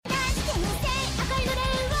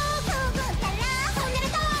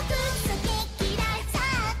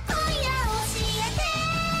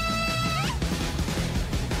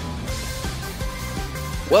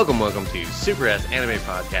Welcome to Super S Anime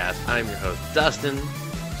Podcast. I'm your host, Dustin,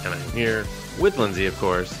 and I'm here with Lindsay, of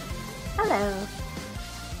course. Hello.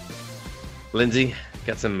 Lindsay,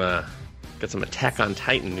 got some Attack on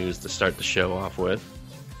Titan news to start the show off with.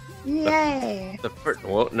 Yay!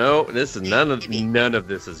 No, this is none of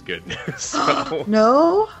this is good news. So,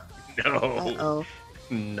 No? no, Uh-oh.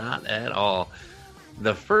 not at all.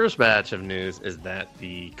 The first batch of news is that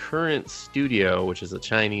the current studio, which is a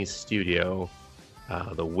Chinese studio,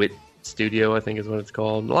 the WIT Studio, I think is what it's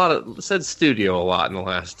called. It said studio a lot in the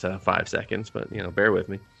last 5 seconds, but bear with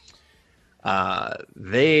me.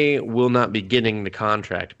 They will not be getting the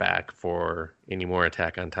contract back for any more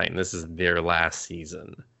Attack on Titan. This is their last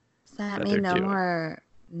season. Does that mean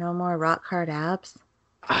no more rock hard abs?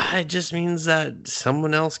 It just means that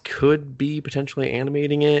someone else could be potentially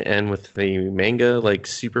animating it, and with the manga like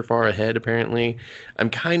super far ahead, apparently, I'm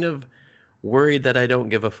kind of worried that I don't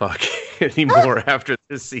give a fuck anymore after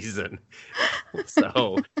this season.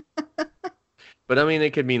 So, but I mean,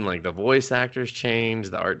 it could mean like the voice actors change,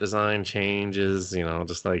 the art design changes,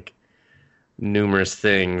 just like numerous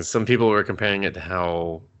things. Some people were comparing it to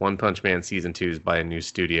how One Punch Man Season 2 is by a new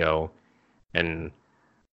studio, and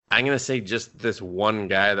I'm going to say just this one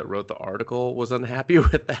guy that wrote the article was unhappy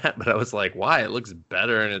with that, but I was like, why? It looks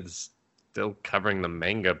better, and it's still covering the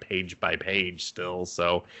manga page by page still,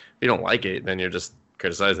 so if you don't like it, then you're just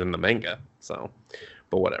criticizing the manga, so,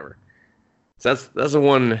 but whatever. So that's the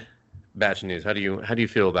one batch of news. How do you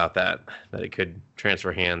feel about that it could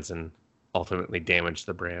transfer hands and ultimately damage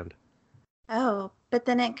the brand? Oh, but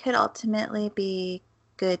then it could ultimately be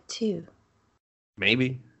good too.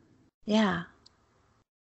 Maybe. Yeah.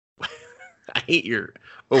 I hate your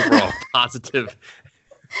overall positive.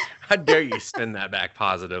 How dare you spin that back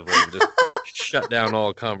positively and just shut down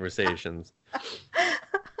all conversations?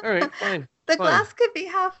 All right, fine. The glass could be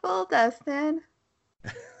half full, Dustin.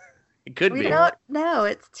 It could be. We don't know.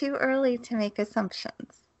 It's too early to make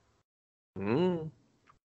assumptions.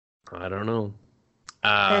 I don't know.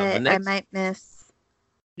 I might miss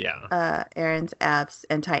Aaron's abs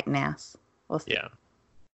and Titan ass. We'll see. Yeah.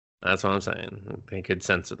 That's what I'm saying. They could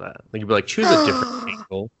censor that. They could be like, choose a different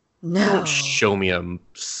angle. No. Don't show me a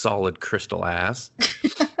solid crystal ass.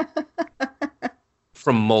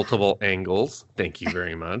 From multiple angles. Thank you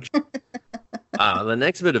very much. The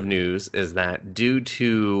next bit of news is that due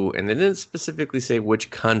to, and they didn't specifically say which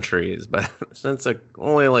countries, but since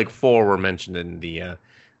only like 4 were mentioned in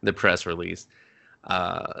the press release,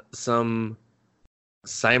 some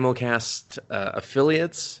simulcast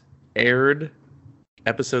affiliates aired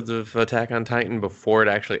episodes of Attack on Titan before it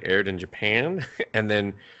actually aired in Japan, and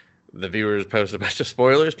then the viewers posted a bunch of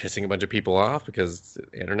spoilers, pissing a bunch of people off because it's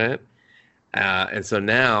the internet. And so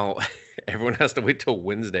now everyone has to wait till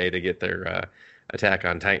Wednesday to get their Attack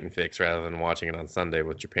on Titan fix rather than watching it on Sunday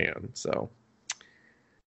with Japan. So,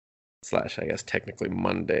 / I guess technically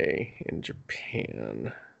Monday in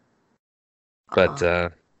Japan.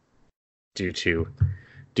 But due to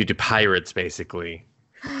pirates, basically,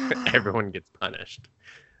 everyone gets punished.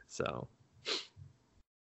 So,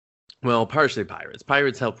 well, partially pirates.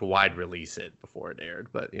 Pirates helped wide release it before it aired,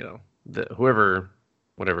 but whatever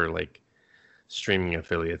like streaming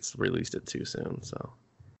affiliates released it too soon. So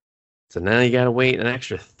now you gotta wait an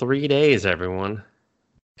extra 3 days, everyone,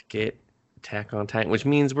 to get Attack on Titan, which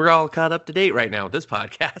means we're all caught up to date right now with this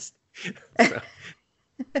podcast. So,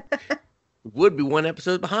 would be 1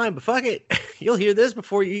 episode behind, but fuck it. You'll hear this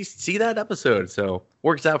before you see that episode, so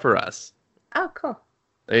works out for us. Oh, cool.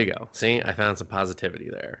 There you go. See, I found some positivity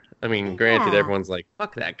there. I mean, granted, everyone's like,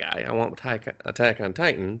 fuck that guy. I want Attack on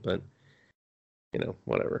Titan, but,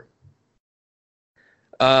 whatever.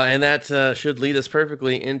 And that should lead us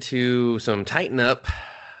perfectly into some Titan Up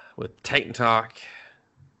with Titan Talk.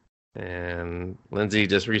 And Lindsay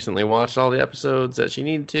just recently watched all the episodes that she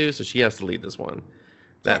needed to, so she has to lead this one.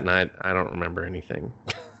 That night, I don't remember anything.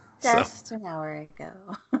 Just an hour ago.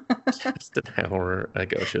 Just an hour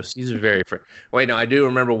ago. She's very... Wait, no, I do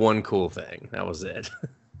remember one cool thing. That was it.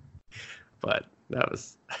 But that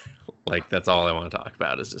was... that's all I want to talk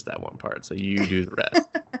about is just that one part. So you do the rest.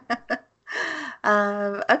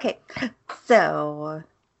 Okay. So,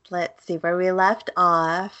 let's see where we left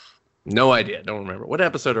off. No idea. Don't remember. What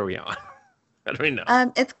episode are we on? I don't even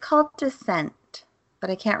know. It's called Descent, but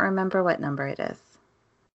I can't remember what number it is.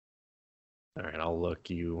 All right, I'll look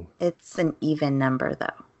you. It's an even number,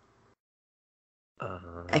 though.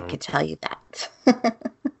 I could tell you that.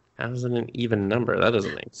 How's it an even number? That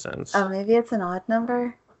doesn't make sense. Oh, maybe it's an odd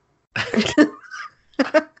number?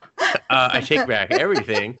 I take back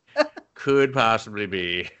everything. Could possibly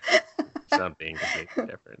be something completely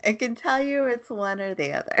different. I can tell you it's one or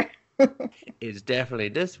the other. It's definitely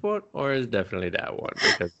this one or it's definitely that one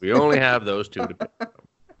because we only have those two to pick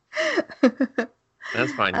from.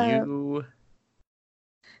 That's fine.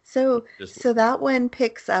 So that one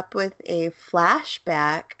picks up with a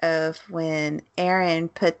flashback of when Aaron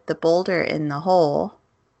put the boulder in the hole.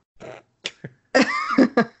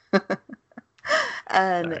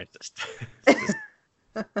 And sorry,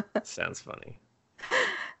 sounds funny.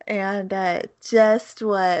 And just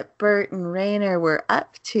what Bert and Rainer were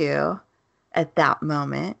up to at that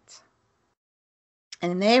moment.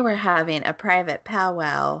 And they were having a private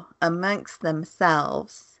powwow amongst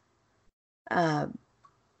themselves.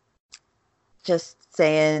 Just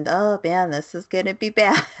saying, oh man, this is going to be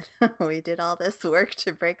bad. We did all this work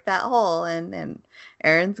to break that hole and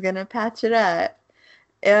Aaron's going to patch it up.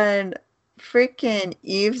 And freaking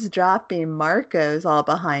eavesdropping Marco's all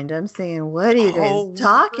behind him saying, what are you guys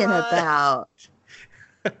talking about?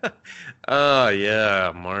 Oh,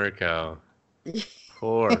 yeah, Marco.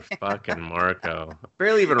 Poor fucking Marco. I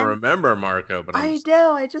barely even remember Marco, but I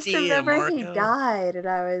know. I just remember Marco. He died, and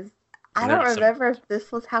I don't remember if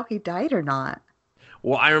this was how he died or not.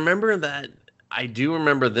 Well, I remember that. I do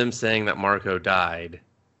remember them saying that Marco died,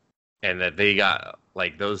 and that they got,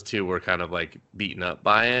 like, those two were kind of, like, beaten up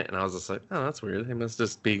by it, and I was just like, oh, that's weird. They must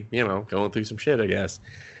just be, going through some shit, I guess.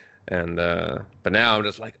 And, but now I'm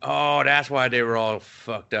just like, oh, that's why they were all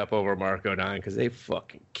fucked up over Marco dying, because they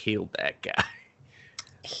fucking killed that guy.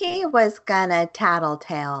 He was gonna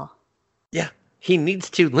tattletale. Yeah, he needs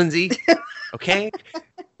to, Lindsay. Okay?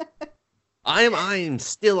 I'm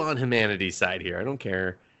still on humanity's side here. I don't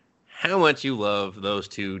care how much you love those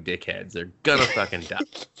two dickheads. They're gonna fucking die.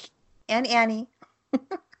 And Annie.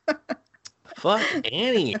 Fuck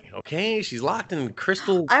Annie, okay? She's locked in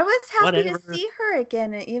crystal. I was happy to see her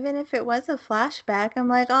again, even if it was a flashback. I'm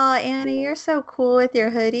like, oh, Annie, you're so cool with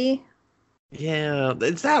your hoodie. Yeah,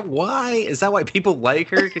 is that why? Is that why people like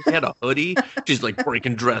her? Because she had a hoodie? She's like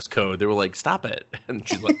breaking dress code. They were like, stop it. And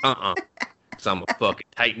she's like, because I'm a fucking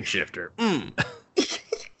Titan shifter.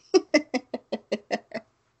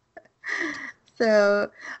 So,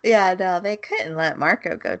 yeah, no, they couldn't let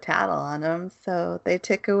Marco go tattle on him, so they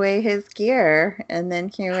took away his gear, and then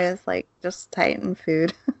he was, like, just Titan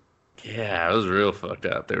food. Yeah, it was real fucked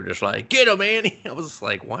up. They were just like, get him, Annie! I was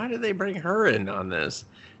like, why did they bring her in on this?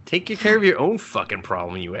 Take care of your own fucking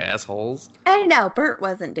problem, you assholes. I know, Bert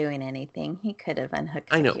wasn't doing anything. He could have unhooked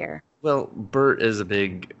the gear. Well, Bert is a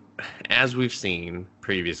big, as we've seen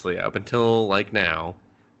previously, up until, like, now,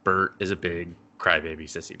 Bert is a big crybaby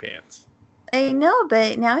sissy pants. I know,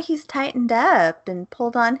 but now he's tightened up and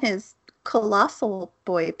pulled on his colossal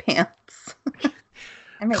boy pants.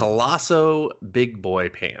 Colosso big boy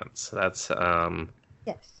pants. That's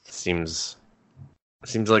yes. Seems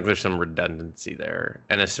like there's some redundancy there,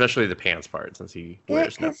 and especially the pants part since he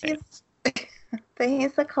wears no pants. But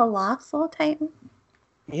he's a colossal Titan.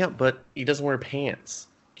 Yeah, but he doesn't wear pants.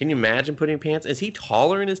 Can you imagine putting pants? Is he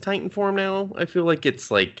taller in his Titan form now? I feel like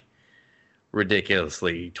it's like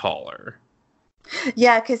ridiculously taller.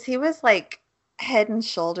 Yeah, because he was like head and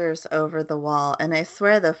shoulders over the wall, and I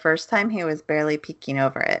swear the first time he was barely peeking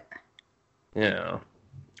over it. Yeah,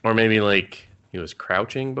 or maybe like he was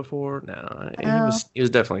crouching before. No, he was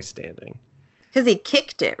definitely standing. Because he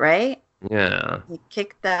kicked it, right? Yeah, he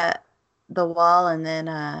kicked the wall, and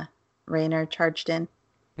then Rainer charged in.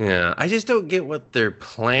 Yeah, I just don't get what their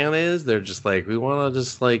plan is. They're just like, we want to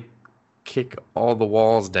just like kick all the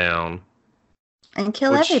walls down and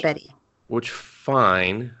kill everybody. Which,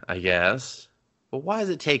 fine, I guess. But why is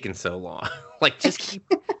it taking so long? Like, just keep...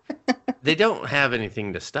 They don't have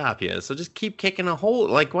anything to stop you, so just keep kicking a hole.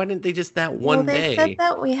 Like, why didn't they just that one day... They said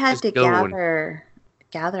that we had to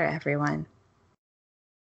gather everyone.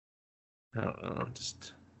 I don't know,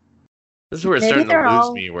 just... This is where it's starting to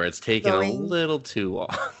lose me, where it's taking a little too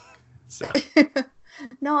long. So.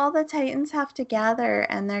 No, all the Titans have to gather,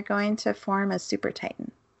 and they're going to form a Super Titan.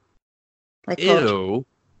 Like Ew.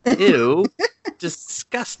 Ew.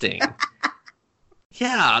 Disgusting.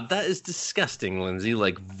 Yeah, that is disgusting, Lindsay.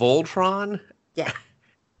 Like Voltron? Yeah.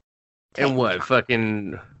 And what?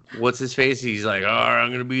 Fucking, what's his face? He's like, I'm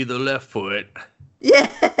going to be the left foot.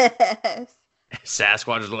 Yes.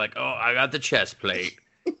 Sasquatch is like, I got the chest plate.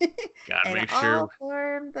 Gotta make sure. All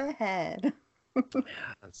form the head. Yeah,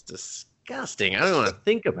 that's disgusting. I don't want to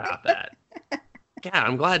think about that. God,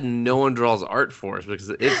 I'm glad no one draws art for us, because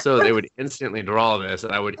if so, they would instantly draw this,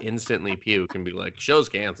 and I would instantly puke and be like, "Show's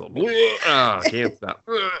canceled." Oh, can't stop.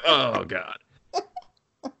 Oh God.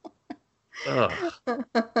 Ugh.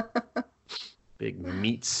 Big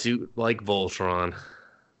meat suit like Voltron.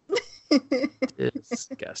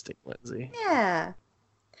 Disgusting, Lindsay. Yeah.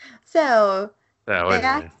 So That was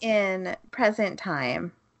back nice. in present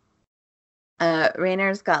time,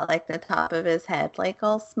 Raynor's got like the top of his head like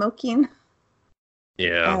all smoking.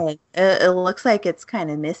 Yeah. And it looks like it's kind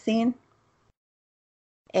of missing.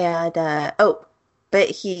 And but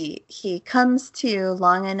he comes to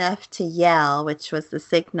long enough to yell, which was the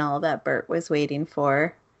signal that Bert was waiting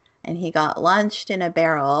for, and he got launched in a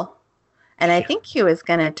barrel. And I Yeah. think he was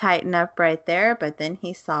going to tighten up right there, but then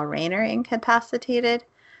he saw Raynor incapacitated,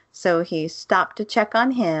 so he stopped to check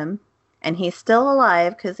on him, and he's still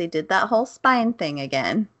alive because he did that whole spine thing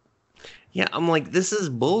again. Yeah, I'm like, this is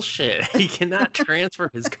bullshit. He cannot transfer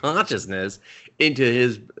his consciousness into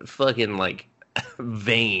his fucking like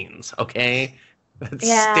veins, okay? That's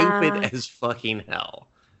stupid Yeah, as fucking hell.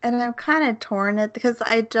 and I'm kind of torn it because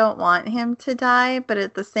I don't want him to die, but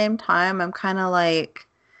at the same time, I'm kind of like,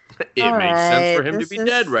 It all makes sense for right, him to this be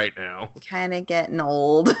dead is right now. kind of getting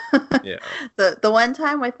old. Yeah. The one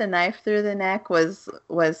time with the knife through the neck was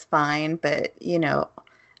fine, but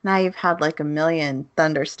now you've had like a million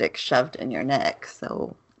thunder sticks shoved in your neck,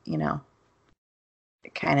 so you know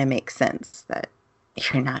it kind of makes sense that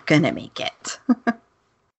you're not gonna make it.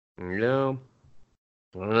 No,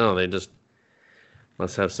 I don't know. They just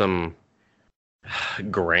must have some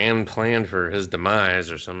grand plan for his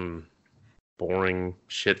demise or some boring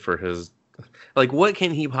shit for his. Like, what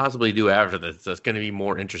can he possibly do after this that's going to be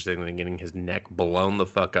more interesting than getting his neck blown the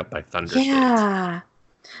fuck up by thundersticks? Yeah,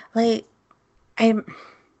 like I'm.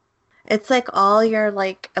 It's like all your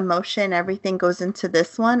like emotion, everything goes into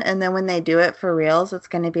this one, and then when they do it for reals, it's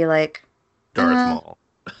gonna be like, Darth uh, Maul.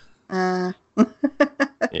 uh.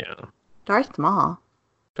 Yeah. Darth Maul.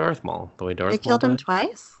 Darth Maul. The way They Darth Maul killed him died?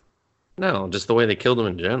 twice. No, just the way they killed him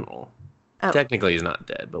in general. Oh, Technically, he's not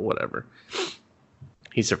dead, but whatever.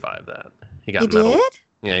 He survived that. He he got metal. did?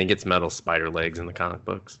 Yeah, he gets metal spider legs in the comic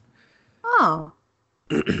books. Oh,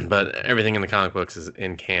 But everything in the comic books is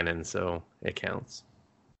in canon, so it counts.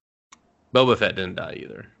 Boba Fett didn't die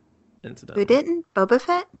either, who incidentally. didn't? Boba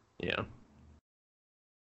Fett Yeah.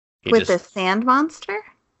 He with the just, sand monster?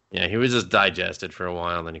 yeah, he was just digested for a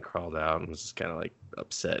while, then he crawled out and was just kind of like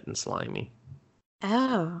upset and slimy.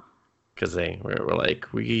 Oh. Because they were like,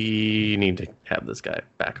 we need to have this guy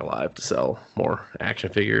back alive to sell more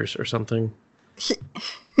action figures or something.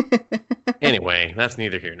 Anyway, that's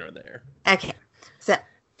neither here nor there. Okay. So,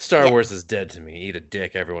 Star yeah. Wars is dead to me. Eat a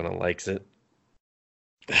dick, everyone that likes it.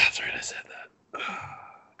 That's right, I said that.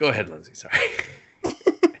 Go ahead, Lindsay. Sorry.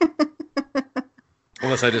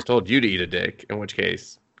 Unless I just told you to eat a dick, in which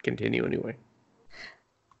case, continue anyway.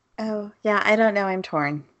 Oh, yeah, I don't know. I'm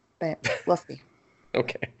torn, but we'll see.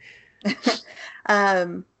 Okay.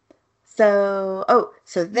 um, so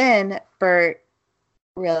then Bert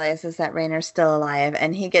realizes that Raynor's still alive,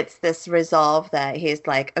 and he gets this resolve that he's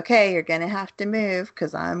like, okay, you're gonna have to move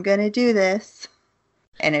because I'm gonna do this.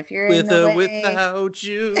 And if you're in With the or way, without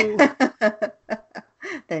you.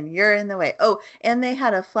 then you're in the way. Oh, and they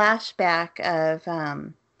had a flashback of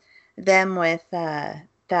them with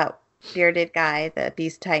that bearded guy, the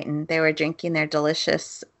Beast Titan. They were drinking their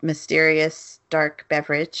delicious, mysterious, dark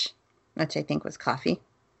beverage, which I think was coffee.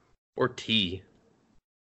 Or tea.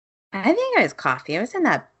 I think it was coffee. It was in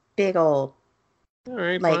that big old, All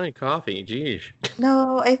right, like, fine. Coffee. Jeez.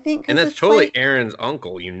 no, I think And because that's it's totally like, Aaron's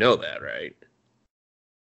uncle. You know that, right?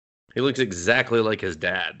 He looks exactly like his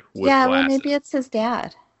dad with yeah, well, glasses. maybe it's his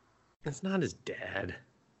dad. That's not his dad.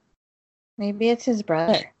 Maybe it's his He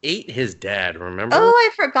brother. ate his dad, remember? Oh, I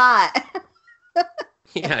forgot.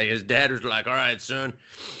 Yeah, his dad was like, all right, son,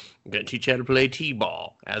 I'm going to teach you how to play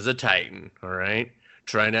T-ball as a Titan, all right?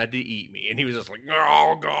 Try not to eat me. And he was just like,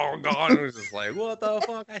 oh, God, God. And he was just like, what the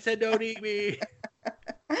fuck? I said don't eat me.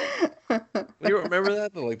 You remember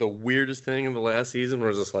that? The weirdest thing in the last season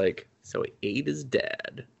was just like, so he ate his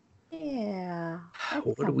dad. Yeah. That's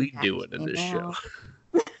What are some we catchy doing in this show?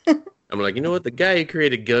 now. I'm like, you know what? The guy who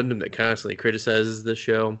created Gundam that constantly criticizes the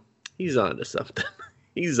show, he's onto something.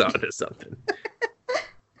 He's onto something.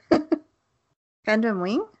 Gundam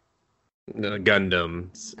Wing? The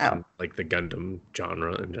Gundams, Oh. like the Gundam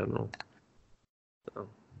genre in general. So,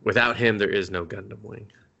 without him, there is no Gundam Wing.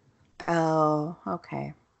 Oh,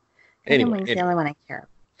 okay. Gundam Anyway, Wing's the only one I care about.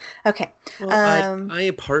 Okay. well,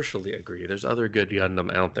 I partially agree. There's other good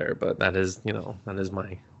Gundam out there, but that is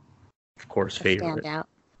my, of course, favorite. Standout.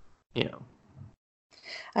 Yeah.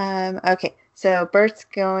 Okay. So Bert's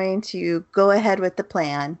going to go ahead with the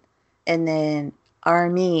plan, and then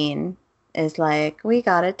Armin is like, we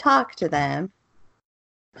gotta talk to them.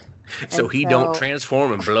 So And he don't so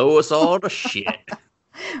transform and blow us all to shit.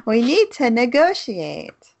 we need to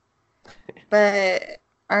negotiate. But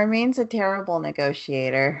Armin's a terrible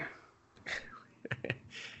negotiator.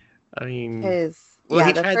 I mean, Because well, yeah,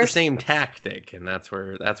 he the tried the first. same tactic, and that's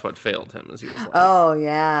what failed him. As he was like, Oh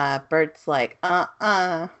yeah, Bert's like,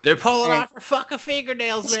 "They're pulling and off her fucking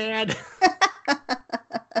fingernails, man."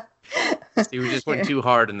 He just went yeah, too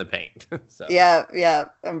hard in the paint. So, yeah,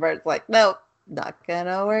 and Bert's like, nope, not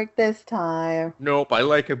gonna work this time. nope, I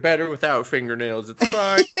like it better without fingernails. It's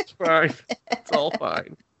fine. It's fine. It's all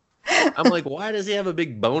fine. I'm like, why does he have a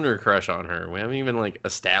big boner crush on her? We haven't even like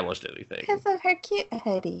established anything. Because of her cute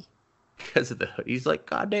hoodie. Because of the hoodie. He's like,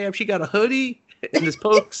 God damn, she got a hoodie in this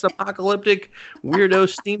post-apocalyptic weirdo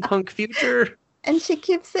steampunk future. And she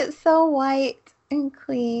keeps it so white and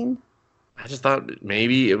clean. I just thought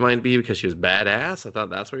maybe it might be because she was badass. I thought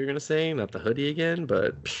that's what you're gonna say, not the hoodie again.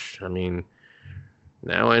 But I mean,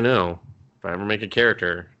 now I know. If I ever make a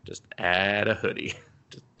character, just add a hoodie.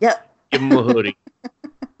 Just Yep. give him a hoodie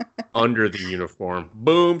under the uniform.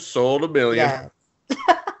 Boom, sold 1 million. Yes.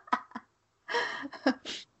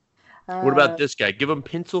 What about this guy? Give him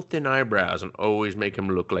pencil thin eyebrows and always make him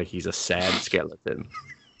look like he's a sad skeleton.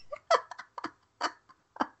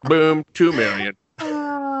 Boom, 2 million.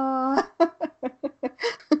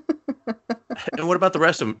 And what about the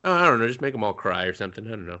rest of them? Oh, I don't know. Just make them all cry or something.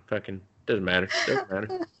 I don't know. Fucking doesn't matter. Doesn't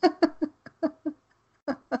matter.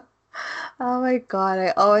 Oh my god, I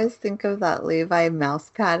always think of that Levi mouse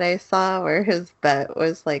pad I saw where his butt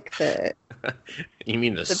was like the You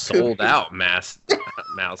mean the poop. sold out mouse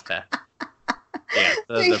pad? Yeah,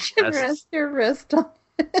 You can rest your wrist on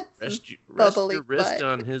rest bubbly your wrist butt.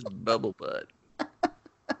 on his bubble butt.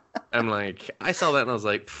 I'm like, I saw that and I was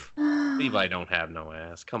like, Levi don't have no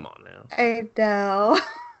ass. Come on now. I know.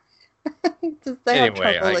 I have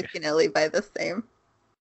Anyway, trouble looking at Levi the same.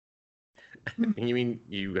 You mean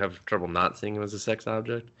you have trouble not seeing him as a sex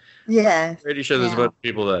object? Yes. Pretty sure there's a Yeah. bunch of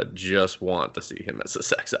people that just want to see him as a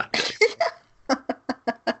sex object.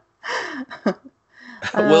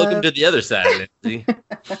 Welcome to the other side, Nancy.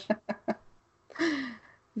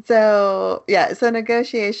 So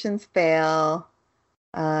negotiations fail.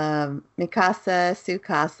 Mikasa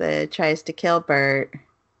Tsukasa tries to kill Bert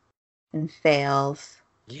and fails.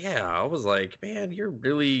 Yeah, I was like, man, you're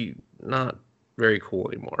really not very cool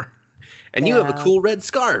anymore. And you have a Yeah. cool red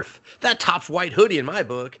scarf. That tops white hoodie in my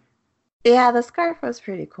book. Yeah, the scarf was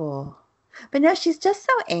pretty cool. But no, she's just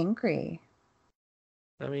so angry.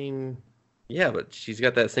 I mean, yeah, but she's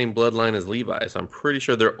got that same bloodline as Levi, so I'm pretty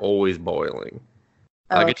sure they're always boiling.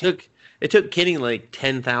 Like Okay. it took Kenny like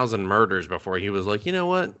 10,000 murders before he was like, you know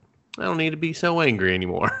what? I don't need to be so angry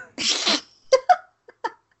anymore.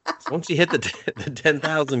 So once you hit the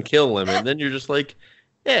 10,000 kill limit, then you're just like,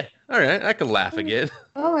 yeah, all right, I can laugh again.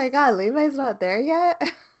 Oh my god, Levi's not there yet?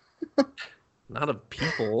 Not of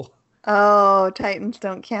people. Oh, Titans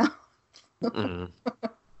don't count. Mm-mm.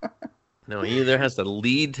 No, he either has to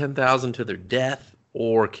lead 10,000 to their death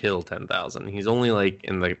or kill 10,000. He's only like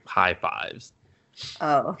in the high fives.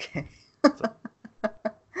 Oh, okay.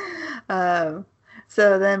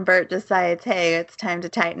 So then Bert decides, hey, it's time to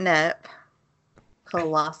tighten up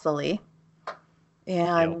colossally.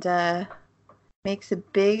 And makes a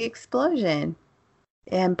big explosion.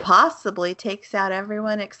 And possibly takes out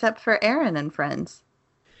everyone except for Aaron and friends.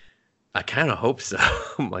 I kind of hope so.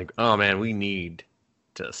 I'm like, oh man, we need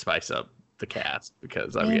to spice up the cast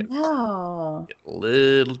because I'm getting know. a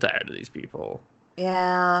little tired of these people.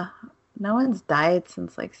 Yeah. No one's died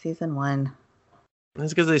since like season 1.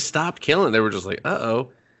 It's because they stopped killing. They were just like,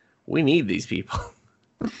 uh-oh, we need these people.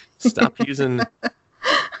 Stop using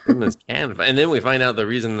them as canvas. And then we find out the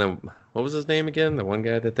reason what was his name again? The one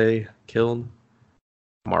guy that they killed?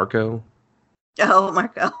 Marco? Oh,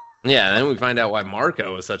 Marco. Yeah, and then we find out why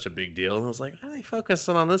Marco was such a big deal. And I was like, why are they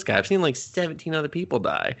focusing on this guy? I've seen like 17 other people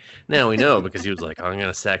die. Now we know because he was like, I'm going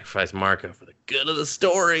to sacrifice Marco for the good of the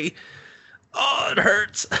story. Oh, it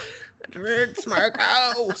hurts. It hurts,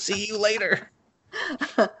 Marco. See you later.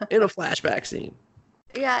 In a flashback scene.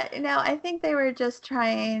 Yeah, I think they were just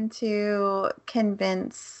trying to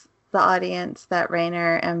convince the audience that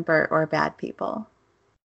Rainer and Bert were bad people.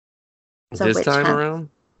 So This witch time hunt. around?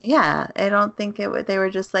 Yeah, I don't think it would. They were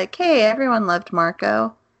just like, hey, everyone loved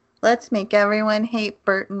Marco. Let's make everyone hate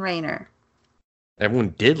Bert and Rainer.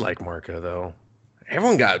 Everyone did like Marco, though.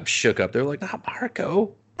 Everyone got shook up. They're like, not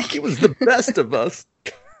Marco. He was the best of us.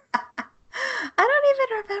 I don't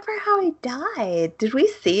even remember how he died. Did we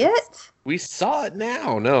see it? We saw it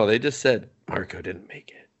now. No, they just said Marco didn't make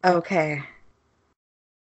it. Okay.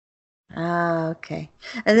 Okay.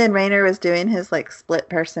 And then Rainer was doing his like split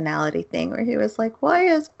personality thing where he was like, why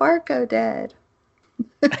is Marco dead?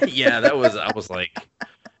 Yeah, I was like,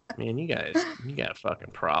 man, you got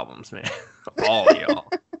fucking problems, man. All of y'all.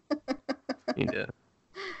 You need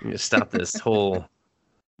to stop this whole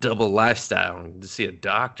double lifestyle and to see a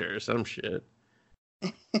doctor or some shit.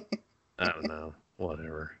 I don't know.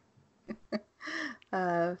 Whatever.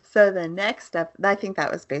 So the next step, I think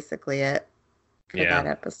that was basically it for that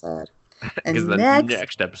episode. Because the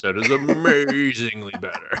next episode is amazingly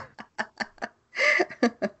better.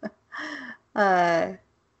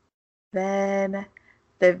 Then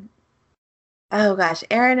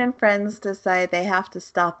Eren and friends decide they have to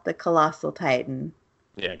stop the colossal titan.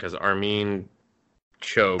 Yeah, because Armin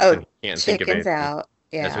choked and he can't think of anything. Out.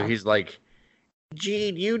 Yeah. So he's like,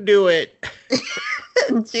 Gene, you do it.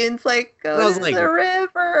 And Gene's like, go to the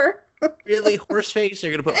river. Really, Horseface?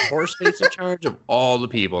 You're going to put Horseface in charge of all the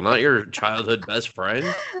people, not your childhood best friend?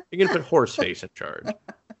 You're going to put Horseface in charge.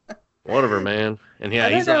 Whatever, man. And yeah,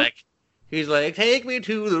 he's like, take me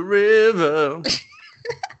to the river.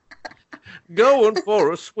 Going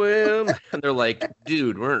for a swim. And they're like,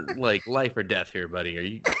 dude, we're like life or death here,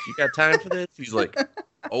 buddy. You got time for this? He's like,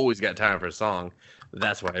 always got time for a song.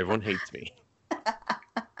 That's why everyone hates me.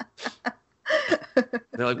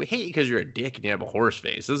 They're like, we hate you because you're a dick and you have a horse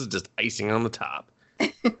face. This is just icing on the top.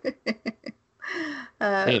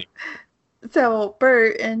 Anyway. So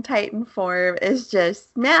Bert in Titan form is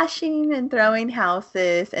just smashing and throwing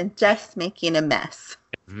houses and just making a mess.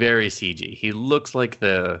 Very CG. He looks like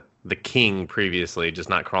the king previously, just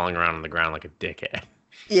not crawling around on the ground like a dickhead.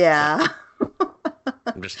 Yeah.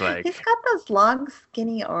 I'm just like... He's got those long,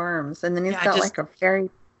 skinny arms, and then he's got like a very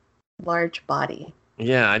large body.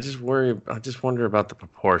 Yeah, I just wonder about the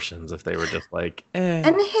proportions, if they were just like, eh.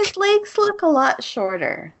 And his legs look a lot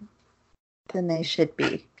shorter than they should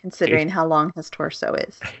be, considering how long his torso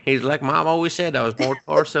is. He's like, Mom always said I was more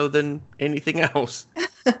torso than anything else.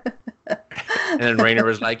 And then Rainer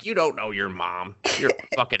was like, you don't know your mom. You're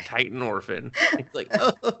a fucking Titan orphan. He's like,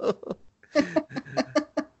 oh.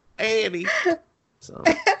 Annie. So,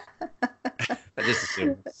 I just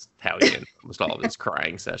assume that's how he ended almost all of his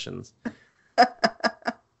crying sessions.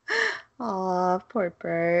 Aw, poor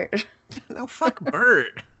Bert. No, fuck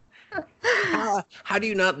Bert. How do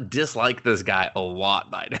you not dislike this guy a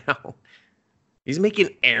lot by now? He's making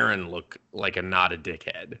Eren look like not a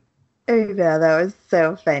dickhead. I know, that was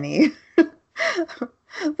so funny.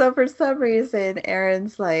 So for some reason,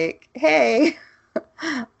 Eren's like, hey,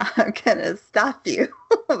 I'm gonna stop you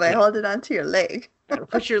by holding onto your leg.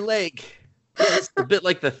 Push your leg. Yeah, it's a bit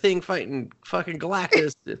like the Thing fighting fucking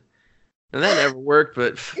Galactus. And that never worked,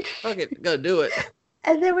 but fuck it, go do it.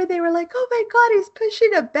 And then when they were like, oh my god, he's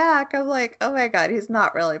pushing him back, I'm like, oh my god, he's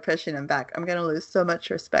not really pushing him back. I'm going to lose so much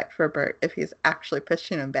respect for Bert if he's actually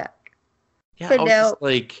pushing him back. Yeah, but no.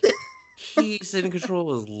 Like, he's in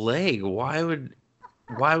control of his leg. Why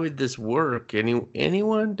would this work?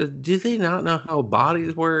 Anyone? Do they not know how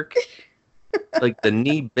bodies work? Like, the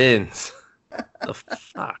knee bends. The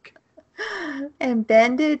fuck? And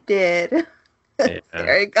Bandit did. Yeah.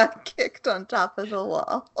 Harry got kicked on top of the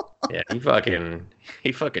wall. Yeah, he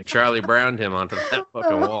fucking Charlie Browned him onto that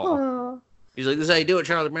fucking wall. He's like, this is how you do it,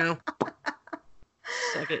 Charlie Brown.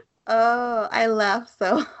 Suck it. Oh, I laughed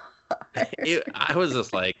so hard. I was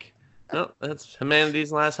just like, oh, that's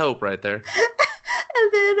humanity's last hope right there.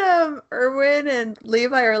 And then Erwin and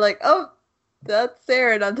Levi are like, oh, that's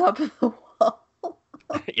Eren on top of the wall.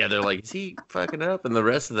 Yeah, they're like, is he fucking up? And the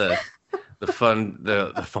rest of the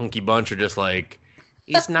funky bunch are just like,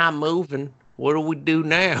 he's not moving. What do we do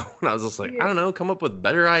now? And I was just like, I don't know, come up with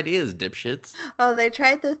better ideas, dipshits. Oh, they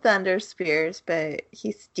tried the thunder spears, but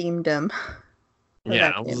he steamed them. So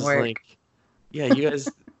yeah, I was just like, yeah, you guys,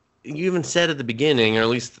 you even said at the beginning, or at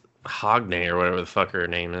least Hogne or whatever the fuck her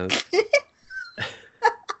name is.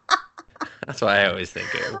 That's what I always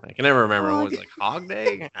think of. I can never remember what was like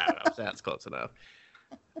Hogne. I don't know if that's close enough.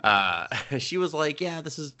 She was like, yeah,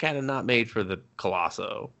 this is kind of not made for the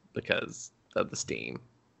Colosso because of the steam.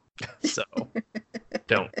 So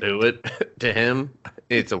don't do it to him.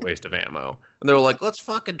 It's a waste of ammo. And they were like, let's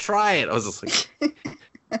fucking try it. I was just like,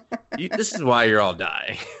 this is why you're all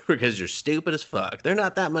dying. Because you're stupid as fuck. They're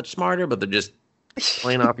not that much smarter, but they're just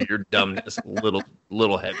playing off your dumbness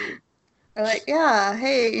little heavy. They're like, yeah,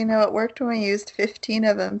 hey, it worked when we used 15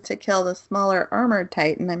 of them to kill the smaller armored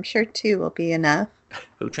Titan. I'm sure 2 will be enough.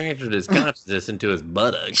 Who transferred his consciousness into his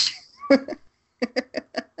buttocks?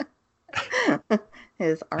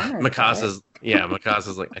 His armor. Mikasa's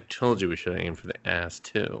like, I told you we should aim for the ass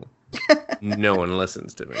too. No one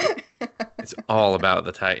listens to me. It's all about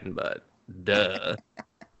the Titan butt. Duh.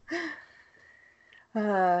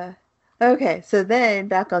 Okay, so then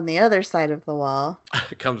back on the other side of the wall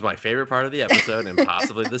comes my favorite part of the episode and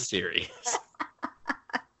possibly the series.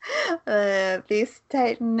 Beast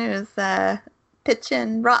Titan is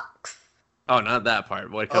pitching rocks. Oh, not that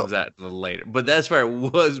part. What comes at later. But that part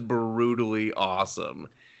was brutally awesome.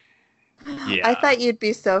 I Yeah. thought you'd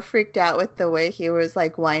be so freaked out with the way he was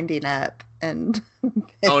like winding up and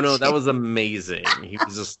Oh no, that was amazing. He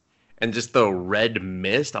was just and just the red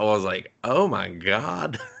mist. I was like, oh my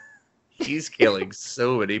god, he's killing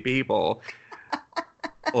so many people.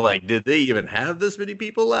 Like, did they even have this many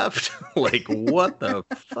people left? Like, what the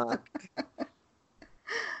fuck?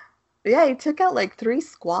 Yeah, he took out like 3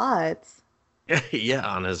 squads. Yeah,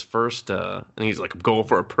 on his first, and he's like, I'm going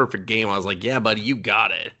for a perfect game. I was like, yeah, buddy, you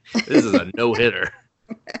got it. This is a no hitter.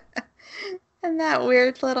 And that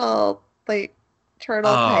weird little like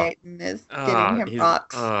turtle Oh, titan is getting him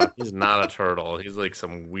rocks. he's not a turtle. He's like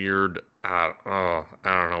some weird. I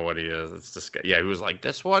don't know what he is. It's just yeah. He was like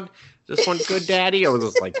this one good, daddy. I was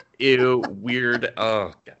just like ew, weird.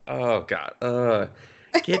 God.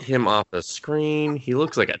 Get him off the screen. He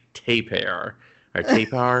looks like a tapir or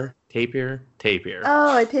tapir.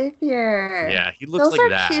 Oh, a tapir. Yeah, he looks Those like are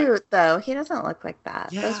that. cute though. He doesn't look like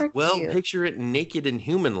that. Yeah, Those are well, cute. picture it naked and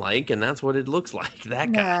human-like, and that's what it looks like.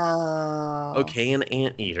 That guy. No. Okay, an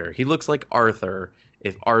anteater. He looks like Arthur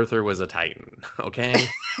if Arthur was a Titan. Okay,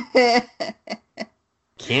 can't But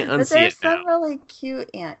unsee there's it now. some really cute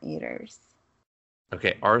anteaters.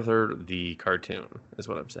 Okay, Arthur the cartoon is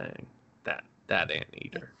what I'm saying. That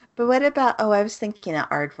anteater. But what about? Oh, I was thinking of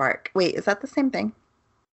Aardvark. Wait, is that the same thing?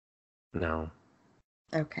 No,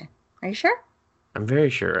 Okay. Are you sure? I'm very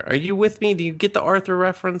sure. Are you with me? Do you get the Arthur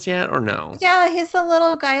reference yet, or no? Yeah, he's the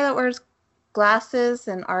little guy that wears glasses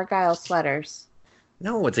and Argyle sweaters.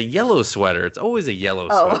 No, it's a yellow sweater. It's always a yellow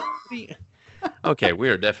sweater. Okay, we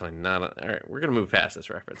are definitely not. All right, we're gonna move past this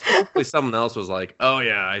reference. Hopefully, someone else was like, "Oh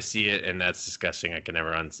yeah, I see it, and that's disgusting. I can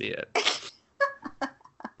never unsee it." I'm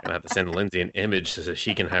gonna have to send Lindsay an image so that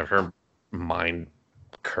she can have her mind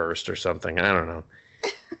cursed or something. I don't know.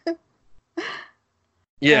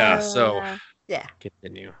 Yeah. So yeah.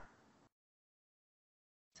 continue.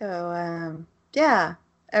 So yeah,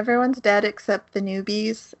 everyone's dead except the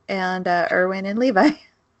newbies and Erwin and Levi.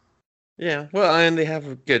 Yeah. Well, and they have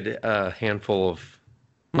a good handful of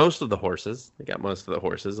most of the horses. They got most of the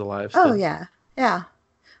horses alive. Oh Still. yeah, yeah.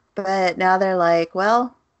 But now they're like,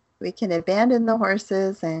 well, we can abandon the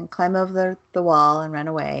horses and climb over the wall and run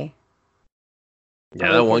away.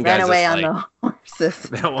 Yeah, that one guy's away just on like, the horses.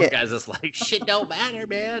 that one guy's just like, shit don't matter,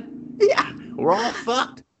 man. Yeah. We're all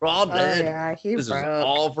fucked. We're all dead. Oh, yeah, he This broke. is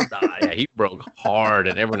all for die. Yeah, he broke hard,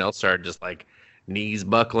 and everyone else started just like knees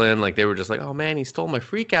buckling, like they were just like, "Oh man, he stole my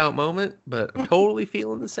freak out moment," but I'm totally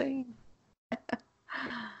feeling the same.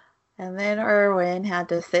 And then Erwin had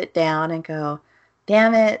to sit down and go,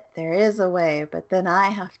 damn it, there is a way, but then I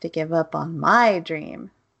have to give up on my dream.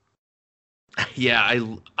 Yeah,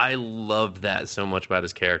 I loved that so much about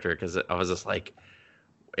his character because I was just like,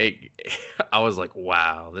 I was like,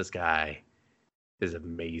 wow, this guy is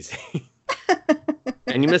amazing.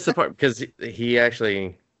 And you missed the part because he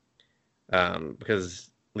actually, because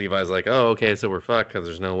Levi's like, oh, okay, so we're fucked because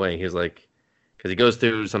there's no way. He's like, because he goes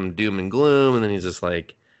through some doom and gloom, and then he's just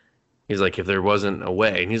like, if there wasn't a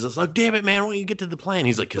way, and he's just like, damn it, man, why don't you get to the plan?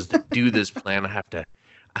 He's like, because to do this plan, I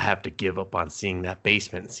have to give up on seeing that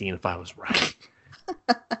basement and seeing if I was right.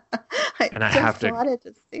 I have to wanted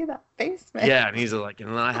to see that basement. Yeah, and he's like, and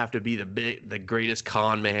then I have to be the greatest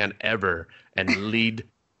con man ever and lead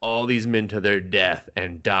all these men to their death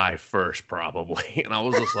and die first, probably. And I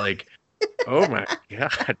was just like, oh my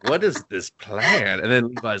god, what is this plan? And then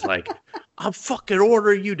Levi's like, I'm fucking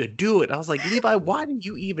ordering you to do it. I was like, Levi, why do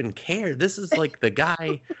you even care? This is like the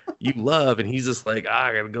guy you love, and he's just like,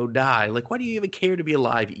 I gotta go die. Like, why do you even care to be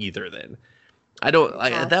alive either? Then at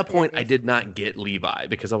that point, I did not get Levi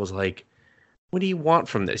because I was like, what do you want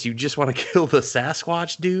from this? You just want to kill the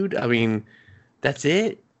Sasquatch dude? I mean, that's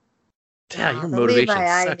it? Yeah, your motivation Levi,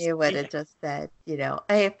 I sucks. knew what it just said. You know,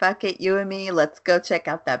 hey, fuck it, you and me, let's go check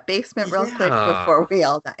out that basement real quick before we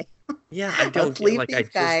all die. Yeah, I don't let's leave these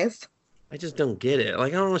guys. I just don't get it.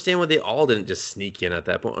 Like, I don't understand why they all didn't just sneak in at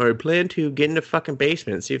that point. Or plan to get in the fucking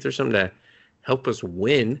basement and see if there's something to help us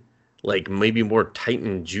win. Like, maybe more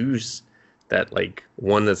Titan juice. That, like,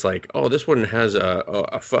 one that's like, oh, this one has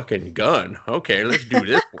a fucking gun. Okay, let's do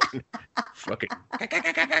this one. Fucking.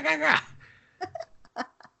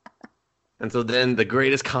 And so then the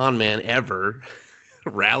greatest con man ever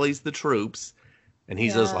rallies the troops. And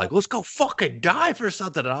he's just like, let's go fucking die for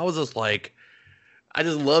something. And I was just like, I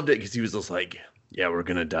just loved it because he was just like, yeah, we're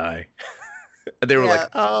going to die. And they were like,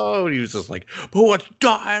 oh, and he was just like, but let's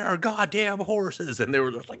die on our goddamn horses. And they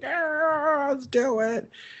were just like, let's do it.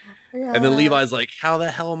 Yeah. And then Levi's like, how the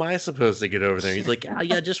hell am I supposed to get over there? He's like,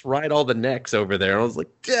 yeah, just ride all the necks over there. And I was like,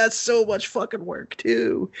 that's so much fucking work,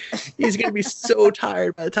 too. He's going to be so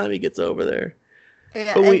tired by the time he gets over there.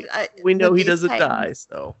 Yeah, But we know with he these doesn't Titans,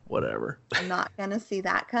 die, so whatever. I'm not gonna see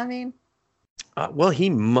that coming. Well, he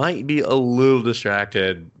might be a little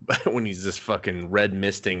distracted when he's just fucking red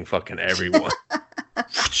misting fucking everyone.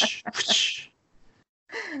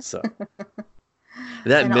 So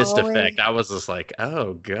that And mist always- effect, I was just like,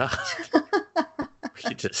 oh god,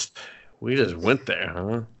 we just went there,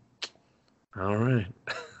 huh? All right,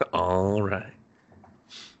 all right,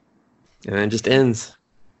 and then it just ends.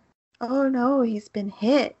 Oh no, he's been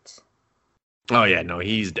hit. Oh yeah, no,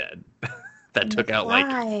 he's dead. That in took the out like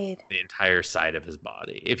side. the entire side of his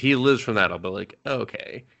body. If he lives from that, I'll be like,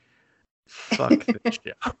 okay, fuck this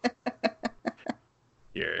show.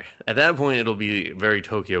 Here. At that point, it'll be very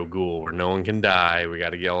Tokyo Ghoul, where no one can die. We got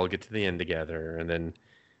to all get to the end together, and then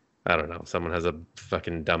I don't know, someone has a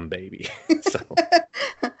fucking dumb baby. So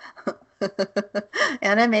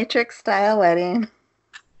Animatrix style wedding.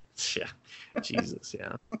 yeah, Jesus,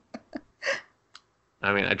 yeah.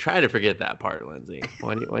 I mean, I try to forget that part, Lindsay.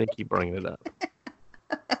 Why do you keep bringing it up?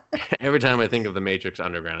 Every time I think of the Matrix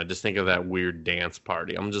Underground, I just think of that weird dance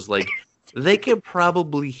party. I'm just like, they could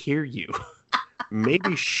probably hear you.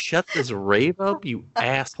 Maybe shut this rave up, you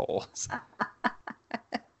assholes.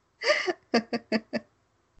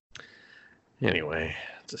 Anyway,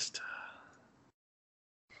 just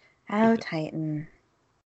Oh, Titan.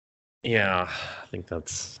 yeah, I think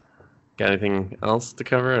that's. Got anything else to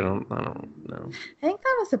cover? I don't know. I think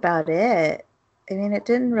that was about it. I mean, it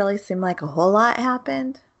didn't really seem like a whole lot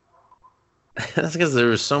happened. That's because there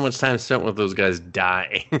was so much time spent with those guys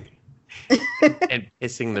dying and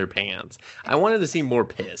pissing their pants. I wanted to see more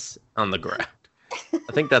piss on the ground.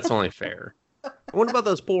 I think that's only fair. What about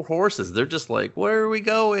those poor horses? They're just like, where are we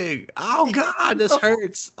going? Oh God, this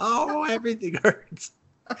hurts. Oh, everything hurts.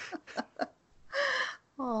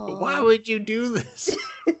 Why would you do this?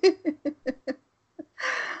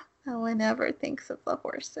 No one ever thinks of the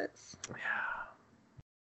horses.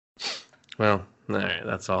 Yeah. Well, all right.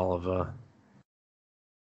 That's all of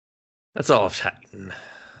Titan.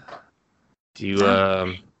 Do you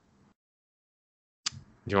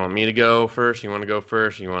want me to go first? You want to go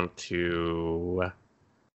first? You want to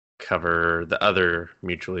cover the other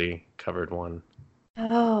mutually covered one?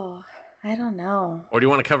 Oh, I don't know. Or do you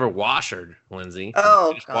want to cover Washer, Lindsay?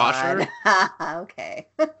 Oh, Just God. Washer? Okay.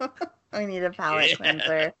 We need a palate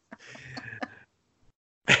cleanser.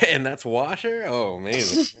 And that's Washer? Oh,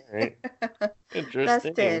 amazing. All right.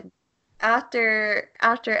 Interesting. Dustin, after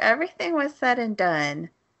everything was said and done,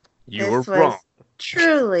 You this were was wrong.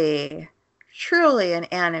 truly an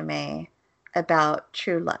anime about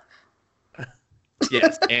true love.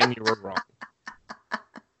 Yes, and you were wrong.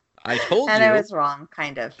 I told And you. I was wrong,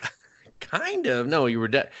 kind of. Kind of. No, you were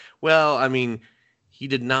dead. Well, I mean, he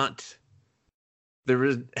did not. There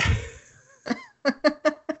was.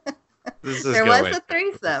 There was a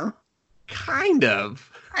threesome. Kind of.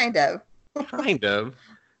 Kind of. Kind of.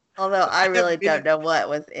 Although I really don't know what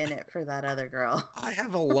was in it for that other girl. I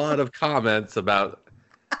have a lot of comments about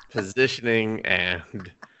positioning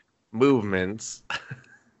and movements.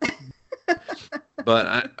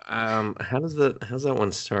 But how does that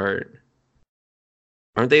one start?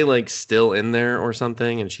 Aren't they like still in there or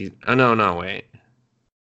something? And no, wait.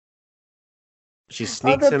 She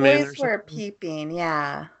sneaks the him in. boys were peeping,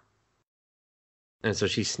 yeah. And so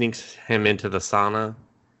she sneaks him into the sauna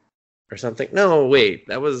or something. No, wait,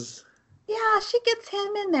 that was. Yeah, she gets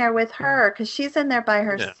him in there with her because she's in there by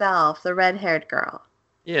herself, the red-haired girl.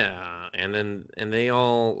 Yeah, and they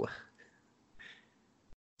all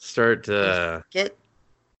start to get.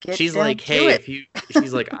 She's down like, to hey, it.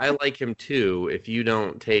 she's like, I like him too. If you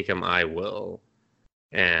don't take him, I will.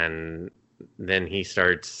 And then he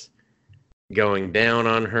starts going down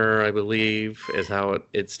on her, I believe, is how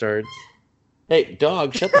it starts. Hey,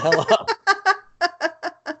 dog, shut the hell up.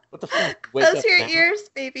 What the fuck? Wake Close up your now. ears,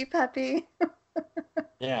 baby puppy.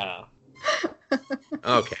 Yeah.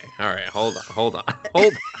 Okay. All right. Hold on.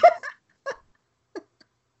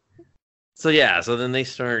 So then they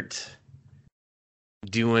start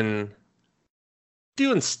doing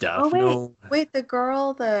stuff. Oh wait, No. wait. The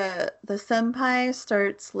girl, the senpai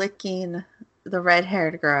starts licking the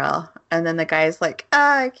red-haired girl, and then the guy's like,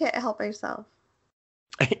 I can't help myself.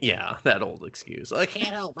 Yeah, that old excuse. I can't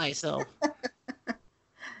help myself.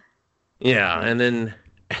 Yeah, and then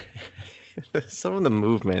some of the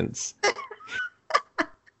movements,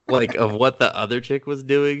 like of what the other chick was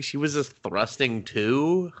doing, she was just thrusting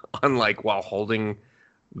too, on like while holding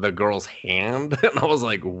the girl's hand, and I was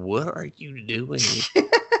like, "What are you doing?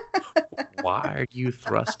 Why are you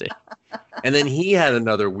thrusting?" And then he had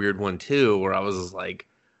another weird one too, where I was just like,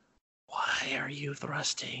 "Why are you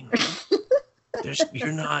thrusting?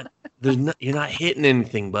 You're not hitting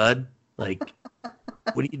anything, bud. Like,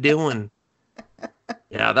 what are you doing?"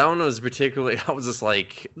 Yeah, that one was particularly. I was just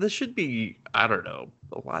like, this should be, I don't know,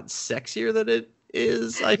 a lot sexier than it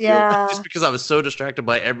is. I feel like, Yeah. just because I was so distracted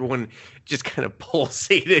by everyone just kind of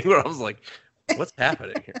pulsating, where I was like, what's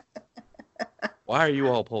happening here? Why are you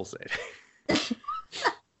all pulsating?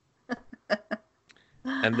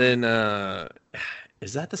 And then,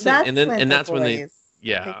 is that the same? That's And then, when and the that's when they, boys, they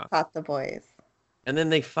yeah. caught the boys. And then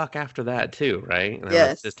they fuck after that too, right? And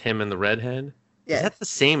then it's Yes. just him and the redhead. Is Yes. that the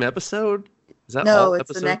same episode? Is that all No, it's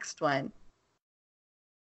the episode? next one.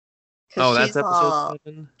 Oh, Because that's she's episode all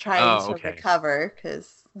 7? trying Oh, to okay. recover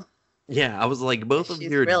because Yeah, I was like, both of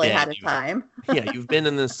she's you are really dead. had a time. Yeah, you've been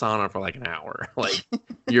in this sauna for like an hour. Like,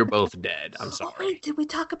 you're both dead. I'm Oh, sorry. wait, did we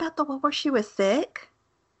talk about the one where she was sick?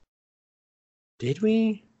 Did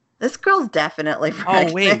we? This girl's definitely pregnant.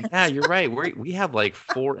 Oh, wait. Yeah, you're right. We have like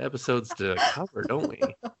 4 episodes to cover, don't we?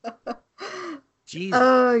 Jesus.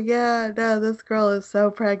 Oh, yeah. No, this girl is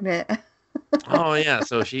so pregnant. Oh, yeah.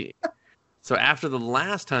 So after the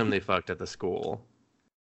last time they fucked at the school,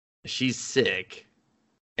 she's sick.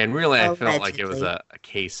 And really, I felt like it was Allegedly. a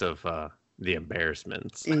case of the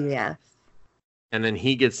embarrassments. Yes. And then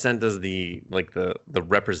he gets sent as the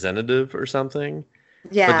representative or something.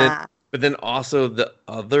 Yeah. But then also the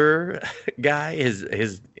other guy,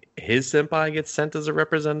 his senpai gets sent as a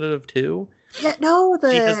representative too. Yeah, no,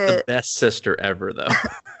 She has the best sister ever, though.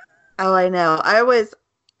 Oh, I know.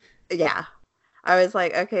 Yeah. I was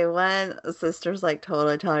like, okay, one, the sister's like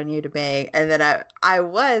totally telling you to bang. And then I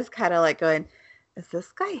was kind of like going, is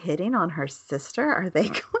this guy hitting on her sister? Are they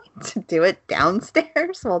going to do it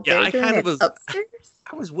downstairs while Yeah, they're I doing kind it of was. upstairs?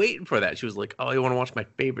 I was waiting for that. She was like, "Oh, you want to watch my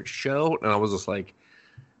favorite show?" And I was just like,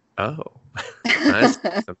 "Oh, nice,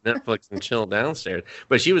 some Netflix and chill downstairs."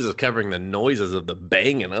 But she was just covering the noises of the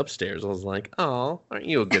banging upstairs. I was like, "Oh, aren't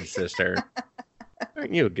you a good sister?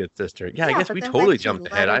 Aren't you a good sister?" Yeah, I guess but we then totally why'd you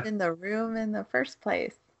jumped let ahead. it in the room in the first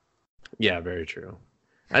place? Yeah, very true.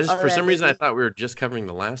 I just, Oh, for some reason, I maybe. thought we were just covering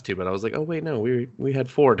the last 2, but I was like, "Oh wait, no, we had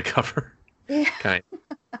 4 to cover." Yeah. Kind.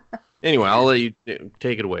 Anyway, I'll let you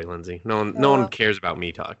take it away, Lindsay. No one cares about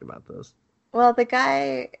me talking about this. Well, the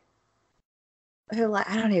guy who,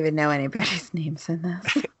 I don't even know anybody's names in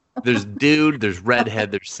this. There's dude, there's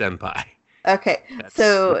redhead, there's senpai. Okay,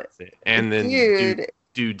 so That's it. And then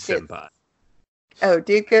dude senpai.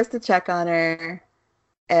 Dude goes to check on her,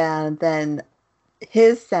 and then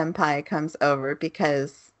his senpai comes over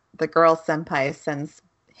because the girl senpai sends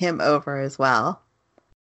him over as well,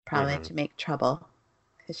 probably to make trouble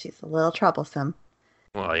because she's a little troublesome.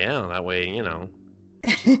 Well, yeah, that way,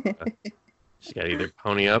 she got to either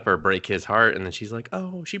pony up or break his heart, and then she's like,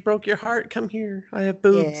 "Oh, she broke your heart. Come here. I have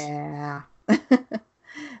boobs." Yeah.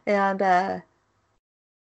 And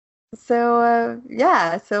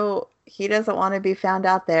so he doesn't want to be found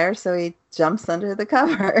out there, so he jumps under the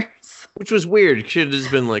covers. Which was weird. He should have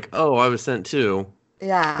just been like, "Oh, I was sent too."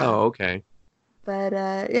 Yeah. Oh, okay.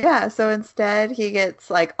 But so instead he gets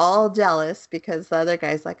like all jealous because the other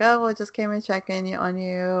guy's like, "Oh, well, just came and checking on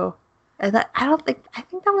you." And I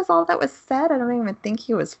think that was all that was said. I don't even think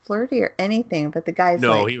he was flirty or anything, but the guy's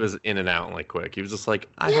No, like, he was in and out like quick. He was just like,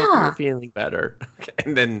 "I hope you're feeling better."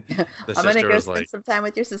 And then the I'm gonna sister go was spend like, some time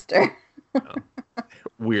with your sister.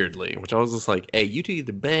 weirdly, which I was just like, "Hey, you two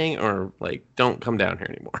either bang or like don't come down here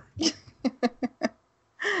anymore."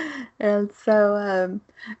 And so,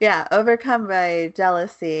 overcome by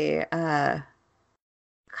jealousy. God,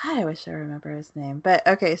 I wish I remember his name. But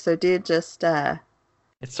okay, so dude just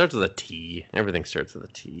It starts with a T. Everything starts with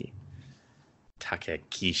a T.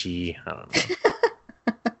 Takekishi. I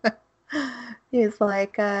don't know. he's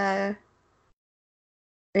like,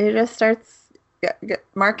 he just starts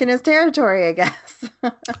marking his territory, I guess.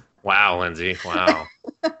 Wow, Lindsay. Wow.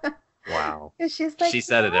 Wow. She's like, She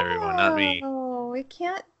said it, everyone, not me. "No, we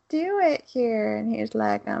can't do it here." And he's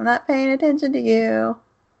like, "I'm not paying attention to you.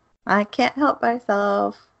 I can't help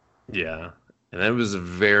myself." Yeah. And that was a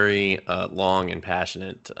very long and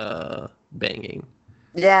passionate banging.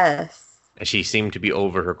 Yes. And she seemed to be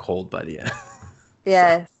over her cold by the end.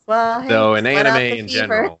 Yes. Well, hey, So in sweat out anime the in fever.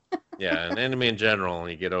 general, in anime in general,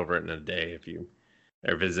 you get over it in a day if you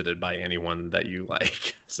are visited by anyone that you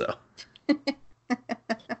like. So.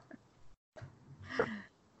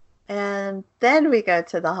 And then we go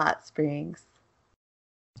to the hot springs.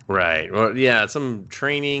 Right. Well, yeah, some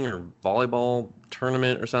training or volleyball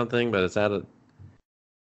tournament or something, but it's at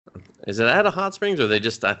Is it at a hot springs, or they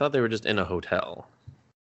just? I thought they were just in a hotel.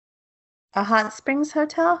 A hot springs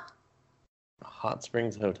hotel? A hot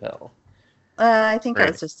springs hotel. I think it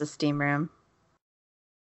Right. was just a steam room.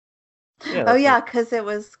 Yeah. Oh yeah, because it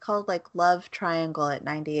was called like Love Triangle at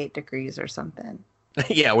 98 degrees or something.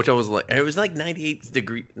 Yeah, which I was like, it was like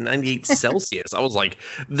 98 Celsius. I was like,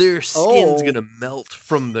 their skin's Oh, gonna melt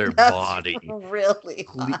from their that's body. really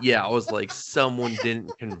hot. Yeah, I was like, someone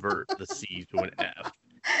didn't convert the C to an F.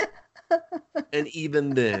 And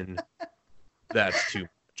even then, that's too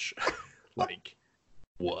much. Like,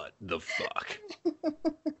 what the fuck?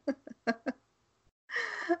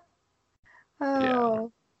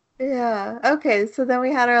 Oh, yeah. Okay, so then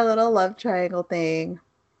we had our little love triangle thing.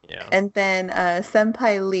 Yeah. And then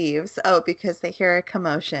Senpai leaves. Oh, because they hear a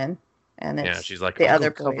commotion. And Yeah, it's she's like, the I'll other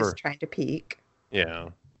go boys cover. trying to peek. Yeah.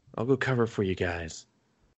 I'll go cover for you guys.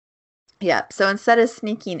 Yeah, so instead of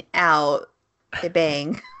sneaking out, they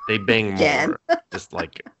bang They bang again. more. Just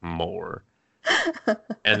like more.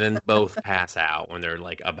 And then both pass out when they're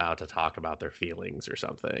like about to talk about their feelings or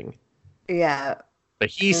something. Yeah. But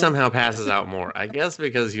he somehow passes out more. I guess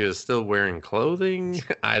because he was still wearing clothing.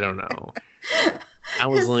 I don't know. I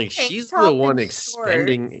was His like, tank she's the top one and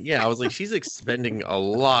expending. Yeah, I was like, she's expending a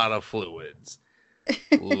lot of fluids.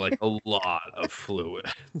 Like a lot of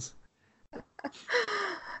fluids.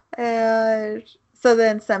 And so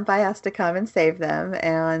then Senpai has to come and save them.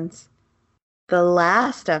 And the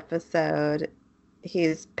last episode,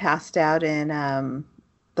 he's passed out in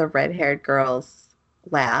the red-haired girl's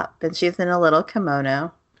lap, and she's in a little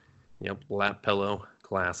kimono. Yep, lap pillow,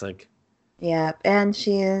 classic. Yep, and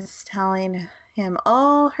she is telling him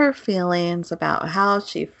all her feelings about how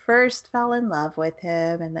she first fell in love with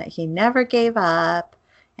him and that he never gave up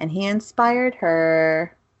and he inspired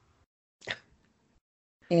her.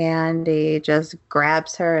 And he just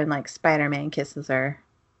grabs her and like Spider-Man kisses her.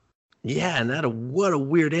 Yeah, and what a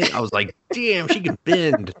weird end. I was like, damn, she can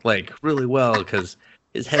bend like really well because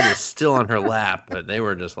his head is still on her lap, but they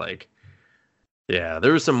were just like, yeah,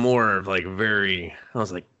 there was some more like very. I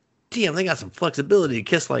was like, damn, they got some flexibility to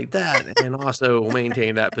kiss like that and also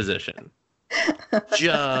maintain that position.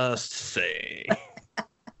 Just say.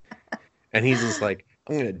 And he's just like,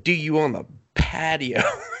 I'm gonna do you on the patio.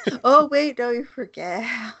 Oh wait, no, you forget.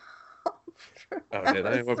 Oh, did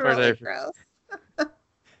I? That was What part really did I? gross.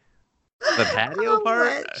 The patio How part?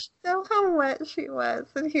 wet, know how wet she was,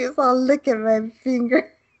 and he was all licking my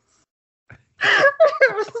finger.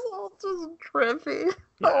 It was all just drippy.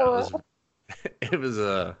 Yeah, it was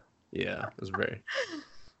yeah, it was very.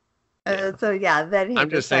 Yeah. So yeah, then he I'm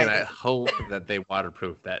just saying, I decided. hope that they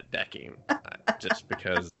waterproof that decking, just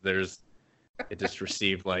because it just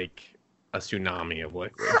received like a tsunami of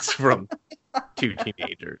liquids from two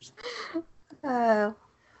teenagers. Yeah,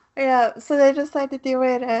 so they decided to do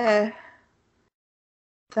it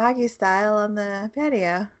doggy style on the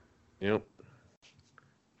patio. Yep,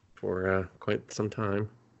 for quite some time.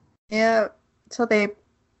 Yeah, so they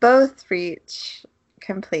both reach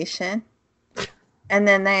completion, and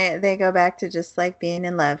then they go back to just like being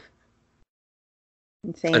in love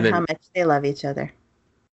and saying And how then much they love each other.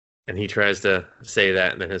 and he tries to say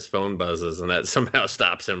that, and then his phone buzzes, and that somehow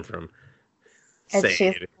stops him from And saying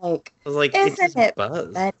she's it. like, I was like, it "Isn't just it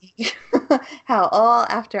buzzed. funny how all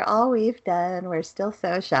after all we've done, we're still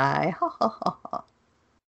so shy?"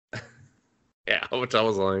 Yeah, which I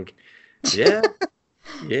was like, yeah,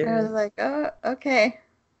 I yeah. was like, "Oh, okay."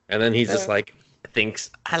 And then he's just So, like, thinks,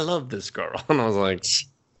 I love this girl. And I was like,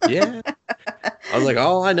 yeah. I was like,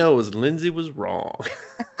 all I know is Lindsay was wrong.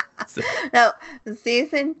 So, no,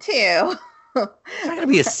 season two. there's not gonna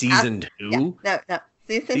be a Af- season yeah, two. no,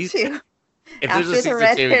 season Season, two. if there's a After the season two, you're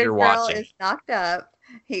red-haired girl watching. is knocked up,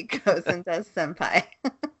 he goes and does senpai.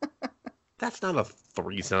 That's not a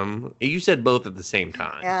threesome. You said both at the same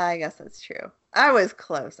time. Yeah, I guess that's true. I was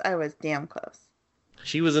close. I was damn close.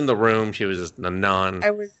 She was in the room. She was just a non-committal.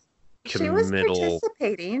 I was. She was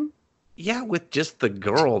participating. Yeah, with just the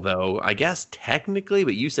girl though. I guess technically,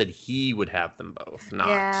 but you said he would have them both,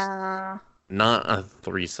 Yeah. not a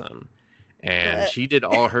threesome. And But she did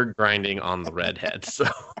all her grinding on the redhead. So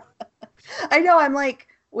I know. I'm like,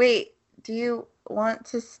 wait. Do you want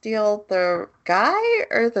to steal the guy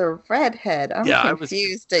or the redhead? I'm yeah,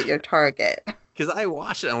 confused at your target. because I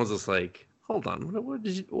watched it. I was just like, hold on, what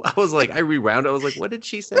did you? I was like, I rewound. I was like, what did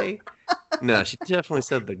she say? No, she definitely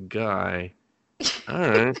said the guy. All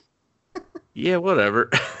right, yeah, whatever.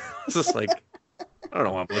 I was just like, I don't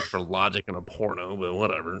know. I'm looking for logic in a porno, but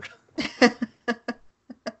whatever.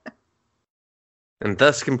 And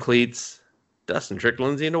thus completes Dustin tricked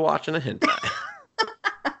Lindsay into watching a hentai.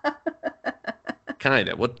 kind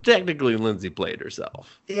of. Well, technically, Lindsay played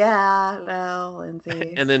herself. Yeah, no,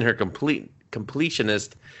 Lindsay. And then her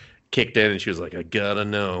completionist kicked in, and she was like, I gotta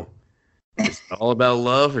know. Is it all about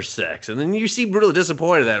love or sex? And then you seem really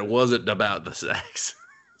disappointed that it wasn't about the sex.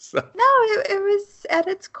 So. No, it was at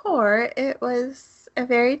its core. It was a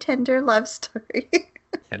very tender love story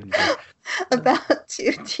about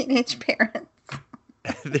two teenage parents.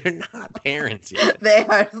 They're not parents yet. They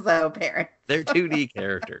are so parents. They're 2D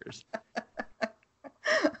characters.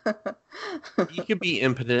 He could be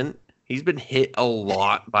impotent. He's been hit a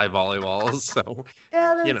lot by volleyballs, so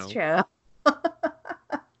yeah, that's true.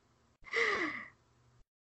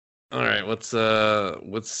 All right, let's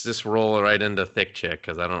just roll right into Thick Chick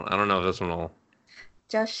because I don't know if this one will.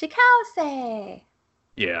 Joshikause.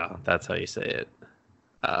 Yeah, that's how you say it.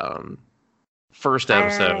 First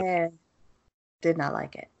episode. I did not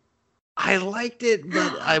like it. I liked it,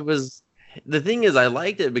 but the thing is, I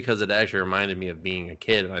liked it because it actually reminded me of being a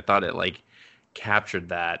kid, and I thought it like captured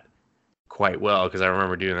that quite well because I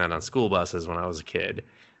remember doing that on school buses when I was a kid.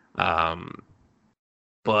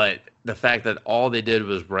 But the fact that all they did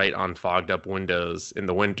was write on fogged up windows in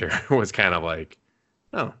the winter was kind of like,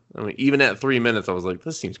 oh, I mean, even at 3 minutes, I was like,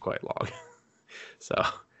 this seems quite long. So,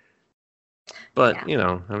 but yeah. You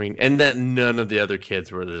know, I mean, and that none of the other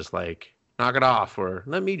kids were just like, knock it off or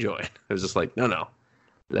let me join. It was just like, no,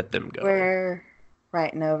 let them go. We're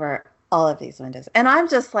writing over all of these windows. And I'm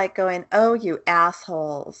just like going, oh, you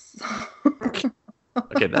assholes.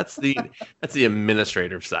 Okay, that's the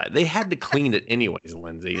administrative side. They had to clean it anyways,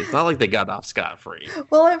 Lindsay. It's not like they got off scot-free.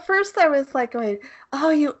 Well, at first I was like going, oh,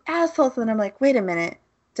 you assholes. And I'm like, wait a minute.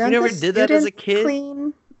 You never did that as a kid?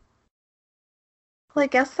 Clean? Well, I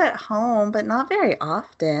guess at home, but not very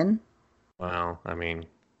often. Well, I mean,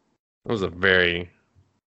 it was a very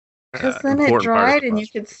because then it dried and you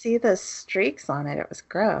could see the streaks on it. It was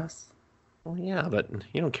gross. Well, yeah, but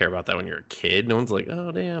you don't care about that when you're a kid. No one's like,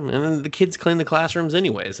 oh, damn. And then the kids clean the classrooms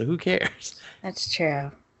anyway, so who cares? That's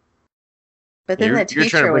true. But then the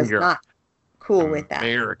teacher was not cool with that.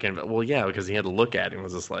 American, but well, yeah, because he had to look at it and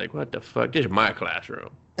was just like, what the fuck? This is my classroom.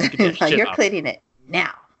 You're cleaning it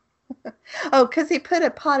now. Oh, because he put a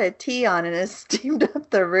pot of tea on and it steamed up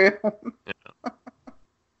the room. Yeah.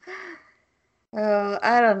 Oh,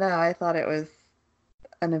 I don't know. I thought it was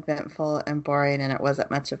uneventful and boring, and it wasn't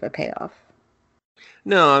much of a payoff.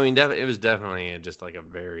 No, I mean, it was definitely just like a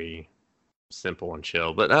very simple and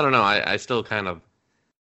chill. But I don't know. I just kind of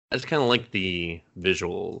like the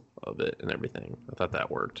visual of it and everything. I thought that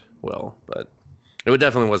worked well, but it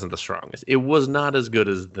definitely wasn't the strongest. It was not as good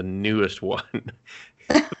as the newest one.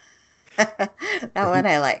 That one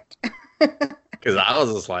I liked. Because I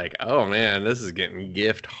was just like, oh man, this is getting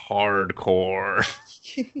gift hardcore.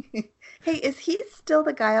 Hey, is he still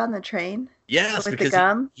the guy on the train? Yes, with because the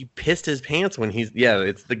gum? he pissed his pants when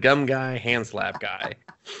it's the gum guy, hand slap guy.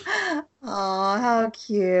 Oh, how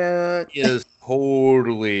cute. He is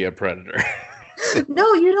totally a predator.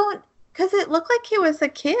 No, you don't, because it looked like he was a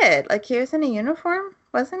kid. Like he was in a uniform,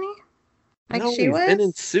 wasn't he? Like no, she was? He's been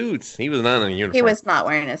in suits. He was not in a uniform. He was not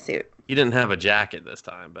wearing a suit. He didn't have a jacket this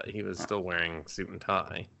time, but he was still wearing suit and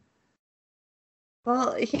tie.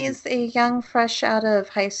 Well, he's a young, fresh out of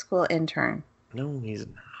high school intern. No, he's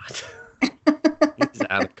not. He's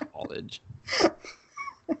out of college.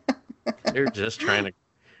 They're just trying to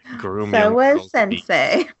groom him. So was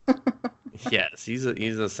Sensei. Yes, he's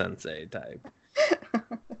a Sensei type.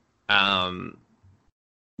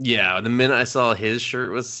 Yeah, the minute I saw his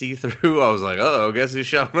shirt was see-through, I was like, oh, guess who's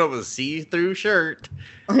showing up with a see-through shirt?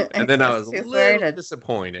 And then I was a little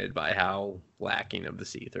disappointed by how lacking of the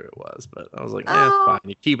see-through it was. But I was like, fine.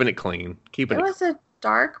 You're keeping it clean. It was a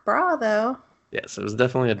dark bra, though. Yes, it was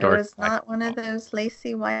definitely a dark bra. It was not one of those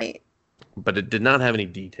lacy white. But it did not have any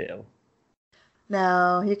detail.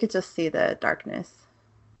 No, you could just see the darkness,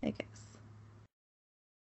 I guess.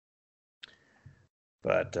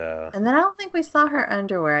 But and then I don't think we saw her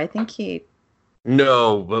underwear. I think he.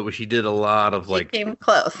 No, but she did a lot of She came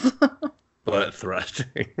close. butt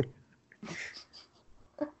thrusting.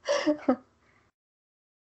 Oh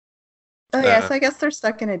yeah, so I guess they're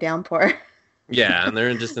stuck in a downpour. Yeah, and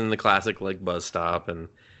they're just in the classic like bus stop, and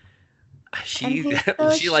she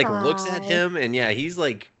so she like looks at him, and yeah, he's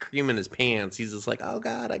like creaming his pants. He's just like, oh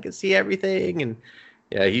god, I can see everything, and.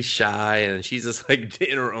 Yeah, he's shy, and she's just, like,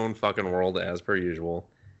 in her own fucking world, as per usual.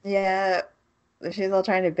 Yeah, she's all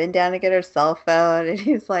trying to bend down to get her cell phone, and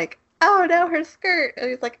he's like, oh, no, her skirt. And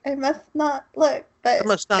he's like, I must not look. But I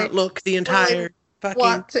must not look the entire fucking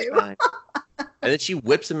want to. time. And then she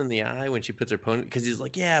whips him in the eye when she puts her pony, because he's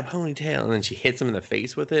like, yeah, ponytail, and then she hits him in the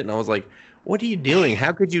face with it, and I was like, what are you doing?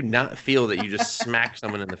 How could you not feel that you just smacked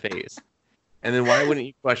someone in the face? And then why wouldn't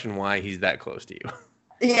you question why he's that close to you?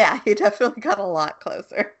 Yeah, he definitely got a lot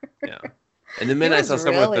closer. Yeah. And the He minute I was saw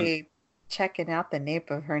someone with the really checking out the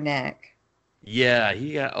nape of her neck. yeah,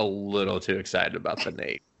 he got a little too excited about the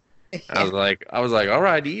nape. I Yeah. was like, all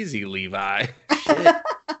right, easy, Levi. Shit.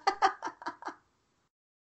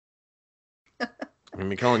 I'm gonna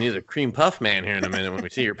be calling you the cream puff man here in a minute when we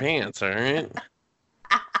see your pants, all right?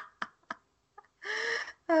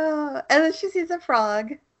 Oh, and then she sees a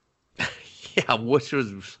frog. Yeah, which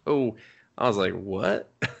was so. I was like, what?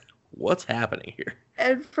 What's happening here?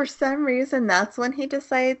 And for some reason, that's when he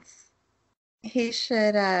decides he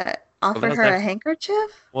should Well, offer that's her a actually,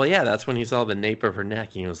 handkerchief. well, yeah, that's when he saw the nape of her neck,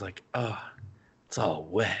 and he was like, oh, it's all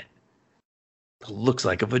wet. It looks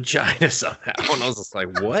like a vagina somehow. And I was just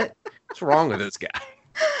like, what? What's wrong with this guy?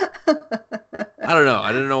 I don't know.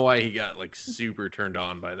 I didn't know why he got like super turned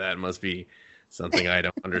on by that. It must be something I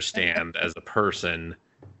don't understand as a person.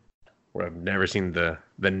 Where I've never seen the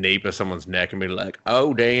nape of someone's neck and be like,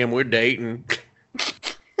 oh damn, we're dating.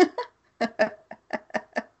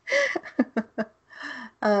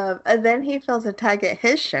 And then he feels a tug at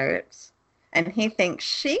his shirts, and he thinks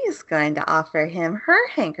she's going to offer him her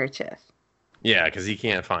handkerchief. Yeah, because he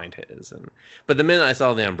can't find his. But the minute I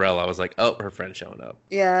saw the umbrella, I was like, oh, her friend's showing up.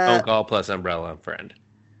 Yeah, Phone call plus umbrella friend.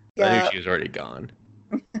 I knew yeah, she was already gone.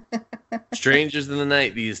 Strangers in the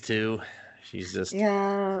night, these two. She's just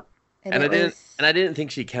yeah. and it was. I didn't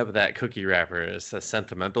think she kept that cookie wrapper as a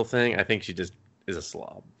sentimental thing. I think she just is a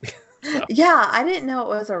slob. So Yeah, I didn't know it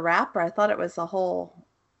was a wrapper. I thought it was a whole.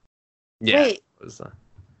 yeah, Wait, it was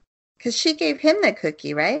because she gave him the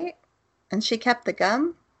cookie, right? And she kept the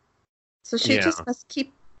gum. So she yeah. just must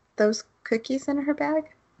keep those cookies in her bag.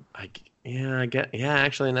 I get yeah.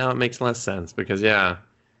 Actually, now it makes less sense because yeah,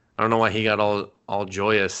 I don't know why he got all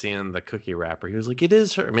joyous seeing the cookie wrapper. He was like, it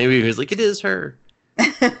is her. Maybe he was like, it is her.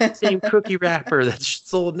 Same cookie wrapper that's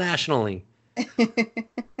sold nationally.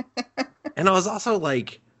 And I was also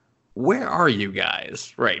like, where are you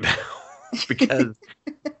guys right now? Because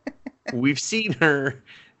we've seen her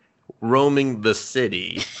roaming the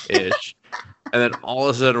city ish, and then all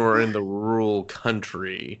of a sudden we're in the rural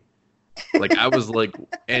country. Like I was like,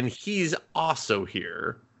 and he's also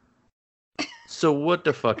here. So what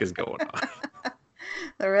the fuck is going on?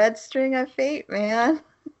 The red string of fate, man.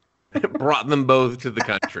 It brought them both to the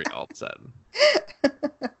country all of a sudden.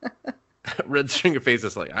 Red string of face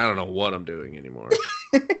is like, I don't know what I'm doing anymore.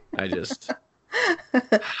 I don't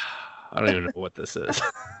even know what this is.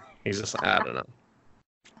 He's just like, I don't know.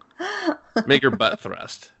 Make her butt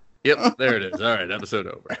thrust. Yep, there it is. All right, episode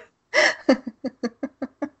over.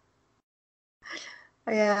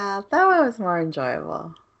 Yeah, that one was more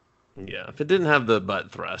enjoyable. Yeah, if it didn't have the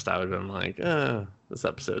butt thrust, I would have been like, this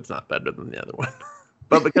episode's not better than the other one.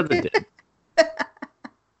 But because it did.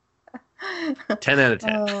 10 out of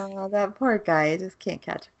 10. Oh, that poor guy. He just can't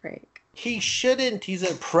catch a break. He shouldn't. He's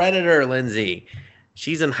a predator, Lindsay.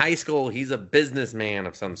 She's in high school. He's a businessman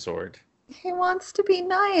of some sort. He wants to be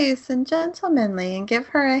nice and gentlemanly and give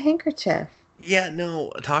her a handkerchief. Yeah,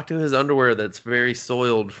 no. Talk to his underwear that's very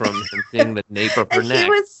soiled from him seeing the nape of her And neck.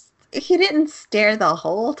 he didn't stare the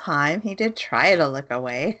whole time. He did try to look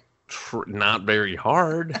away. Not very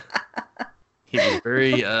hard. He was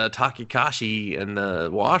very Takikashi in the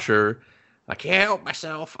washer. I can't help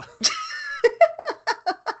myself.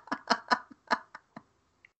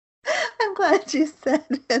 I'm glad you said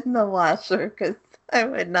in the washer because I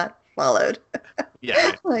would not followed.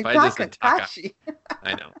 Yeah, Like if I just said Takakashi.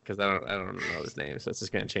 I know, because I don't know his name, so it's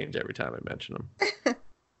just gonna change every time I mention him.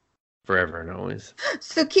 Forever and always.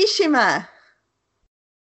 Tsukishima.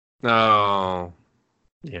 Oh,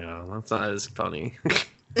 yeah, that's not as funny.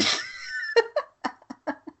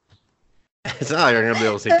 It's not like I'm gonna be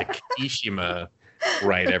able to say Takishima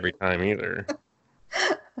right every time either.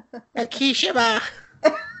 Takishima.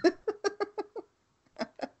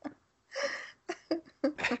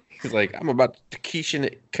 He's like, I'm about to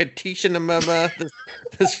Katishinama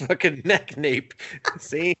this fucking neck nape.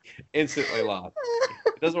 See? Instantly lost.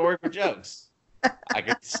 It doesn't work for jokes. I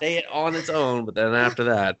could say it on its own, but then after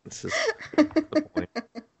that, it's just the point.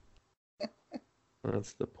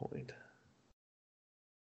 That's the point.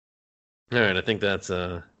 All right, I think that's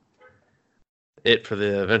it for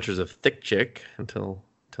the Adventures of Thick Chick. Until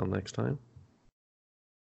next time.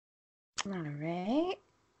 All right.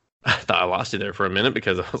 I thought I lost you there for a minute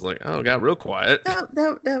because I was like, oh, it got real quiet.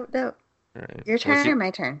 No. All right. Your turn or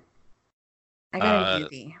my turn? I got a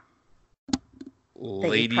doozy.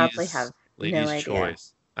 Ladies, probably have ladies' no idea.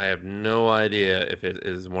 choice. I have no idea if it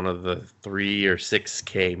is one of the 3 or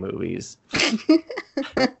 6K movies.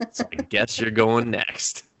 So I guess you're going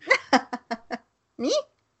next. Me?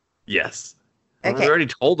 Yes. We Okay. already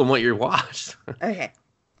told them what you watched. Okay.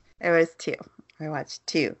 It was 2. I watched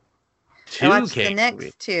 2. I Two watched the K movies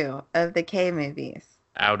next 2 of the K movies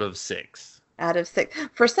out of 6. out of 6.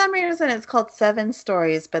 For some reason, it's called 7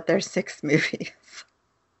 stories, but there's 6 movies.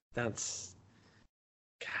 That's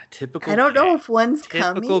typical. I don't know K. if one's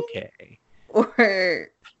Typical coming K. or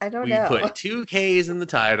I don't We know. put 2 Ks in the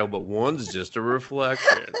title, but one's just a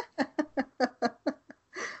reflection.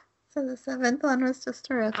 So the 7th one was just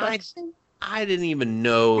a reflection? I didn't even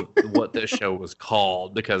know what this show was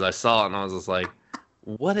called because I saw it and I was just like,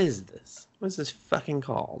 what is this? What is this fucking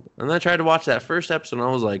called? And I tried to watch that first episode and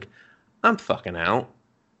I was like, I'm fucking out.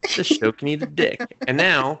 This show can eat a dick. And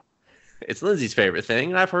now it's Lindsay's favorite thing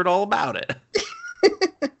and I've heard all about it.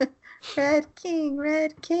 Red King,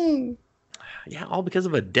 Red King. Yeah, all because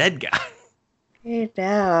of a dead guy. You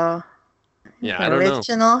know. Yeah, I don't know.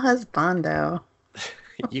 Original husbando.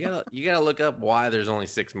 You gotta look up why there's only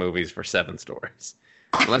 6 movies for 7 stories.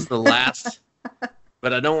 Unless the last,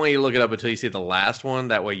 but I don't want you to look it up until you see the last one.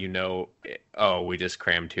 That way you know, oh, we just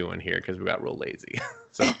crammed 2 in here because we got real lazy.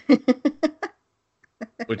 So,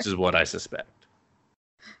 which is what I suspect.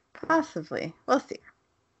 Possibly. We'll see.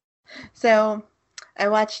 So, I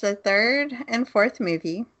watched the 3rd and 4th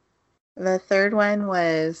movie. The 3rd one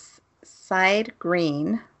was Side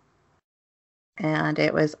Green. And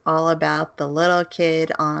it was all about the little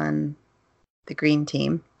kid on the green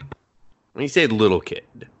team. When you say little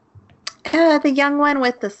kid. The young one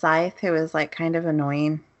with the scythe who was like kind of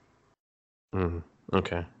annoying.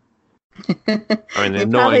 Okay. I mean, you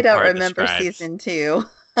probably don't remember season 2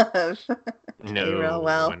 of real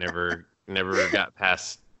well. I never got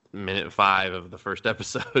past minute 5 of the first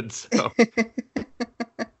episode. So.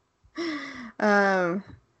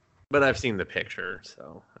 But I've seen the picture,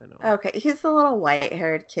 so I know. Okay, he's the little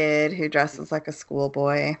white-haired kid who dresses like a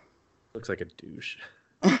schoolboy. Looks like a douche.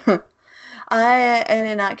 I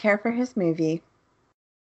did not care for his movie.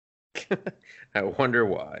 I wonder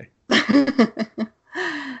why.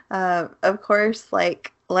 Of course,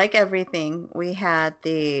 like everything, we had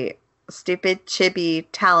the stupid Chibi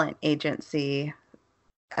talent agency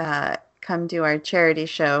come do our charity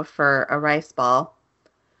show for a rice ball.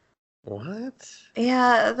 What?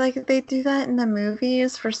 Yeah, like they do that in the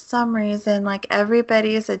movies for some reason. Like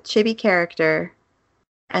everybody is a chibi character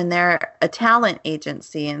and they're a talent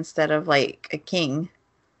agency instead of like a king.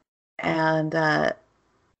 And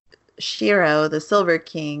Shiro, the Silver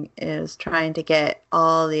King, is trying to get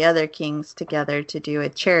all the other kings together to do a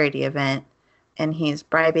charity event, and he's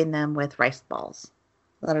bribing them with rice balls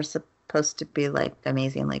that are supposed to be like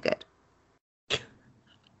amazingly good.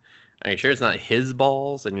 Are you sure it's not his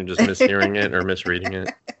balls and you're just mishearing it or misreading it?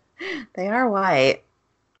 They are white,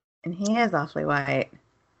 and he is awfully white.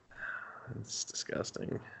 It's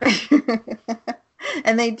disgusting.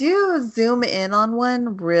 And they do zoom in on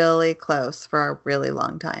one really close for a really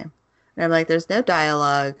long time. And I'm like, there's no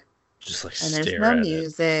dialogue. Just like and stare there's no at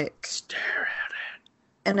music. it. Stare at it.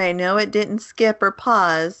 And I know it didn't skip or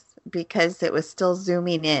pause because it was still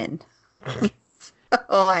zooming in.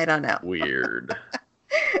 Oh, I don't know. Weird.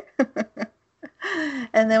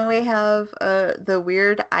 And then we have the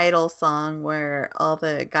weird idol song where all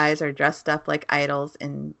the guys are dressed up like idols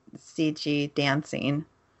in CG dancing.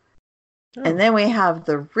 Oh. And then we have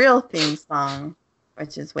the real theme song,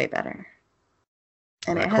 which is way better.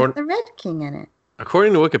 And it has the Red King in it.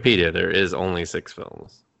 According to Wikipedia, there is only 6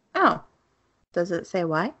 films. Oh. Does it say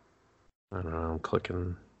why? I don't know. I'm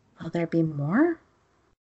clicking. Will there be more?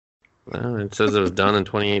 Well, it says it was done in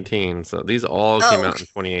 2018. So these all came out in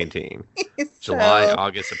 2018. July,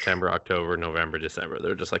 August, September, October, November, December.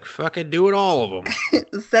 They're just like, fuck it, do it all of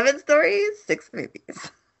them. 7 stories, 6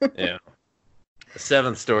 movies. Yeah. The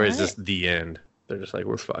 7th story is just the end. They're just like,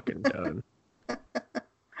 we're fucking done.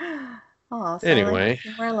 Oh, so anyway.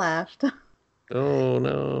 We're left. Oh,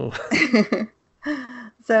 no.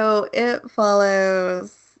 So it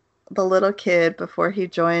follows the little kid before he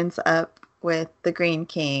joins up with the Green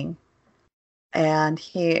King. And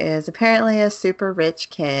he is apparently a super rich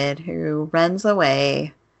kid who runs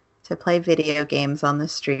away to play video games on the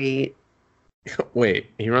street. Wait,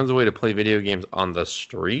 he runs away to play video games on the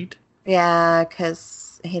street? Yeah,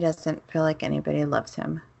 because he doesn't feel like anybody loves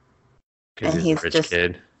him. Because he's a rich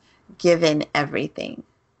kid. Given everything.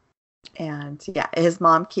 And yeah, his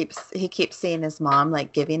mom keeps seeing his mom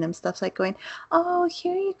like giving him stuff, like going, oh,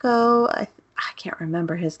 here you go. I can't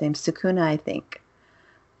remember his name. Sukuna, I think.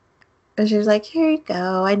 And she was like, here you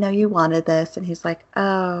go. I know you wanted this. And he's like,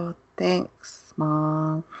 oh, thanks,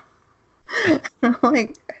 Mom. I'm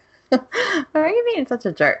like, why are you being such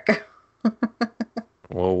a jerk?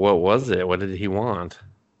 Well, what was it? What did he want?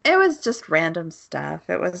 It was just random stuff.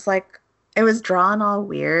 It was like It was drawn all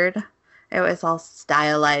weird. It was all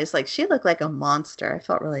stylized. Like she looked like a monster. I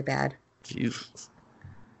felt really bad. Jesus.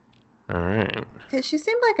 All right. Because she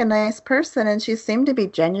seemed like a nice person and she seemed to be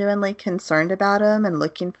genuinely concerned about him and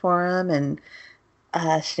looking for him. And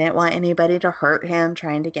she didn't want anybody to hurt him,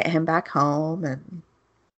 trying to get him back home. And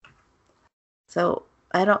so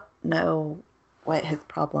I don't know what his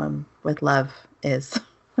problem with love is.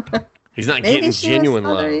 He's not Maybe getting she was genuine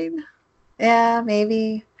love. bothering. Yeah,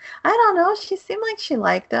 maybe. I don't know. She seemed like she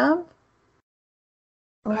liked him.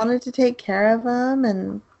 Wanted to take care of him,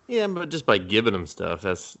 and Yeah, but just by giving him stuff,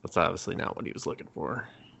 that's obviously not what he was looking for.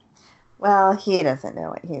 well, he doesn't know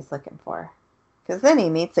what he's looking for. Because then he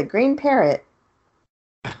meets a green parrot.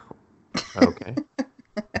 Okay.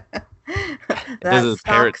 That Does the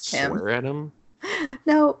parrot stalks him. swear at him?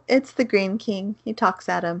 No, it's the Green King. He talks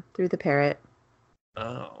at him through the parrot.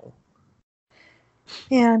 Oh.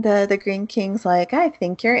 And the Green King's like, I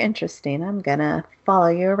think you're interesting. I'm gonna follow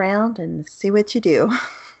you around and see what you do.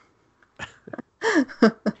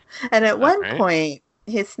 And at one point,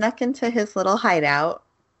 he snuck into his little hideout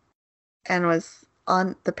and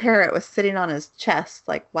the parrot was sitting on his chest,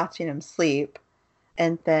 like watching him sleep.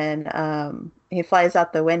 And then he flies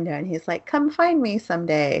out the window and he's like, come find me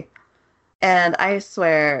someday. And I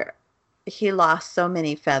swear he lost so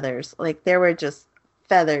many feathers. Like there were just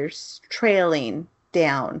feathers trailing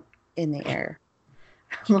down in the air.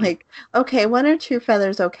 I'm like, okay, one or two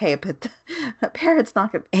feathers, okay, but the parrot's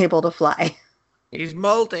not able to fly. He's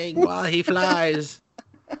molting while he flies.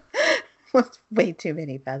 Was way too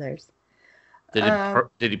many feathers. Did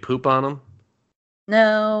he poop on him?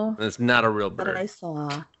 No. That's not a real bird. But I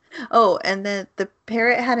saw. Oh, and the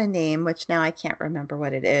parrot had a name, which now I can't remember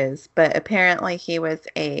what it is, but apparently he was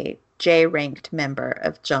a J-ranked member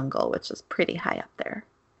of Jungle, which is pretty high up there.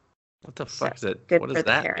 What the fuck is it? Good What for does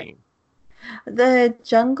the that parrot. mean? The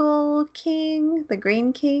Jungle King, the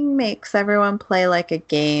Green King, makes everyone play like a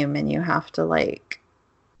game, and you have to like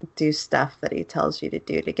do stuff that he tells you to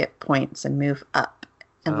do to get points and move up.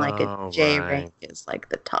 And like a J rank is like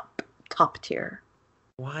the top tier.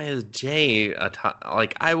 Why is J a top?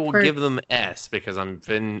 Like I will give them S because I've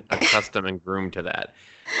been accustomed and groomed to that.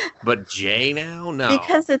 But J now? No.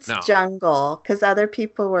 Because it's Jungle. Because other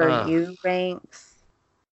people were U ranks.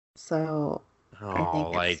 So I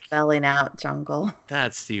think it's spelling out Jungle.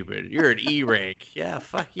 That's stupid. You're an E rank. Yeah,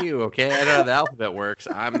 fuck you, okay? I know how the alphabet works.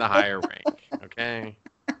 I'm the higher rank, okay?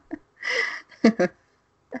 J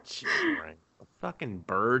rank. The fucking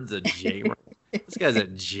bird's a J rank. This guy's a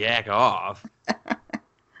jack off.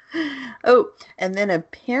 Oh, and then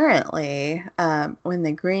apparently, when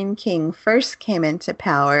the Green King first came into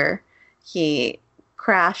power, he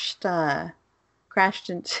crashed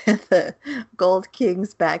into the Gold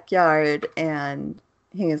King's backyard, and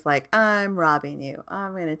he was like, I'm robbing you.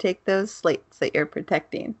 I'm going to take those slates that you're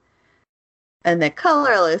protecting. And the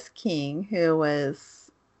colorless king, who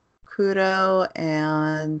was Kuro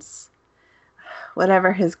and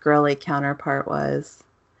whatever his girly counterpart was,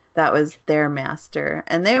 that was their master.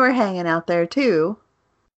 And they were hanging out there too.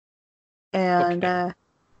 And,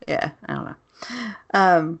 yeah, I don't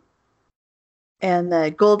know. And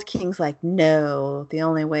the Gold King's like, no, the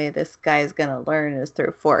only way this guy's going to learn is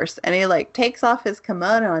through force. And he like takes off his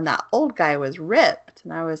kimono and that old guy was ripped.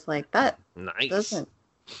 And I was like, that doesn't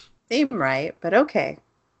seem right, but okay.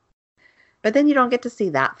 But then you don't get to see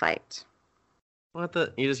that fight.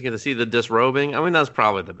 You just get to see the disrobing? I mean, that's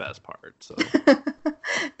probably the best part. So.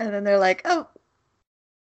 And then they're like, oh,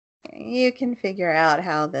 you can figure out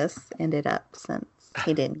how this ended up since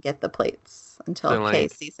he didn't get the plates until K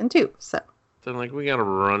season 2. So like, we got a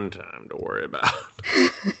runtime to worry about.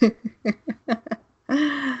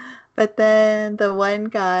 But then the one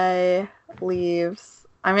guy leaves.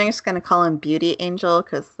 I'm just going to call him Beauty Angel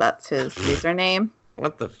because that's his username.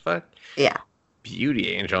 What the fuck? Yeah.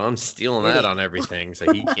 Beauty Angel. I'm stealing that on everything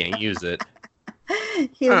so he can't use it. I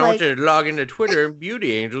like, want you to log into Twitter and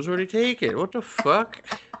Beauty Angel's already taken. What the fuck?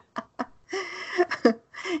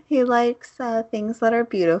 He likes things that are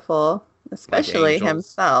beautiful, especially like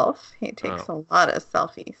himself. He takes a lot of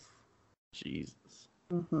selfies. Jesus.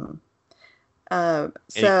 Mm-hmm. Any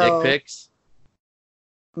dick pics?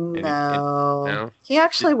 No. He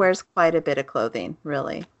actually wears quite a bit of clothing,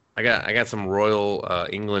 really. I got some Royal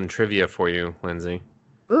England trivia for you, Lindsay.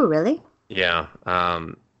 Ooh, really? Yeah.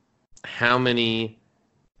 How many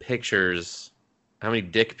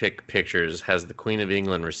dick pic pictures has the Queen of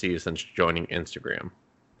England received since joining Instagram?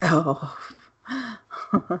 Oh.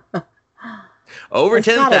 Over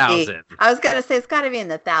 10,000. I was going to say, it's got to be in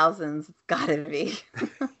the thousands. It's got to be.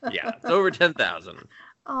 Yeah, it's over 10,000.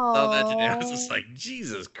 Oh, that today. I was just like,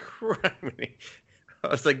 Jesus Christ. I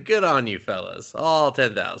was like, good on you, fellas. All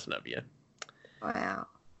 10,000 of you. Wow.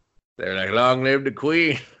 They're like, long live the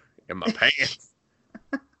queen in my pants.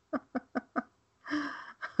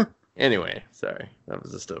 Anyway, sorry. That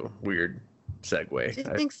was just a weird segue. Do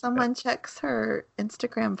you think someone checks her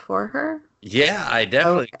Instagram for her? Yeah, I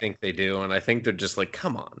definitely think they do. And I think they're just like,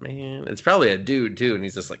 come on, man. It's probably a dude, too. And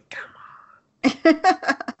he's just like, come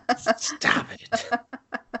on. Stop it.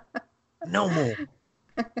 No more.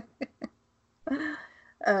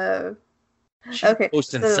 She's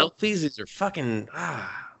posting selfies. These are fucking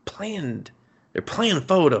planned. They're playing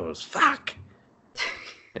photos. Fuck.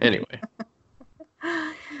 Anyway.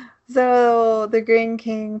 So the Green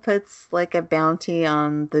King puts like a bounty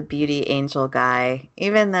on the beauty angel guy,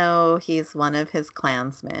 even though he's one of his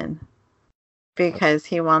clansmen, because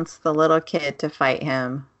he wants the little kid to fight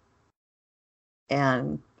him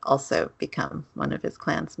and also become one of his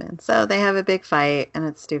clansmen. So they have a big fight, and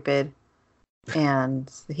it's stupid, and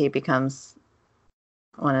he becomes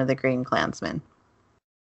one of the Green Clansmen.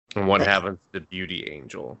 And what happens to the beauty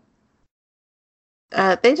angel?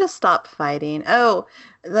 They just stop fighting. Oh,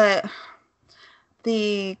 the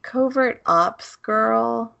covert ops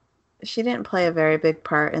girl, she didn't play a very big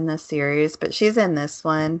part in this series, but she's in this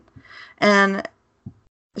one. And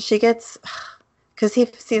she gets, because he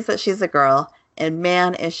sees that she's a girl, and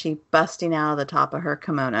man, is she busting out of the top of her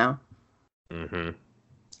kimono. Mm-hmm.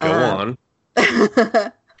 Go on.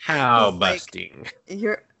 How busting? Like,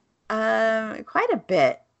 you're quite a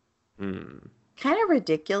bit. Kind of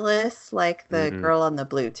ridiculous, like the girl on the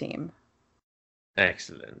blue team.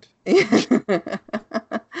 Excellent.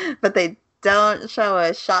 But they don't show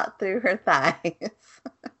a shot through her thighs.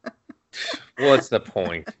 What's the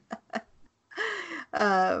point?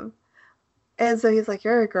 And so he's like,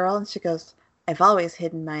 you're a girl? And she goes, I've always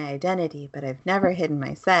hidden my identity, but I've never hidden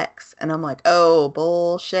my sex. And I'm like, oh,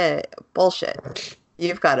 bullshit.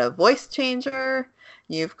 You've got a voice changer.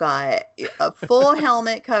 You've got a full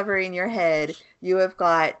helmet covering your head. You have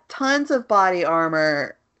got tons of body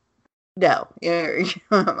armor. No,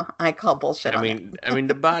 I call bullshit. I mean,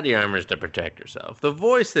 the body armor is to protect herself. The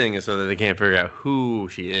voice thing is so that they can't figure out who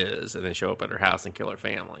she is and then show up at her house and kill her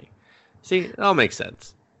family. See, it all makes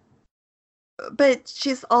sense. But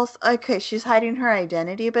she's also she's hiding her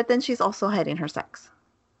identity, but then she's also hiding her sex.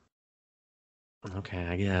 Okay,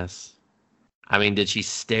 I guess. I mean, did she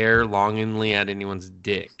stare longingly at anyone's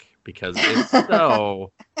dick? Because if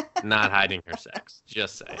so, not hiding her sex.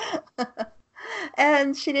 Just saying.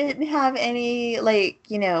 And she didn't have any,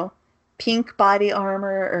 pink body armor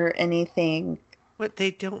or anything. But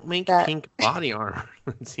they don't make pink body armor,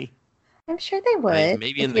 Lindsay. I'm sure they would.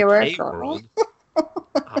 Maybe in the cave world.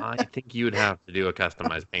 I think you would have to do a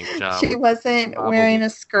customized paint job. She wasn't wearing a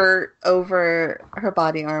skirt over her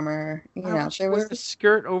body armor. She was a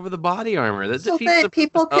skirt over the body armor. So that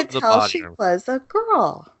people could tell she was a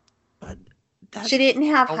girl. But she didn't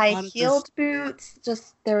have high-heeled boots.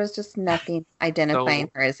 There was just nothing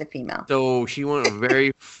identifying her as a female. So she went with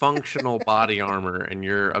very functional body armor, and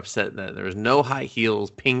you're upset that there's no high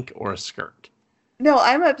heels, pink, or a skirt. No,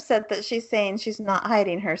 I'm upset that she's saying she's not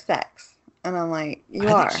hiding her sex. And I'm like, you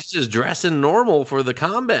are. She's just dressing normal for the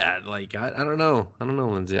combat. Like, I don't know. I don't know,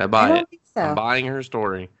 Lindsay. I buy it. Think so. I'm buying her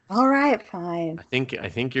story. All right, fine. I think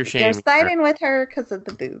you're shaming. You're siding with her because of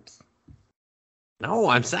the boobs. No,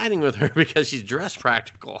 I'm siding with her because she's dressed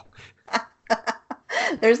practical.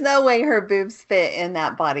 There's no way her boobs fit in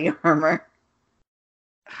that body armor.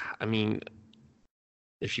 I mean,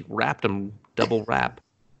 if she wrapped them, double wrap.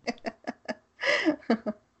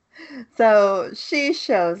 So she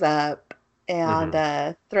shows up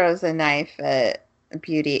and throws a knife at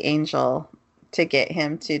Beauty Angel to get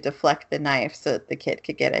him to deflect the knife so that the kid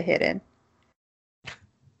could get a hit in.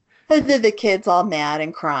 And then the kid's all mad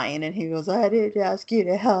and crying, and he goes, I didn't ask you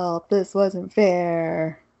to help. This wasn't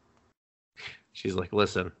fair. She's like,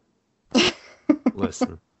 listen.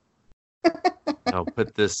 I'll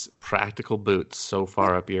put this practical boot so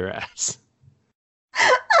far up your ass.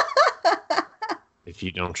 If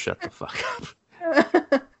you don't shut the fuck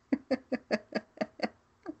up.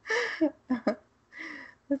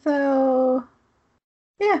 So,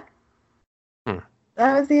 yeah.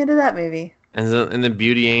 That was the end of that movie. And then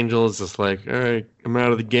Beauty Angel is just like, all right, I'm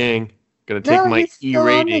out of the gang. Gonna take my E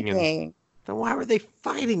rating. And then why were they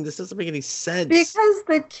fighting? This doesn't make any sense. Because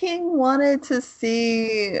the king wanted to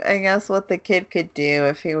see, I guess, what the kid could do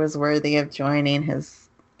if he was worthy of joining his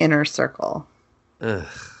inner circle. Ugh.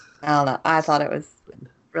 I don't know. I thought it was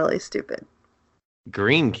really stupid.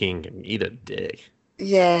 Green King can eat a dick.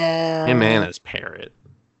 Yeah. Him and his parrot.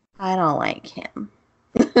 I don't like him.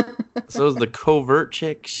 So is the covert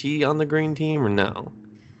chick, she on the green team or no?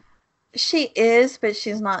 She is, but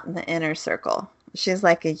she's not in the inner circle. She's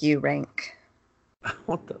like a U rank.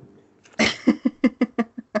 What the?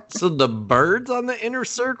 So the bird's on the inner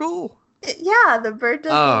circle? Yeah, the bird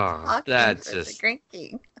does all the Oh, talking that's for the just. Green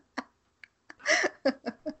King.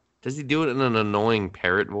 Does he do it in an annoying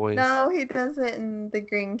parrot voice? No, he does it in the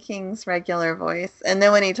Green King's regular voice. And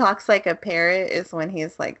then when he talks like a parrot is when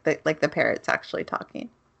he's like the parrot's actually talking.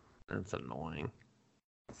 That's annoying.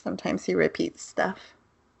 Sometimes he repeats stuff.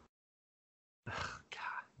 Ugh,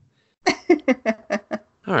 God.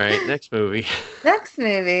 All right, next movie. Next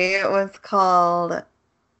movie was called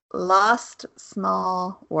Lost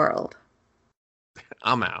Small World.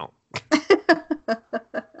 I'm out.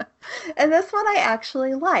 And this one I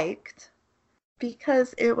actually liked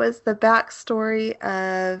because it was the backstory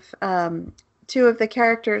of two of the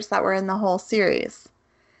characters that were in the whole series.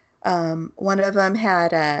 One of them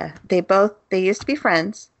had they used to be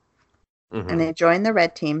friends, and they joined the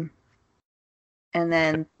red team. And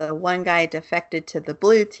then the one guy defected to the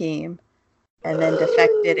blue team, and then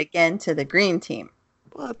defected again to the green team.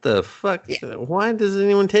 What the fuck? Yeah. Why is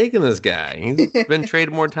anyone taking this guy? He's been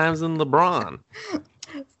traded more times than LeBron.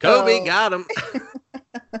 Kobe got him.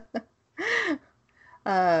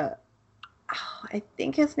 I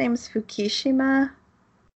think his name's Fukushima.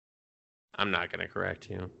 I'm not going to correct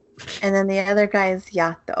you. And then the other guy is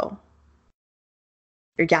Yato.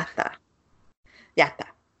 Or Yata. Yata.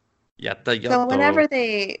 Yatta. So whenever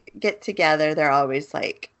they get together, they're always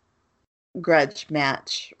like grudge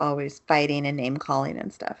match, always fighting and name calling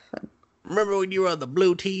and stuff. Remember when you were on the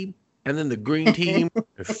blue team and then the green team?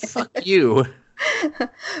 Fuck you.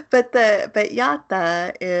 But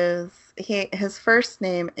Yata is his first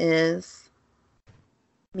name is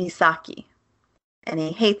Misaki, and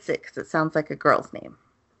he hates it because it sounds like a girl's name.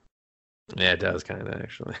 Yeah, it does kind of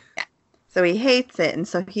actually. Yeah. So he hates it, and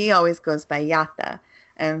so he always goes by Yata.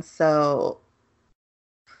 And so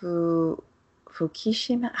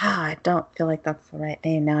Fukushima. I don't feel like that's the right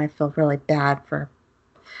name now. I feel really bad for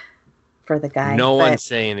the guy. No one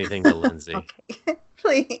say anything to Lindsay. Okay.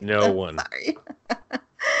 Please. No one. Sorry.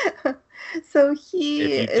 So if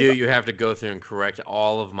you do, you have to go through and correct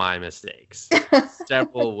all of my mistakes.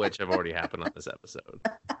 Several of which have already happened on this episode.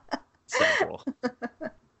 Several.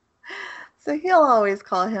 So he'll always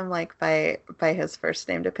call him like by his first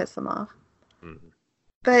name to piss him off. Mm-hmm.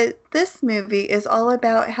 But this movie is all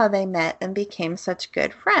about how they met and became such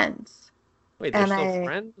good friends. Wait, they're still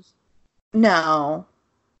friends? No.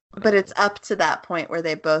 But it's up to that point where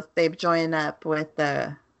they've joined up with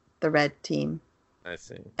the red team. I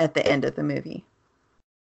see. At the end of the movie.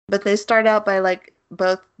 But they start out by like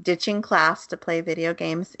both ditching class to play video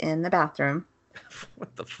games in the bathroom.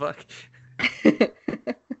 What the fuck?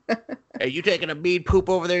 Are you taking a bead poop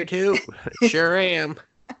over there too? Sure am.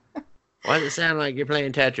 Why does it sound like you're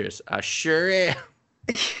playing Tetris? I sure am.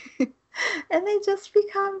 And they just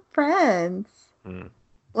become friends. Hmm.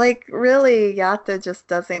 Like, really, Yata just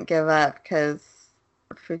doesn't give up because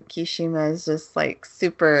Fukushima is just like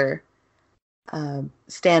super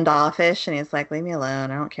standoffish, and he's like, leave me alone.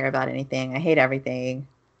 I don't care about anything. I hate everything.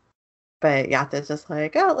 But Yata's just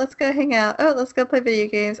like, oh, let's go hang out. Oh, let's go play video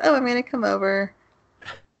games. Oh, I'm going to come over.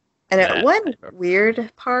 And at one weird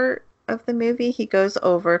part of the movie, he goes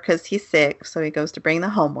over because he's sick, so he goes to bring the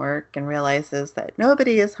homework and realizes that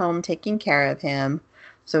nobody is home taking care of him.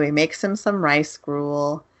 So he makes him some rice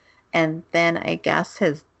gruel, and then I guess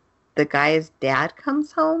the guy's dad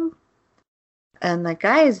comes home, and the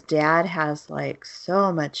guy's dad has like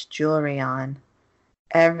so much jewelry on.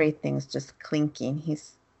 Everything's just clinking.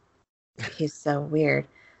 He's so weird.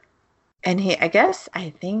 And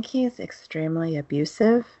I think he's extremely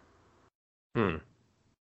abusive.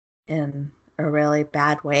 In a really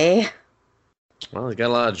bad way. Well, he's got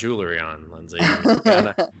a lot of jewelry on, Lindsay.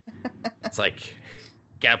 It's like,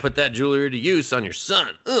 gotta put that jewelry to use on your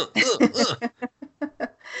son.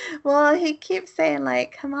 Well, he keeps saying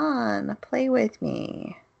like, come on, play with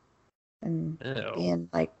me. And being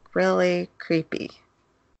like really creepy.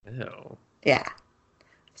 Ew. Yeah.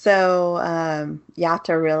 So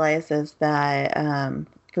Yata realizes that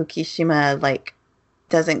Fukushima like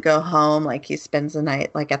doesn't go home, like he spends the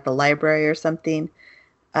night like at the library or something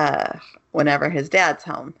whenever his dad's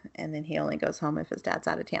home, and then he only goes home if his dad's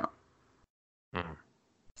out of town.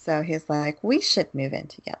 So he's like, we should move in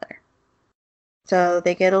together. So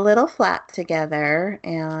they get a little flat together,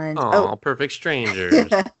 and perfect strangers.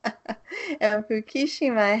 And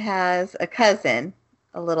Fukushima has a cousin,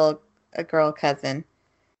 a girl cousin,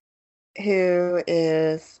 who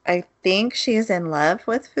is, I think she's in love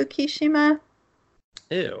with Fukushima.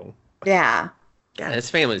 Ew. Yeah. God, his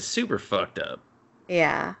family's super fucked up.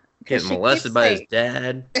 Yeah. Getting molested by his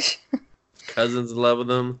dad. cousin's in love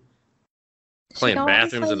with him. Playing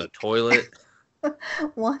bathrooms in the toilet.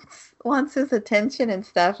 wants his attention and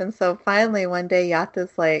stuff, and so finally one day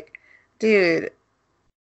Yatta's like, dude,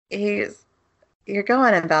 you're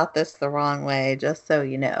going about this the wrong way, just so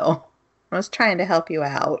you know. I was trying to help you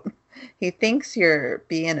out. He thinks you're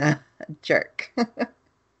being a jerk.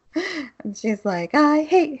 And she's like, I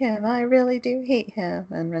hate him. I really do hate him.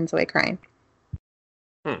 And runs away crying.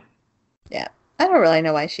 Yeah. I don't really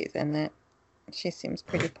know why she's in it. She seems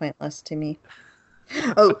pretty pointless to me.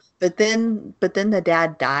 Oh, but then the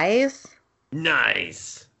dad dies.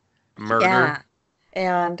 Nice. Murder. Yeah.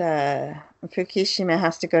 And Fukishima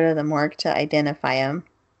has to go to the morgue to identify him.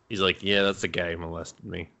 He's like, yeah, that's the guy who molested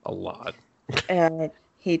me a lot. And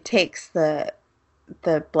he takes the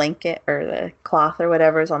blanket or the cloth or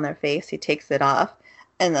whatever's on their face. He takes it off.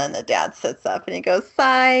 And then the dad sits up and he goes,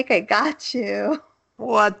 psych, I got you.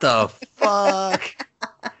 What the fuck?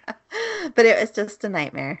 But it was just a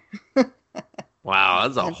nightmare. Wow,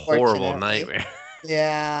 that's a horrible nightmare.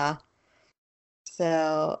 Yeah.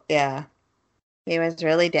 So, yeah. He was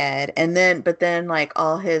really dead. But then like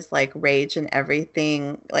all his like rage and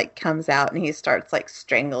everything like comes out and he starts like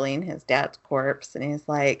strangling his dad's corpse and he's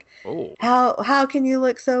like, oh, how can you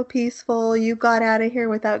look so peaceful? You got out of here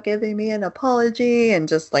without giving me an apology, and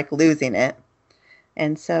just like losing it.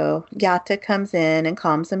 And so Yatta comes in and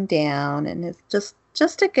calms him down and is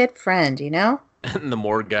just a good friend, you know? And the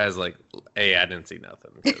morgue guy's like, hey, I didn't see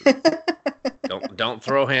nothing. Don't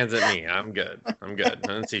throw hands at me. I'm good. I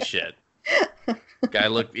didn't see shit. Guy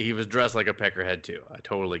he was dressed like a peckerhead too. I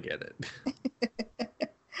totally get it.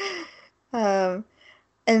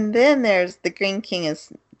 And then there's the Green King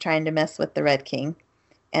is trying to mess with the Red King.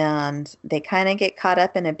 And they kind of get caught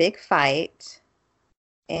up in a big fight.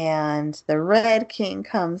 And the Red King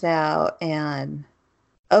comes out and,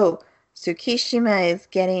 Tsukishima is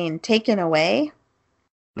getting taken away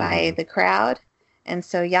by the crowd. And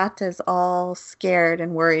so Yatta's all scared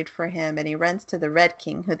and worried for him. And he runs to the Red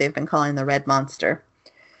King, who they've been calling the Red Monster,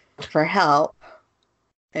 for help.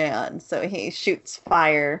 And so he shoots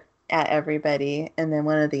fire at everybody. And then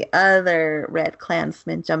one of the other Red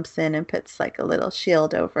Clansmen jumps in and puts like a little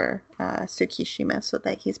shield over Tsukishima so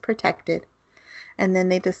that he's protected. And then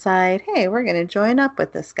they decide, hey, we're going to join up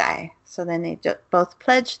with this guy. So then they both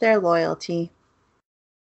pledge their loyalty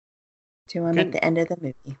to him at the end of the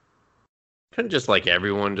movie. Couldn't just like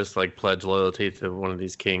everyone just like pledge loyalty to one of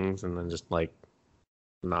these kings and then just like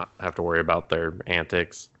not have to worry about their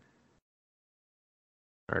antics?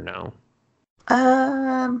 Or no?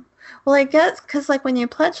 Well, I guess because like when you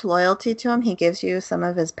pledge loyalty to him, he gives you some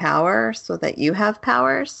of his power so that you have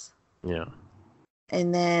powers. Yeah.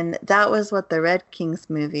 And then that was what the Red King's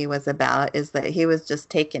movie was about, is that he was just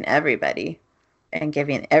taking everybody and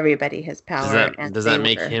giving everybody his power. Does that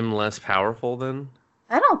make him less powerful then?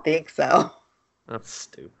 I don't think so. That's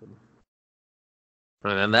stupid.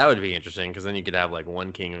 And then that would be interesting, because then you could have like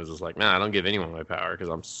one king who's just like, nah, I don't give anyone my power because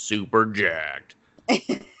I'm super jacked.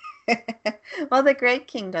 Well, the Great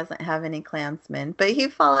King doesn't have any clansmen, but he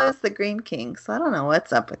follows the Green King, so I don't know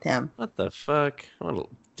what's up with him. What the fuck? What a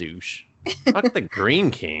douche. Fuck the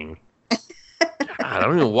Green King. God, I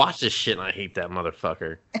don't even watch this shit and I hate that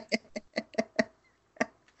motherfucker.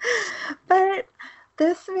 But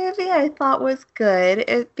this movie I thought was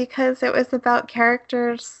good because it was about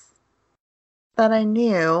characters that I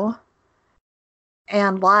knew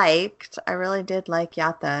and liked. I really did like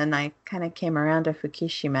Yatta, and I kind of came around to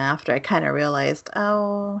Fukishima after I kind of realized,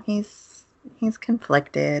 he's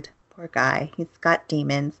conflicted. Poor guy. He's got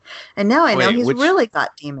demons. And now I know he's really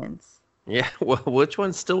got demons. Yeah, well, which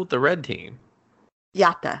one's still with the red team?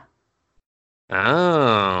 Yatta.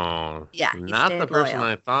 Oh. Yeah. Not the person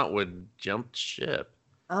I thought would jump ship.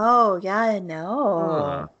 Oh, yeah, I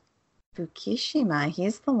know. Fukishima,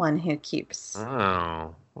 he's the one who keeps...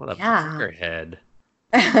 Oh, what a peckerhead.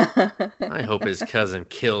 I hope his cousin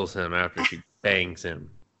kills him after she bangs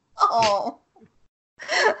him. Oh.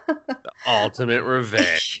 The ultimate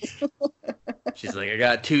revenge. She's like, I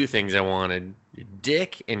got two things I wanted. Your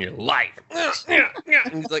dick and your life.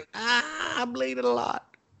 And he's like, I bleeded a lot.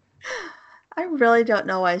 I really don't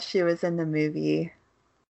know why she was in the movie.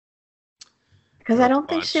 Because I don't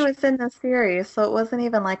think she was in the series, so it wasn't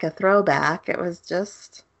even like a throwback. It was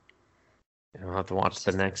just... I'll have to watch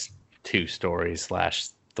the next 2 stories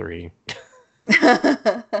 /3.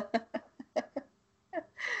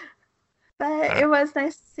 But it was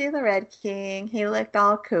nice to see the Red King. He looked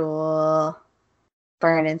all cool.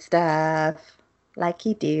 Burning stuff. Like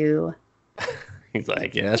he do. He's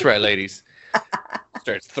like, yeah, that's right, ladies.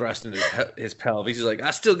 Starts thrusting his pelvis. He's like, I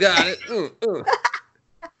still got it.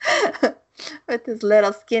 With his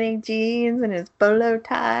little skinny jeans and his bolo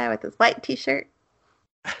tie with his white t-shirt.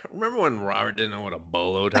 Remember when Robert didn't know what a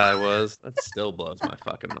bolo tie was? That still blows my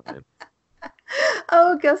fucking mind.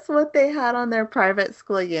 Oh, guess what they had on their private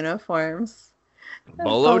school uniforms?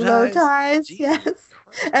 Bolo ties? Ties, Jesus yes.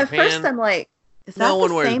 Christ, At first man. I'm like, is that No one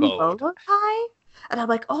the wears same bolo bolo tie? And I'm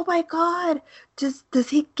like, oh my God, does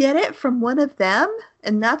he get it from one of them?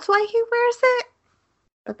 And that's why he wears it?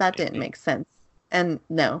 But that didn't make sense. And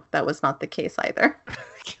no, that was not the case either.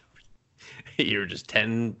 You were just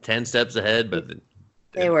 10 steps ahead, but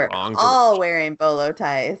they were all wearing bolo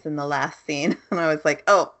ties in the last scene. And I was like,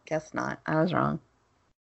 oh, guess not. I was wrong.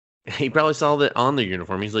 He probably saw that on the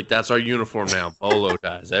uniform. He's like, that's our uniform now, bolo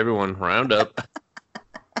ties. Everyone round up.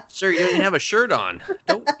 Sir, you don't even have a shirt on.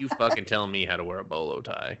 Don't you fucking tell me how to wear a bolo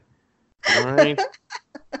tie. All right?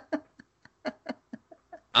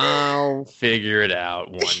 I'll figure it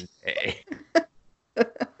out one day.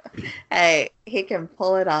 Hey, he can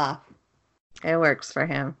pull it off. It works for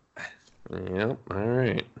him. Yep, all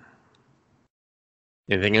right.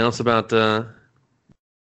 Anything else about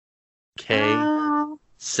K?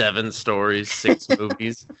 7 stories, 6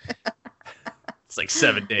 movies. It's like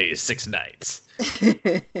 7 days, 6 nights.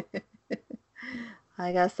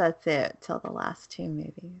 I guess that's it till the last 2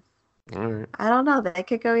 movies. All right. I don't know. They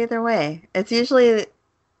could go either way. It's usually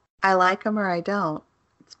I like them or I don't.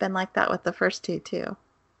 It's been like that with the first 2 too.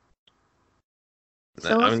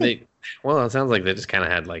 So it sounds like they just kind of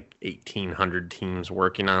had like 1,800 teams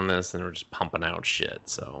working on this, and were just pumping out shit.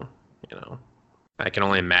 So, I can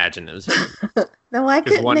only imagine it was. Then why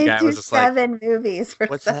couldn't they do 7 movies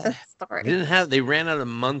for 7 stories? They ran out of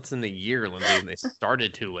months in the year, Lindsay, and they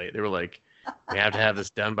started too late. They were like, we have to have this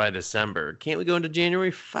done by December. Can't we go into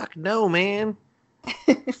January? Fuck no, man.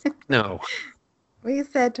 No. We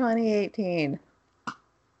said 2018.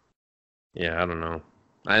 Yeah, I don't know.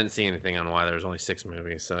 I didn't see anything on why there's only 6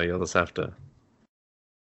 movies, so you'll just have to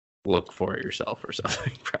look for it yourself or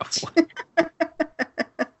something, probably.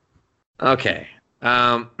 Okay.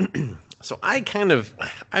 So I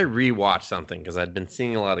rewatched something because I'd been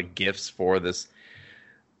seeing a lot of GIFs for this,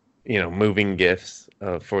 moving GIFs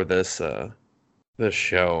for this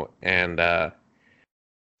show, and I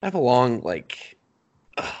have a long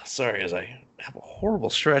sorry, as I have a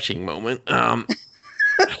horrible stretching moment.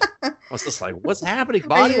 I was just like, what's happening,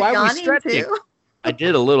 body? Why are we stretching? Too? I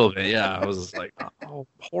did a little bit, yeah. I was just like, oh,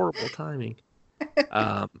 horrible timing.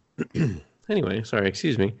 Anyway, sorry,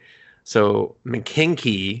 excuse me. So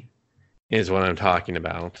McKinkey is what I'm talking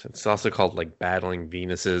about. It's also called like Battling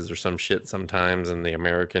Venuses or some shit sometimes in the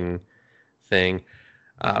American thing.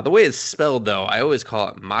 The way it's spelled, though, I always call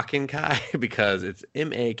it Mackenkie because it's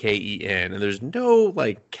Maken, and there's no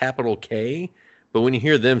capital K. But when you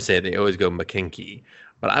hear them say it, they always go McKinkey.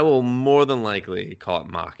 But I will more than likely call it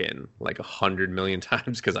Macken 100 million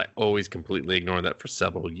times because I always completely ignore that for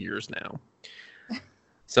several years now.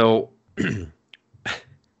 So the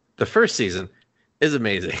first season is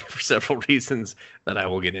amazing for several reasons that I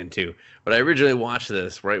will get into. But I originally watched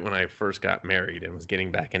this right when I first got married and was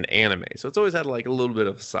getting back into anime. So it's always had a little bit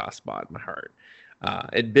of a soft spot in my heart.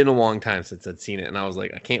 It'd been a long time since I'd seen it, and I was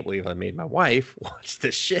like, I can't believe I made my wife watch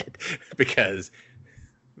this shit because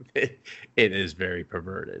it is very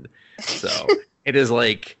perverted. So it is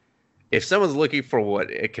if someone's looking for what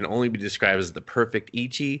it can only be described as the perfect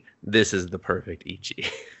Ichi, this is the perfect Ichi.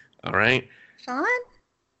 All right? Sean?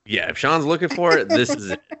 Yeah, if Sean's looking for it, this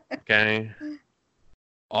is it. Okay?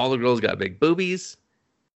 All the girls got big boobies.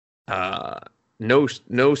 No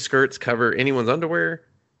skirts cover anyone's underwear.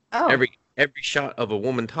 Oh. Every shot of a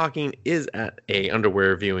woman talking is at a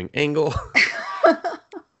underwear viewing angle.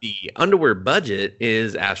 The underwear budget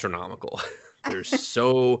is astronomical. There's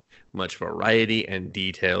so much variety and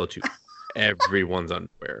detail to everyone's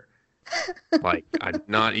underwear. I'm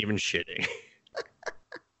not even shitting.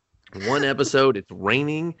 One episode, it's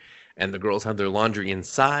raining, and the girls have their laundry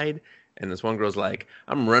inside, and this one girl's like,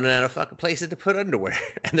 I'm running out of fucking places to put underwear.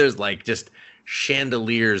 And there's just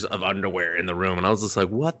chandeliers of underwear in the room, and I was just like,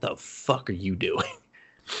 what the fuck are you doing?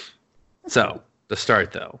 So, to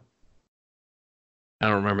start, though, I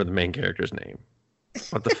don't remember the main character's name.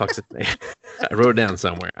 What the fuck's his name? I wrote it down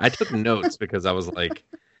somewhere. I took notes because I was like,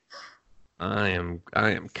 I am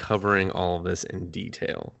covering all of this in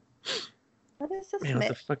detail. What is this? Man, what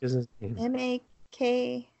the fuck is his name?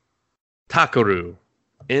 M-A-K... Takeru.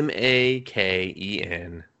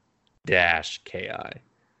 MAKEN -KI.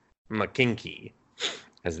 McKinkey,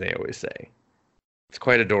 as they always say. It's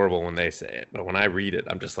quite adorable when they say it, but when I read it,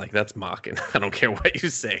 I'm just like, that's mocking. I don't care what you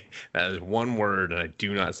say. That is one word, and I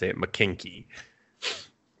do not say it. McKinkey.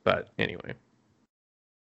 But anyway.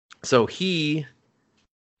 So he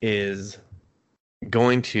is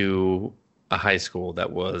going to a high school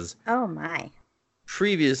that was Oh my.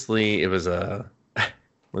 previously, it was a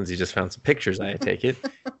Lindsay just found some pictures. I take it.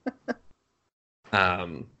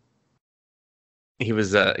 Um,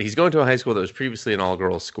 he's going to a high school that was previously an all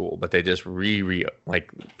girls school, but they just like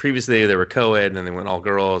previously they were co-ed, and then they went all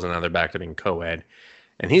girls, and now they're back to being co-ed.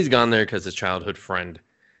 And he's gone there because his childhood friend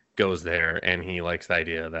goes there, and he likes the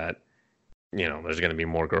idea that there's going to be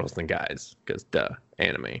more girls than guys because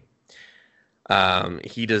anime.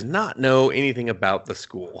 He does not know anything about the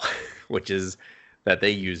school, which is that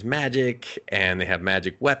they use magic and they have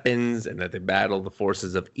magic weapons and that they battle the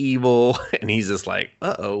forces of evil. And he's just like,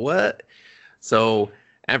 uh-oh, what? So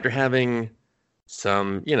after having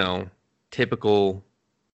some, typical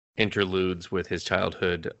interludes with his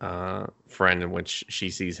childhood friend in which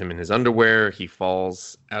she sees him in his underwear, he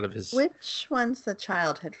falls out of his... Which one's the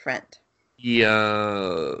childhood friend?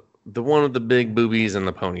 The one with the big boobies and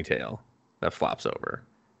the ponytail that flops over.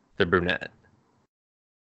 The brunette.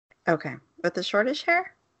 Okay. With the shortish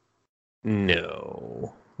hair?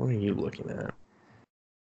 No. What are you looking at?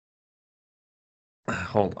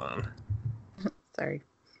 Hold on. Sorry.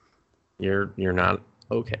 You're not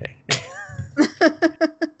okay.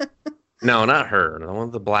 No, not her. The one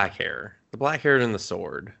with the black hair. The black hair and the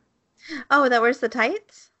sword. Oh, that wears the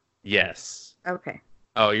tights? Yes. Okay.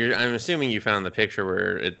 Oh, I'm assuming you found the picture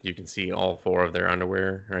where you can see all four of their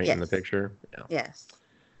underwear, right, yes. in the picture? Yeah. Yes.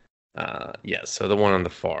 Yes, so the one on the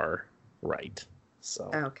far right.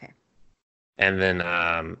 So. Okay. And then,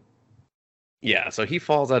 so he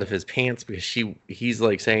falls out of his pants because he's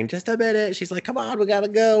like saying, just a minute. She's like, come on, we gotta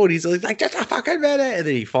go. And he's like, just a fucking minute. And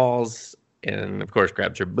then he falls and, of course,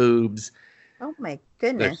 grabs her boobs. Oh, my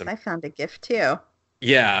goodness. I found a gift, too.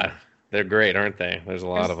 Yeah, they're great, aren't they? There's a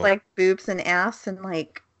lot of them. Like boobs and ass in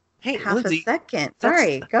like half Lindsay, a second.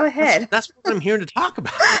 Sorry, go ahead. That's what I'm here to talk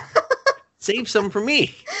about. Save some for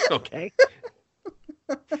me, okay?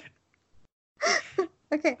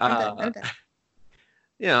 Okay, I'm done.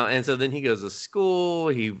 And so then he goes to school.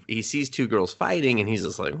 He sees two girls fighting, and he's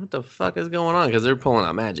just like, "What the fuck is going on?" Because they're pulling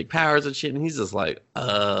out magic powers and shit, and he's just like,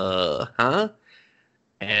 huh?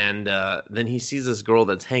 And then he sees this girl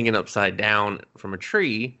that's hanging upside down from a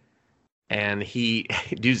tree, and he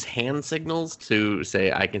does hand signals to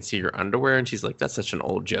say, "I can see your underwear," and she's like, "That's such an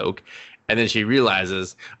old joke." And then she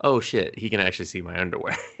realizes, "Oh shit, he can actually see my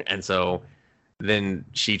underwear," and so then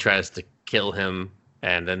she tries to kill him.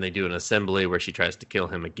 And then they do an assembly where she tries to kill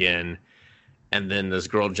him again. And then this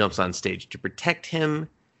girl jumps on stage to protect him.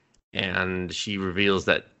 And she reveals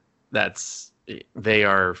that they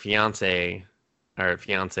are fiancés.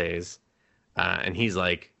 And he's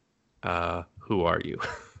like, who are you?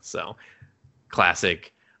 So,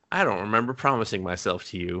 classic, I don't remember promising myself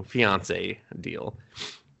to you, fiancé deal.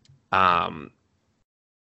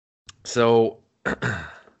 So...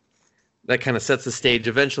 that kind of sets the stage.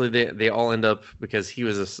 Eventually, they all end up, because he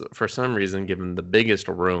was, for some reason, given the biggest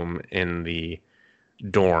room in the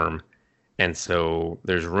dorm. And so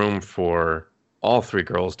there's room for all three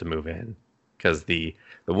girls to move in. Because the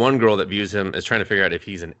one girl that views him is trying to figure out if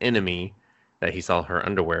he's an enemy, that he saw her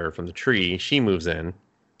underwear from the tree. She moves in.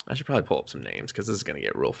 I should probably pull up some names, because this is going to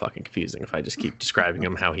get real fucking confusing if I just keep describing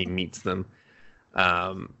him, how he meets them.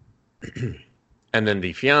 And then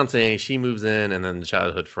the fiance, she moves in, and then the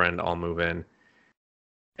childhood friend all move in.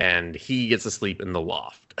 And he gets to sleep in the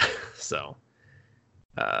loft. So,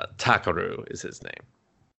 Takaru is his name.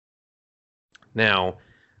 Now,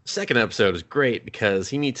 second episode is great because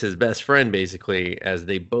he meets his best friend, basically, as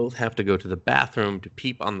they both have to go to the bathroom to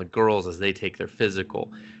peep on the girls as they take their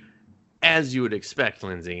physical. As you would expect,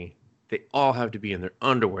 Lindsay, they all have to be in their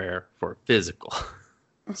underwear for a physical.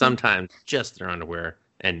 Sometimes just their underwear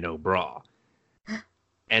and no bra.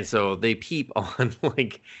 And so they peep on,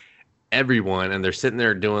 like, everyone, and they're sitting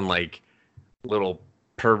there doing, like, little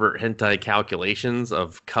pervert hentai calculations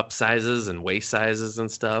of cup sizes and waist sizes and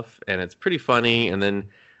stuff, and it's pretty funny. And then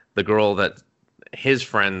the girl that his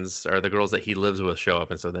friends, or the girls that he lives with, show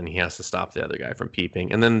up, and so then he has to stop the other guy from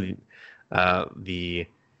peeping. And then the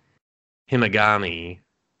Himagami,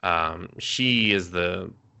 she is the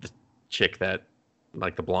chick that,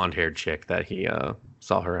 like, the blonde-haired chick that he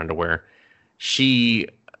saw her underwear. She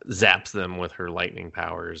zaps them with her lightning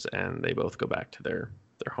powers, and they both go back to their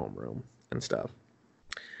homeroom and stuff.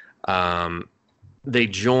 They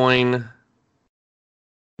join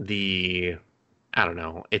the... I don't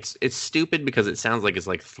know. It's stupid because it sounds like it's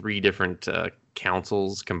like three different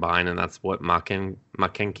councils combined, and that's what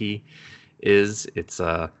Makenki is. It's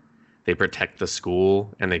they protect the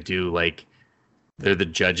school, and they do, like, they're the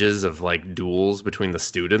judges of, like, duels between the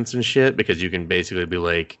students and shit, because you can basically be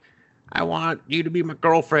like, I want you to be my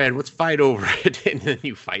girlfriend. Let's fight over it. And then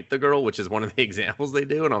you fight the girl, which is one of the examples they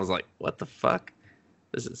do. And I was like, what the fuck?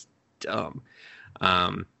 This is dumb.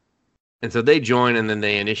 Um, and so they join, and then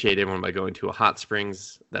they initiate everyone by going to a hot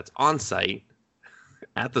springs that's on site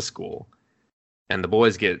at the school. And the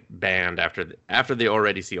boys get banned after they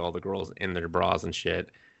already see all the girls in their bras and shit.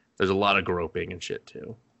 There's a lot of groping and shit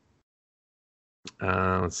too.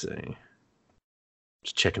 Let's see.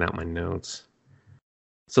 Just checking out my notes.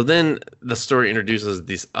 So then the story introduces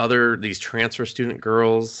these transfer student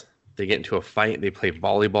girls. They get into a fight. They play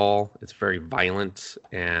volleyball. It's very violent,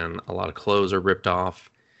 and a lot of clothes are ripped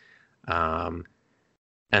off.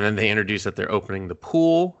 And then they introduce that they're opening the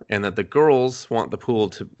pool, and that the girls want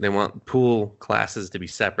pool classes to be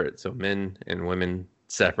separate, so men and women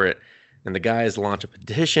separate. And the guys launch a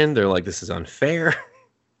petition. They're like, "This is unfair.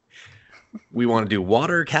 We want to do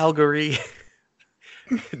water Calgary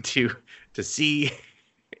to see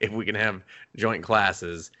if we can have joint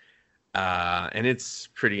classes." And it's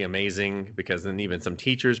pretty amazing because then even some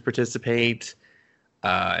teachers participate.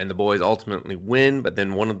 And the boys ultimately win, but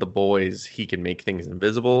then one of the boys, he can make things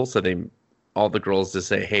invisible. So all the girls just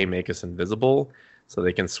say, "Hey, make us invisible," so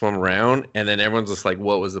they can swim around. And then everyone's just like,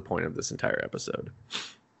 what was the point of this entire episode?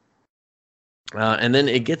 And then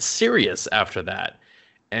it gets serious after that.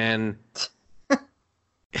 And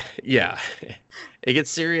yeah, it gets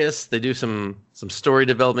serious. They do some story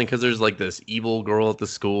development because there's like this evil girl at the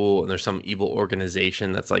school, and there's some evil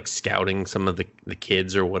organization that's like scouting some of the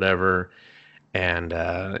kids or whatever. And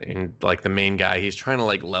like the main guy, he's trying to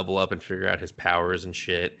like level up and figure out his powers and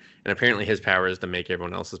shit. And apparently his power is to make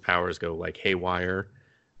everyone else's powers go like haywire.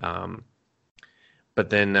 But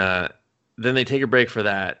then they take a break for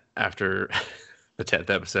that after the 10th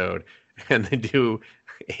episode, and they do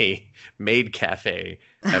a maid cafe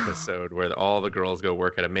episode where all the girls go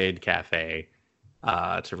work at a maid cafe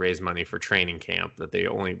to raise money for training camp that they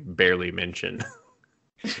only barely mention.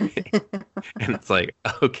 And it's like,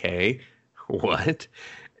 okay. What?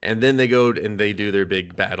 And then they go and they do their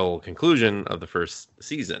big battle conclusion of the first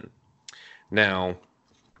season. Now,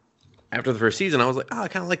 after the first season, I was like, I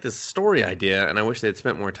kind of like this story idea, and I wish they had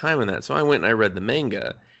spent more time on that. So I went and I read the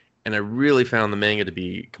manga, and I really found the manga to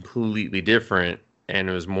be completely different, and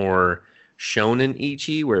it was more shonen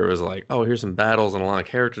ichi, where it was like, oh, here's some battles and a lot of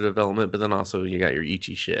character development, but then also you got your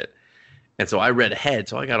ichi shit. And so I read ahead,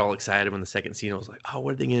 so I got all excited when the second season, I was like, oh,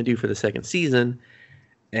 what are they going to do for the second season?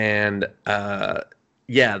 And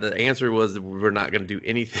yeah, the answer was we're not going to do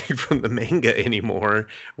anything from the manga anymore.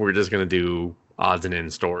 We're just going to do odds and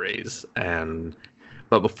ends stories.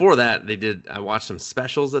 But before that, I watched some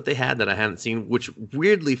specials that they had that I hadn't seen, which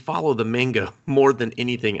weirdly follow the manga more than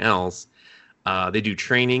anything else. They do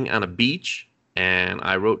training on a beach, and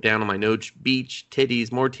I wrote down on my notes, beach, titties,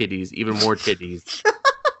 more titties, even more titties.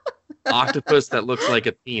 Octopus that looks like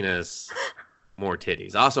a penis. More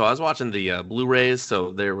titties. Also, I was watching the Blu-rays,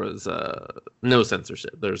 so there was no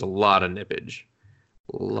censorship. There's a lot of nippage.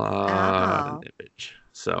 Of nippage.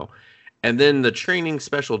 So, and then the training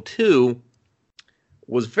special 2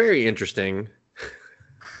 was very interesting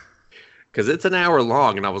because it's an hour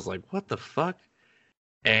long, and I was like, what the fuck?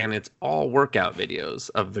 And it's all workout videos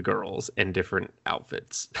of the girls in different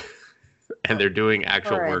outfits. And they're doing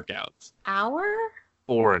actual workouts.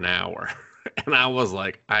 For an hour. And I was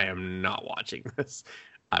like, I am not watching this.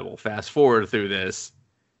 I will fast forward through this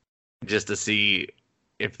just to see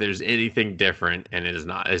if there's anything different. And it is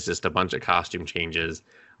not. It's just a bunch of costume changes.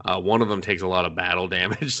 One of them takes a lot of battle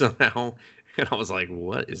damage somehow. And I was like,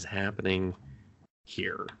 what is happening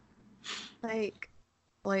here? Like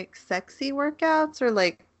sexy workouts or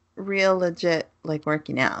like real legit like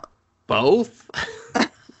working out? Both.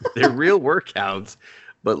 They're real workouts.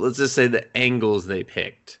 But let's just say the angles they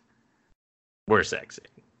picked were sexy.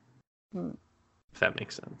 If that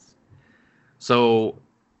makes sense. So,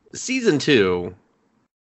 season 2,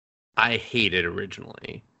 I hated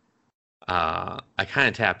originally. I kind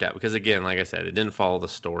of tapped out because, again, like I said, it didn't follow the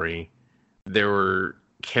story. There were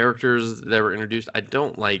characters that were introduced. I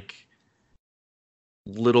don't like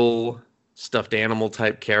little stuffed animal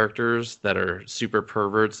type characters that are super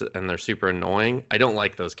perverts and they're super annoying. I don't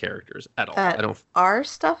like those characters at all. I don't. Are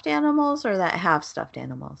stuffed animals or that have stuffed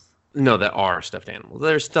animals? No, that are stuffed animals.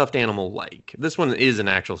 They're stuffed animal like. This one is an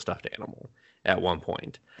actual stuffed animal at one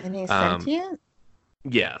point. And he's sentient?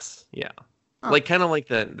 Yes, yeah. Oh. Like kind of like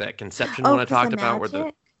that conception one I talked about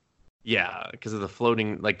where because of the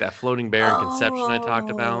floating, like that floating bear conception I talked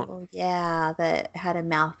about. Yeah, that had a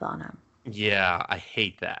mouth on him. Yeah, I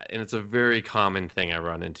hate that. And it's a very common thing I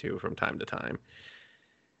run into from time to time.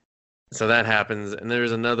 So that happens, and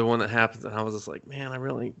there's another one that happens, and I was just like, man, I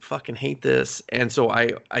really fucking hate this. And so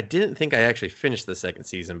I didn't think I actually finished the second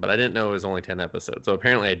season, but I didn't know it was only 10 episodes. So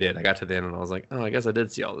apparently I did. I got to the end, and I was like, oh, I guess I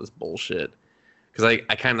did see all this bullshit. Because I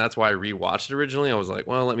kind of, that's why I rewatched it originally. I was like,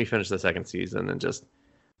 well, let me finish the second season and just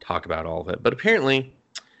talk about all of it. But apparently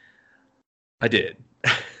I did.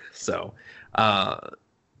 So,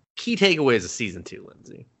 key takeaways of season 2,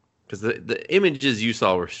 Lindsay. Because the images you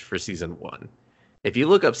saw were for season 1. If you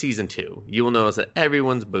look up season 2, you will notice that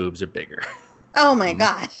everyone's boobs are bigger. Oh my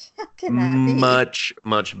gosh. How can that be? Much,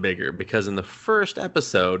 much bigger. Because in the first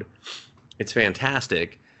episode, it's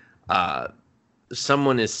fantastic.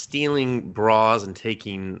 Someone is stealing bras and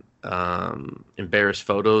taking embarrassed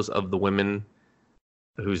photos of the women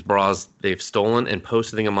whose bras they've stolen and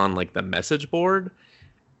posting them on like the message board.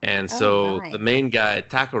 And so the main guy,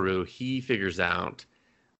 Takeru, he figures out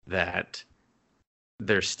that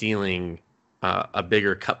they're stealing a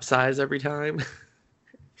bigger cup size every time.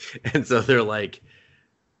 And so they're like,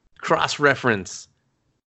 cross-reference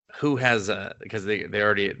who has because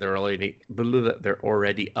they're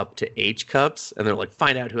already up to H cups, and they're like,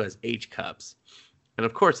 find out who has H cups. And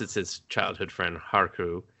of course it's his childhood friend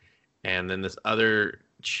Haruko, and then this other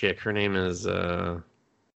chick, her name is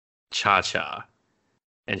Cha-Cha,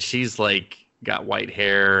 and she's like got white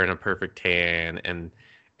hair and a perfect tan, and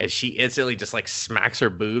she instantly just like smacks her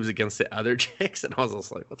boobs against the other chicks, and I was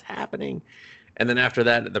just like, what's happening? And then after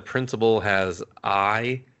that, the principal has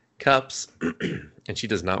I cups, and she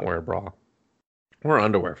does not wear a bra or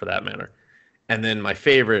underwear for that matter. And then my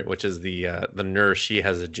favorite, which is the nurse, she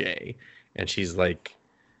has a J, and she's like,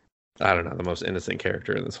 I don't know, the most innocent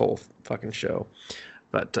character in this whole fucking show.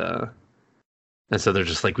 But and so they're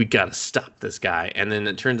just like, we gotta stop this guy. And then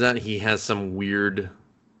it turns out he has some weird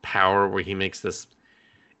power where he makes this.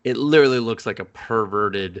 It literally looks like a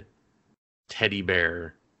perverted teddy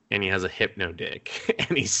bear, and he has a hypno dick,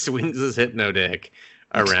 and he swings his hypno dick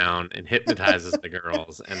around and hypnotizes the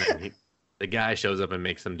girls, and then the guy shows up and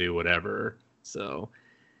makes them do whatever. So,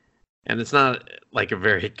 and it's not like a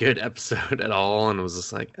very good episode at all, and it was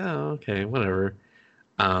just like, oh, okay, whatever.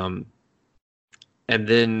 And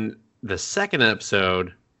then the second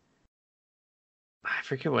episode, I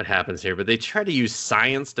forget what happens here, but they try to use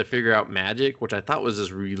science to figure out magic, which I thought was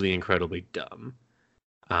just really incredibly dumb.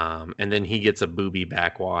 And then he gets a booby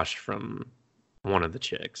backwash from one of the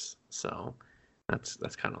chicks, so that's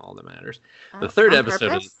kind of all that matters. The third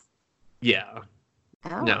episode is, yeah,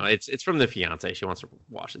 no, it's from the fiance. She wants to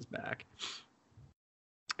wash his back,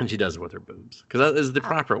 and she does it with her boobs because that is the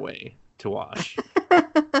proper way to wash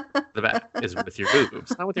the back is with your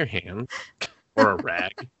boobs, not with your hands or a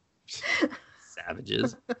rag.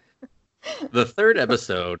 Savages. The third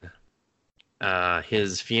episode,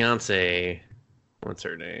 his fiance, what's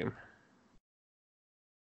her name?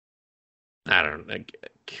 I don't know,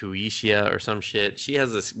 like Kuishia or some shit. She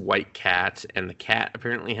has this white cat, and the cat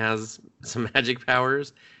apparently has some magic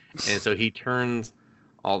powers, and so he turns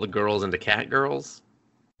all the girls into cat girls.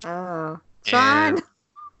 Oh, Sean!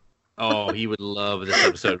 Oh, he would love this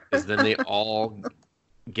episode because then they all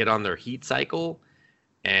get on their heat cycle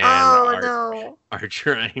and are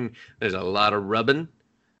trying. There's a lot of rubbing,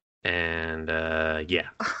 and yeah,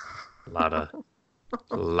 a lot of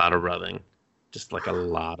rubbing, just like a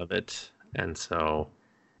lot of it. And so,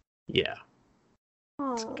 yeah,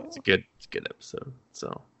 it's a good episode.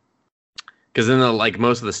 So, because then like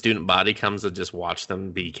most of the student body comes to just watch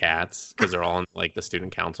them be cats because they're all in like the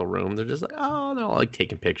student council room. They're just like, oh, they're all like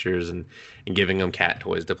taking pictures and giving them cat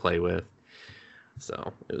toys to play with.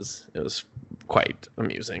 So it was quite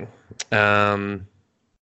amusing. The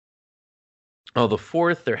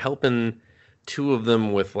fourth, they're helping two of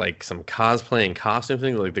them with like some cosplay and costume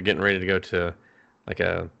things. Like they're getting ready to go to like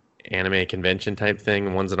a anime convention type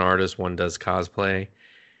thing. One's an artist, one does cosplay,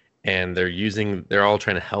 and they're all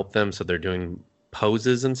trying to help them. So they're doing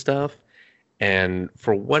poses and stuff. And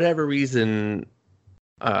for whatever reason,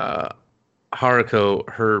 Haruko,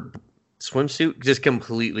 her swimsuit just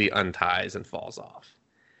completely unties and falls off.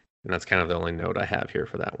 And that's kind of the only note I have here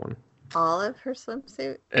for that one. All of her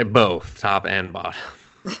swimsuit? Both, top and bottom.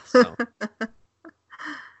 So.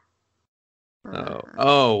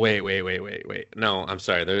 Wait. No, I'm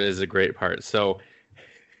sorry. There is a great part. So,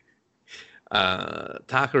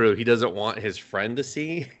 Takeru, he doesn't want his friend to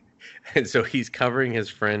see. And so he's covering his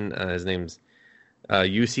friend. His name's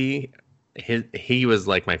Yusi. He was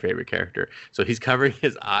like my favorite character. So he's covering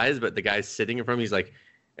his eyes, but the guy's sitting in front of him.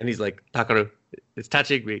 He's like, Takeru, it's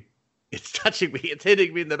touching me. It's touching me. It's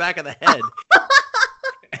hitting me in the back of the head.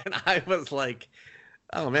 And I was like,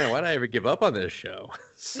 oh man, why did I ever give up on this show?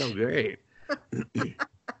 So great.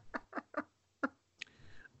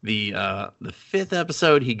 The fifth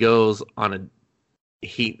episode, he goes on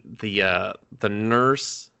the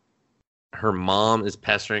nurse, her mom is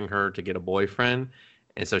pestering her to get a boyfriend,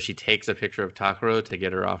 and so she takes a picture of Takaro to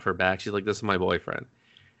get her off her back. She's like, "This is my boyfriend,"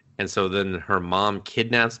 and so then her mom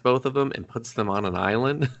kidnaps both of them and puts them on an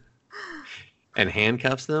island and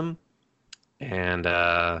handcuffs them, and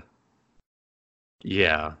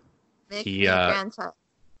yeah, Make he me a grandchild.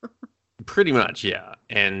 pretty much, yeah,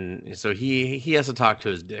 and so he has to talk to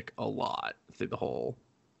his dick a lot through the whole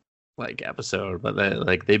like episode, but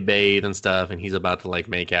they bathe and stuff, and he's about to like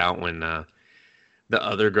make out when the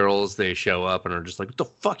other girls, they show up and are just like, "What the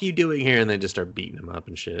fuck are you doing here?" And they just start beating him up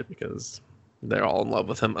and shit because they're all in love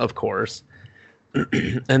with him, of course.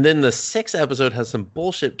 And then the sixth episode has some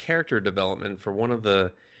bullshit character development for one of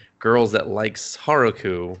the girls that likes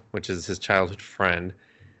Haruku, which is his childhood friend.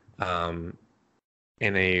 And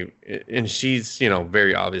she's,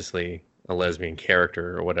 very obviously a lesbian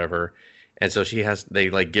character or whatever. And so they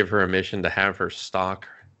like give her a mission to have her stalk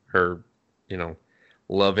her,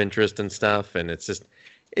 love interest and stuff. And it's just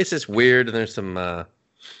weird. And there's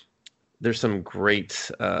some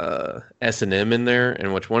great S&M in there,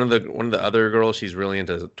 in which one of the other girls, she's really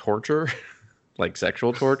into torture, like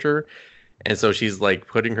sexual torture. And so she's like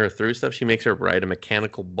putting her through stuff. She makes her ride a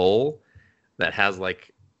mechanical bull that has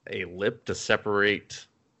like a lip to separate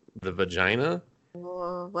the vagina.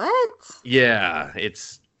 What? Yeah,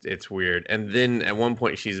 it's weird. And then at one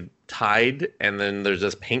point she's tied, and then there's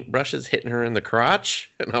just paintbrushes hitting her in the crotch,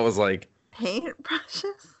 and I was like,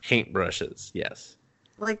 paintbrushes? Paintbrushes, yes.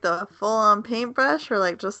 Like the full-on paintbrush, or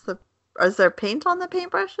like just is there paint on the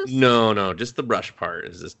paintbrushes? No, just the brush part.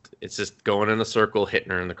 It's just going in a circle, hitting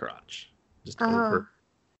her in the crotch. Just over.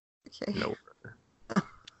 Okay. And over.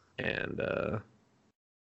 And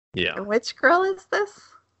yeah. And which girl is this?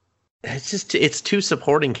 It's two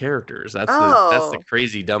supporting characters. That's the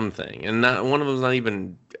crazy dumb thing. And not one of them's not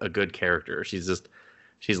even a good character. She's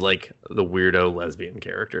like the weirdo lesbian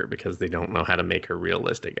character because they don't know how to make her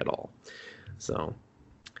realistic at all. So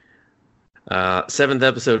seventh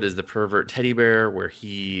episode is the pervert teddy bear, where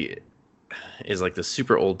he is like the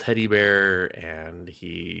super old teddy bear, and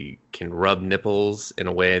he can rub nipples in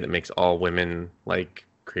a way that makes all women like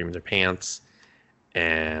cream their pants.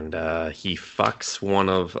 And he fucks one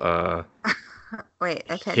of wait,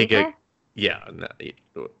 a teddy bear? Yeah, no,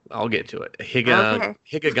 I'll get to it.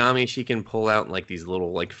 Higagami, she can pull out like these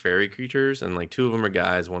little like fairy creatures, and like two of them are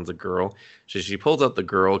guys, one's a girl. So she pulls out the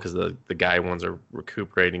girl because the guy ones are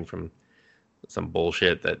recuperating from some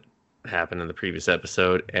bullshit that happened in the previous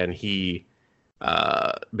episode, and he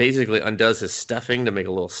basically undoes his stuffing to make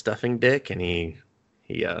a little stuffing dick, and he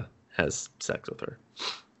has sex with her.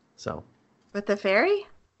 So. With the fairy?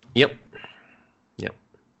 Yep.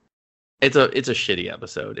 It's a shitty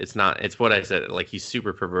episode. It's what I said, like he's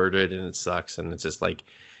super perverted and it sucks, and it's just like,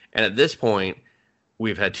 and at this point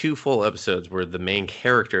we've had 2 full episodes where the main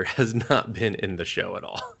character has not been in the show at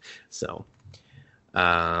all. So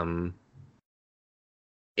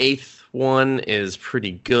eighth one is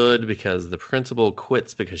pretty good because the principal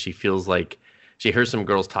quits because she feels like she hears some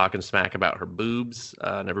girls talking smack about her boobs,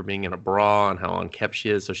 never being in a bra, and how unkept she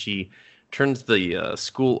is. So she turns the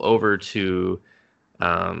school over to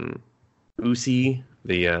Usi,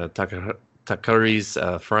 the Takari's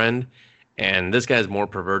friend, and this guy's more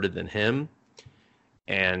perverted than him,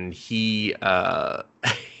 and he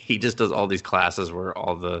he just does all these classes where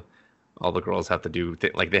all the girls have to do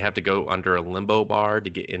like they have to go under a limbo bar to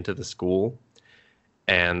get into the school,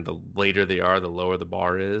 and the later they are, the lower the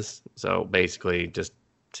bar is. So basically, just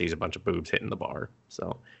sees a bunch of boobs hitting the bar.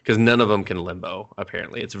 So because none of them can limbo,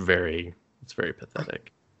 apparently, it's very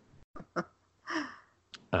pathetic.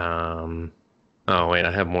 Oh wait,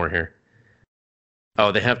 I have more here.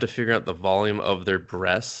 Oh, they have to figure out the volume of their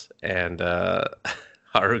breasts, and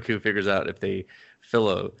Haruku figures out if they fill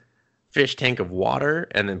a fish tank of water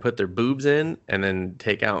and then put their boobs in, and then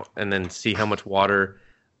take out, and then see how much water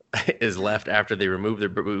is left after they remove their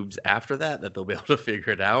boobs. After that they'll be able to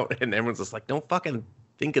figure it out. And everyone's just like, don't fucking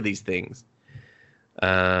think of these things.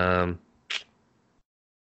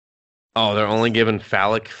 Oh, they're only given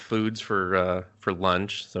phallic foods for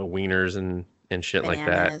lunch, so wieners and shit like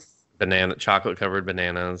that. Chocolate covered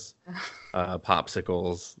bananas,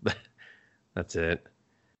 popsicles. That's it.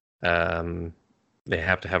 They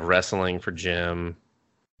have to have wrestling for gym.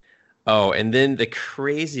 Oh, and then the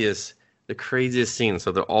craziest scene.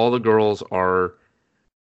 So all the girls are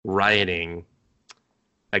rioting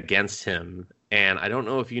against him. And I don't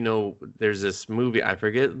know if you know, there's this movie, I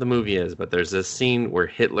forget what the movie is, but there's this scene where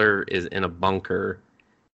Hitler is in a bunker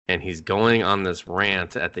and he's going on this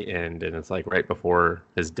rant at the end, and it's like right before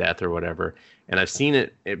his death or whatever. And I've seen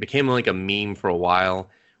it. It became like a meme for a while,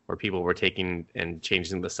 where people were taking and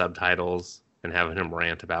changing the subtitles and having him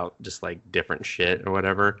rant about just like different shit or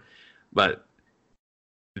whatever. But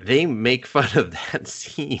they make fun of that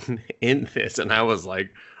scene in this, and I was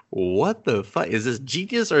like, what the fuck? Is this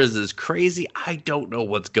genius or is this crazy? I don't know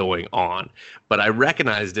what's going on. But I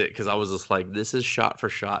recognized it because I was just like, this is shot for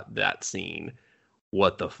shot that scene.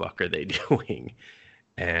 What the fuck are they doing?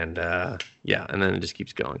 And yeah, and then it just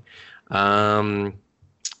keeps going.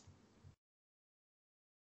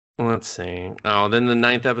 Let's see. Oh, then the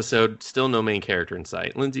 9th episode, still no main character in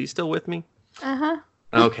sight. Lindsay, you still with me? Uh-huh.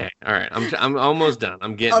 Okay, all right. I'm almost done.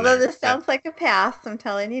 I'm getting Although there. this sounds like a pass, I'm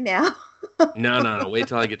telling you now. No. Wait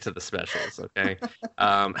till I get to the specials, okay?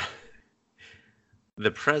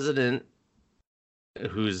 The president,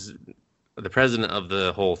 who's the president of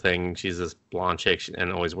the whole thing, she's this blonde chick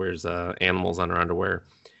and always wears animals on her underwear.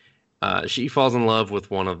 She falls in love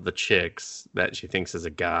with one of the chicks that she thinks is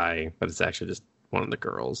a guy, but it's actually just one of the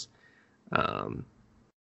girls.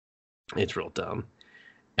 It's real dumb.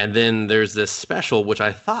 And then there's this special, which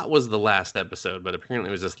I thought was the last episode, but apparently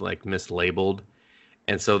it was just like mislabeled.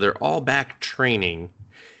 And so they're all back training.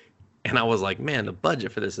 And I was like, man, the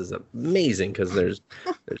budget for this is amazing because there's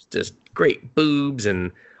just great boobs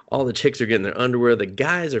and all the chicks are getting their underwear. The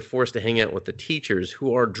guys are forced to hang out with the teachers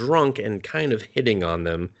who are drunk and kind of hitting on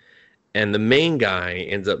them. And the main guy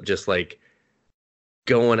ends up just like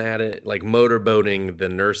going at it, like motorboating the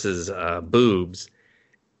nurse's boobs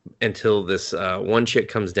until this one chick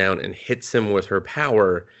comes down and hits him with her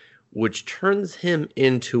power, which turns him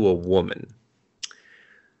into a woman.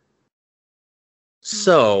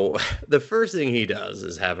 So the first thing he does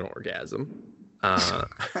is have an orgasm.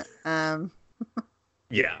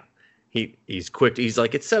 Yeah, he's quick. He's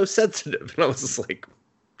like, it's so sensitive, and I was just like,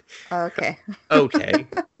 okay.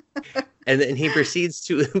 And then he proceeds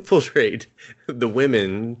to infiltrate the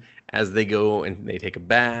women as they go and they take a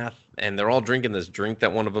bath, and they're all drinking this drink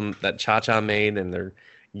that one of them, that Cha-Cha made, and they're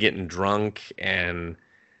getting drunk, and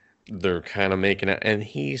they're kind of making it, and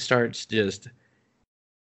he starts just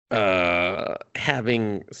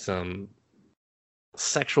having some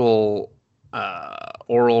sexual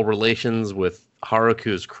oral relations with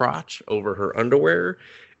Haruko's crotch over her underwear,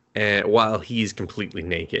 and while he's completely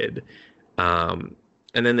naked.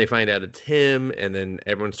 And then they find out it's him, and then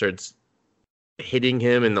everyone starts hitting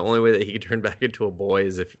him, and the only way that he can turn back into a boy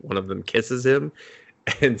is if one of them kisses him.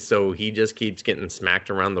 And so he just keeps getting smacked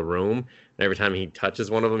around the room, and every time he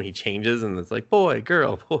touches one of them, he changes, and it's like, boy,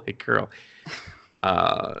 girl, boy, girl.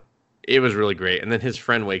 It was really great. And then his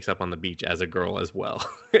friend wakes up on the beach as a girl as well,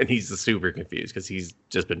 and he's super confused because he's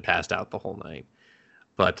just been passed out the whole night.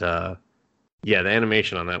 But yeah, the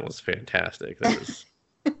animation on that was fantastic. There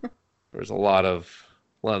was a lot of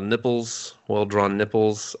nipples, well-drawn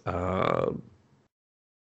nipples.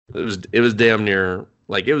 It was damn near,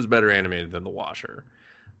 like, it was better animated than The Washer.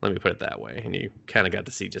 Let me put it that way. And you kind of got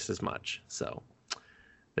to see just as much. So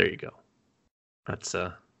there you go. That's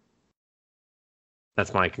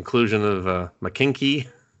my conclusion of Makinki.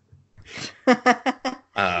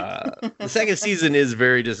 The second season is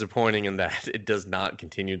very disappointing in that it does not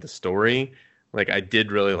continue the story. Like, I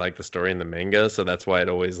did really like the story in the manga, so that's why it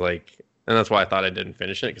always like, and that's why I thought I didn't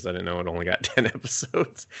finish it, because I didn't know it only got 10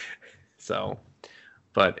 episodes. So,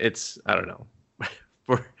 but it's, I don't know.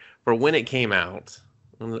 For when it came out,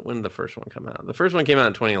 when did the first one come out? The first one came out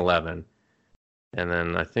in 2011, and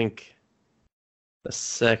then I think the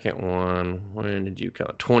second one, when did you come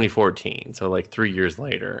out? 2014, so like 3 years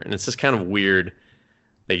later. And it's just kind of weird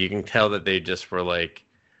that you can tell that they just were like,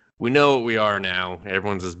 we know what we are now.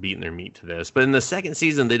 Everyone's just beating their meat to this. But in the second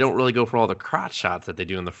season, they don't really go for all the crotch shots that they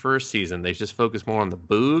do in the first season. They just focus more on the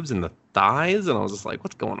boobs and the thighs. And I was just like,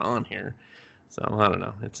 what's going on here? So I don't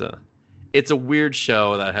know. It's a weird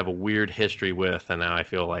show that I have a weird history with. And now I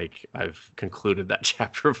feel like I've concluded that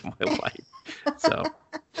chapter of my life. So,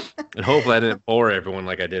 and hopefully I didn't bore everyone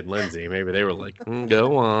like I did Lindsay. Maybe they were like,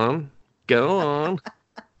 go on.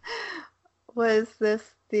 Was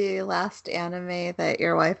this the last anime that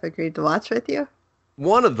your wife agreed to watch with you?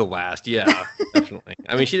 One of the last, yeah, definitely.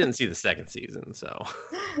 I mean, she didn't see the second season, so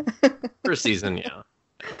first season, yeah.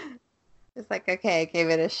 It's like, okay, I gave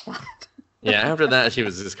it a shot. Yeah, after that, she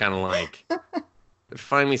was just kind of like,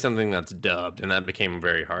 find me something that's dubbed, and that became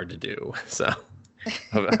very hard to do. So,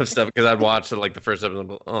 of stuff, because I'd watched like the first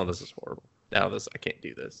episode, oh, this is horrible. Now I can't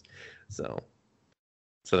do this. So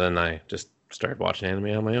then I just started watching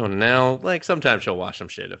anime on my own. And now, like, sometimes she'll watch some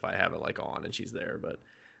shit if I have it like on and she's there, but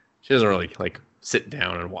she doesn't really like sit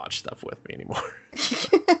down and watch stuff with me anymore.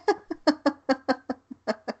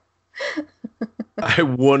 I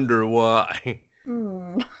wonder why.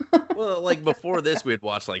 Hmm. Well, like before this, we had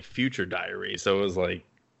watched like Future Diary, so it was like,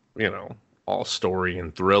 all story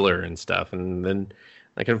and thriller and stuff. And then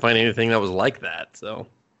I couldn't find anything that was like that. So,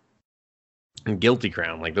 and Guilty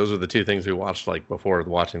Crown, like those were the two things we watched like before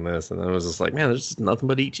watching this, and then it was just like, man, there's just nothing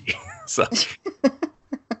but Ichi. So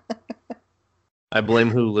I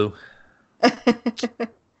blame Hulu.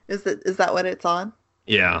 Is that what it's on?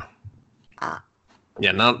 Yeah, Ah.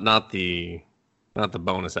 yeah, not the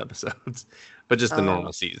bonus episodes, but just the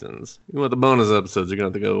normal seasons. With the bonus episodes, you're gonna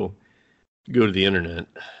have to go to the internet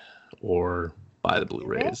or buy the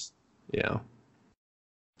Blu-rays. Yeah,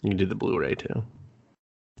 you can do the Blu-ray too.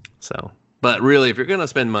 So, but really, if you're gonna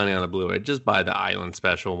spend money on a Blu-ray, just buy the Island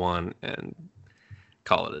Special one and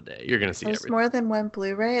call it a day. You're gonna see There's everything. more than one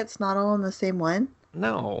Blu-ray. It's not all in the same one.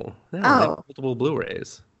 No, they have Oh. multiple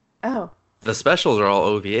Blu-rays. Oh. The specials are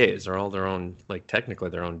all OVAs. They're all their own, like technically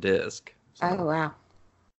their own disc. So. Oh wow.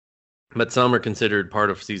 But some are considered part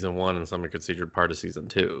of season 1, and some are considered part of season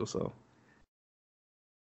 2. So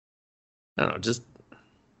I don't know. Just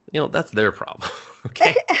that's their problem.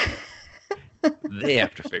 Okay, they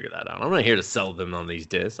have to figure that out. I'm not here to sell them on these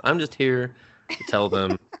discs. I'm just here to tell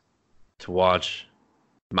them to watch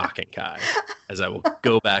Makenkai, as I will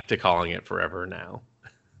go back to calling it forever now.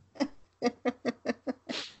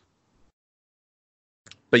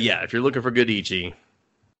 But yeah, if you're looking for good Ichi,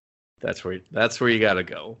 that's where you gotta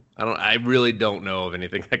go. I really don't know of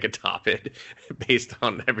anything that could top it based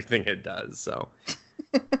on everything it does. So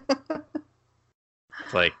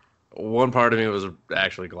it's like one part of me was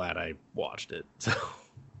actually glad I watched it. So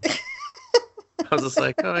I was just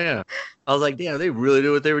like, oh yeah. I was like, damn, they really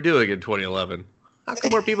knew what they were doing in 2011. How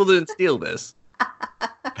come more people didn't steal this?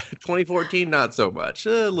 2014, not so much.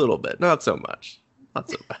 A little bit, not so much. Not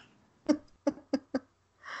so bad.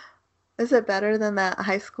 Is it better than that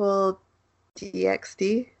high school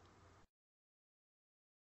DxD?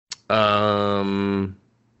 I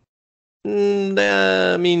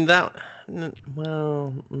mean that.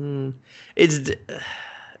 Well,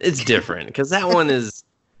 it's different because that one is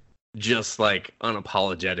just like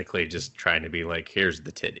unapologetically just trying to be like, here's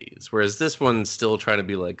the titties, whereas this one's still trying to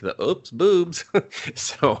be like the oops boobs.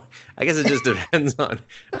 So I guess it just depends on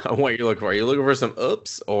what you're looking for. Are you looking for some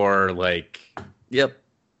oops or like, yep,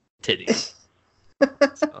 titties?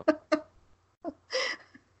 So.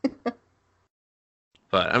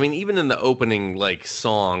 But I mean, even in the opening like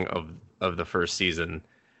song of the first season,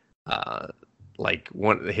 like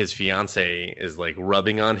his fiance is like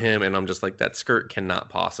rubbing on him, and I'm just like, that skirt cannot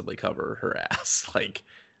possibly cover her ass, like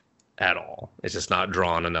at all. It's just not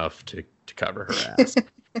drawn enough to cover her ass.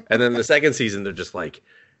 And then the second season, they're just like,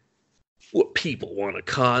 what people want to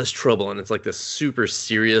cause trouble, and it's like this super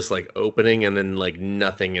serious like opening, and then like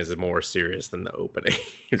nothing is more serious than the opening.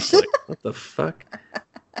 It's like, what the fuck?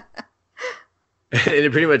 And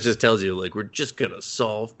it pretty much just tells you like, we're just gonna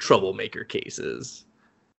solve troublemaker cases.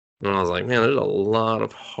 And I was like, man, there's a lot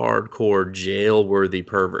of hardcore jail-worthy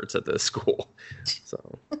perverts at this school.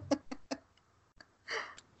 So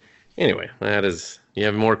anyway, that is. You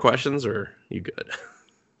have more questions, or you good?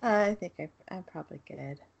 I think I'm probably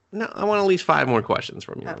good. No, I want at least 5 more questions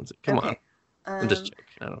from you, Lindsay. Come on. I'm just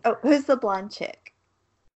checking. Who's the blonde chick?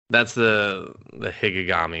 That's the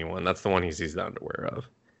Higigami one. That's the one he sees the underwear of.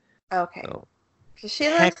 Okay. So, she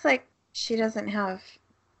looks like she doesn't have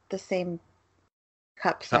the same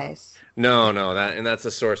cup size. No, that's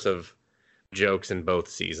a source of jokes in both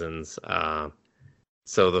seasons.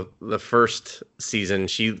 So the first season,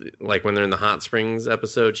 she like when they're in the hot springs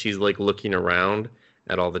episode, she's like looking around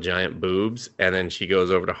at all the giant boobs, and then she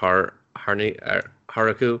goes over to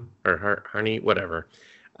Haruka or Harney, whatever,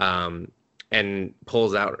 and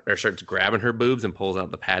pulls out or starts grabbing her boobs and pulls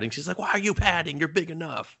out the padding. She's like, "Why are you padding? You're big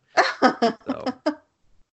enough." So,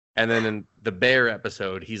 and then in the bear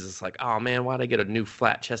episode, he's just like, "Oh man, why'd I get a new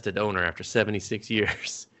flat-chested owner after 76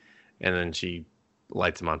 years?" And then she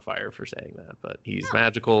lights him on fire for saying that, but he's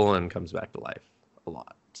magical and comes back to life a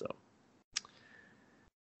lot. So,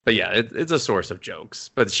 but yeah, it's a source of jokes.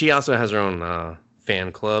 But she also has her own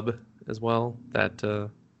fan club as well that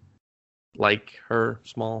like her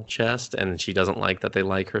small chest, and she doesn't like that they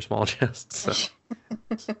like her small chest. So,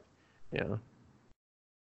 yeah.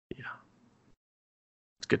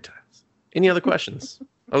 It's good times. Any other questions?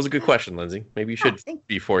 That was a good question, Lindsay. Maybe you should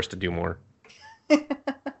be forced to do more.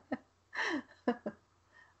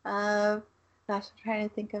 Gosh, I'm trying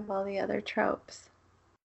to think of all the other tropes.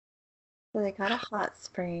 So they got a hot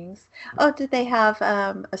springs. Oh, did they have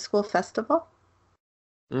a school festival?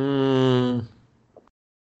 No,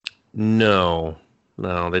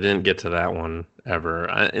 they didn't get to that one ever.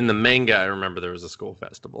 In the manga, I remember there was a school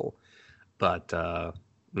festival, but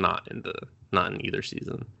not in either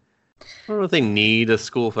season. I don't know if they need a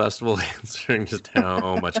school festival considering just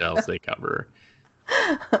how much else they cover.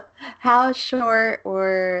 How short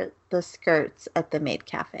were the skirts at the maid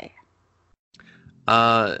cafe?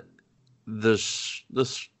 The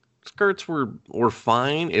skirts were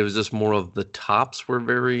fine. It was just more of the tops were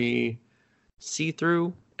very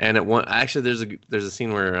see-through. And actually there's a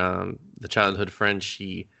scene where the childhood friend,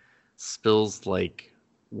 she spills like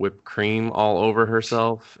whipped cream all over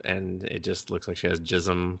herself, and it just looks like she has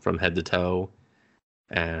jism from head to toe.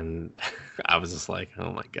 And I was just like,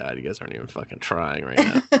 oh my god, you guys aren't even fucking trying right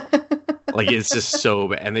now. Like, it's just so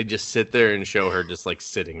bad. And they just sit there and show her just like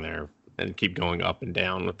sitting there and keep going up and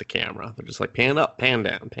down with the camera. They're just like, pan up, pan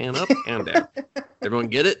down, pan up, pan down. Everyone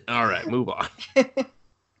get it? All right, move on.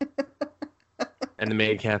 And the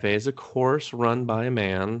maid cafe is, of course, run by a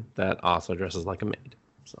man that also dresses like a maid.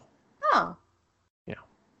 So. Oh. Yeah.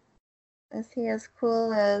 Is he as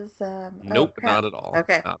cool as... Nope, not at all.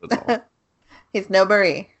 Okay. Not at all. He's no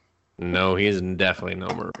Marie. No, he is definitely no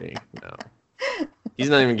Marie. No. He's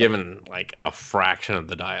not even given, like, a fraction of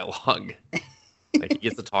the dialogue. Like, he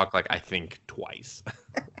gets to talk, like, I think, twice.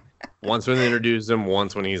 Once when they introduce him,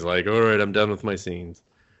 once when he's like, all right, I'm done with my scenes.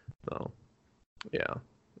 So, yeah.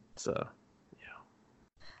 It's,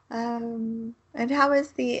 And how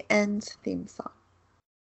is the end theme song?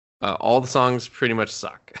 all the songs pretty much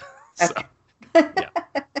suck. So, yeah.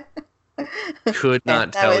 Could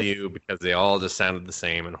not tell you because they all just sounded the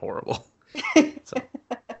same and horrible. So.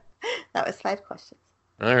 That was 5 questions.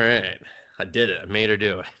 All right. I did it. I made her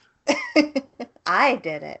do it. I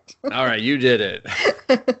did it. All right. You did it.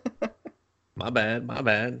 My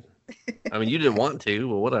bad. I mean, you didn't want to,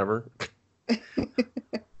 but whatever.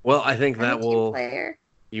 Well, I think that will... Player.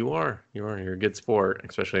 You are. You're a good sport,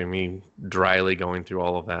 especially me dryly going through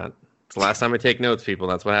all of that. It's the last time I take notes, people.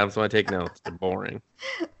 That's what happens when I take notes. They're boring.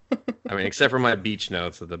 I mean, except for my beach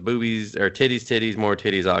notes of the boobies or titties, more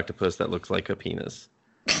titties, octopus that looks like a penis.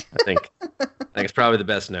 I think it's probably the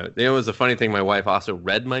best note. You know, it was a funny thing. My wife also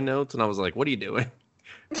read my notes, and I was like, "What are you doing?"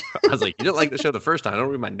 I was like, "You didn't like the show the first time. I don't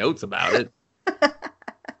read my notes about it."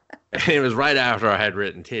 And it was right after I had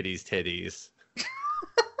written titties.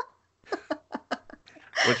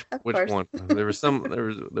 Which one? There was a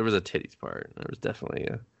titties part. There was definitely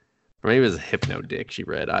or maybe it was a hypno dick she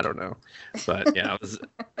read. I don't know. But yeah, I was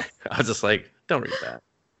just like, don't read that.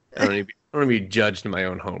 I don't want to be judged in my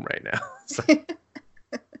own home right now. So.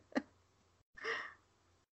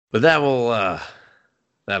 But that'll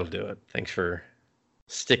do it. Thanks for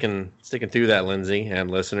sticking through that, Lindsay, and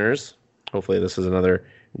listeners. Hopefully this was another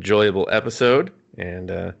enjoyable episode, and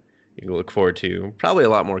you can look forward to probably a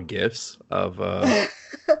lot more gifts of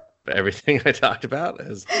everything I talked about.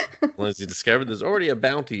 As Lindsay discovered, there's already a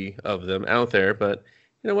bounty of them out there, but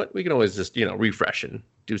you know what? We can always just refresh and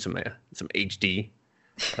do some HD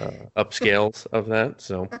upscales of that.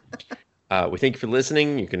 So we thank you for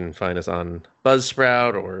listening. You can find us on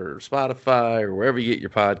Buzzsprout or Spotify or wherever you get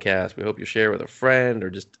your podcast. We hope you share with a friend or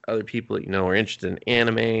just other people that you know are interested in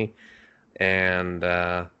anime. And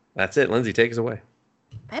that's it. Lindsay, take us away.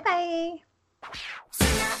 Bye-bye.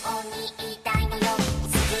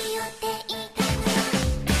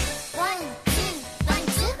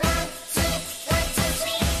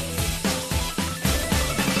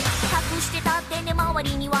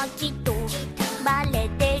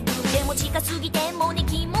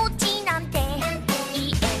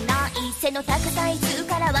背の高さいつ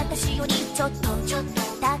から私よりちょっと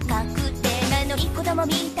高くてなのに子供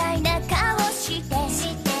み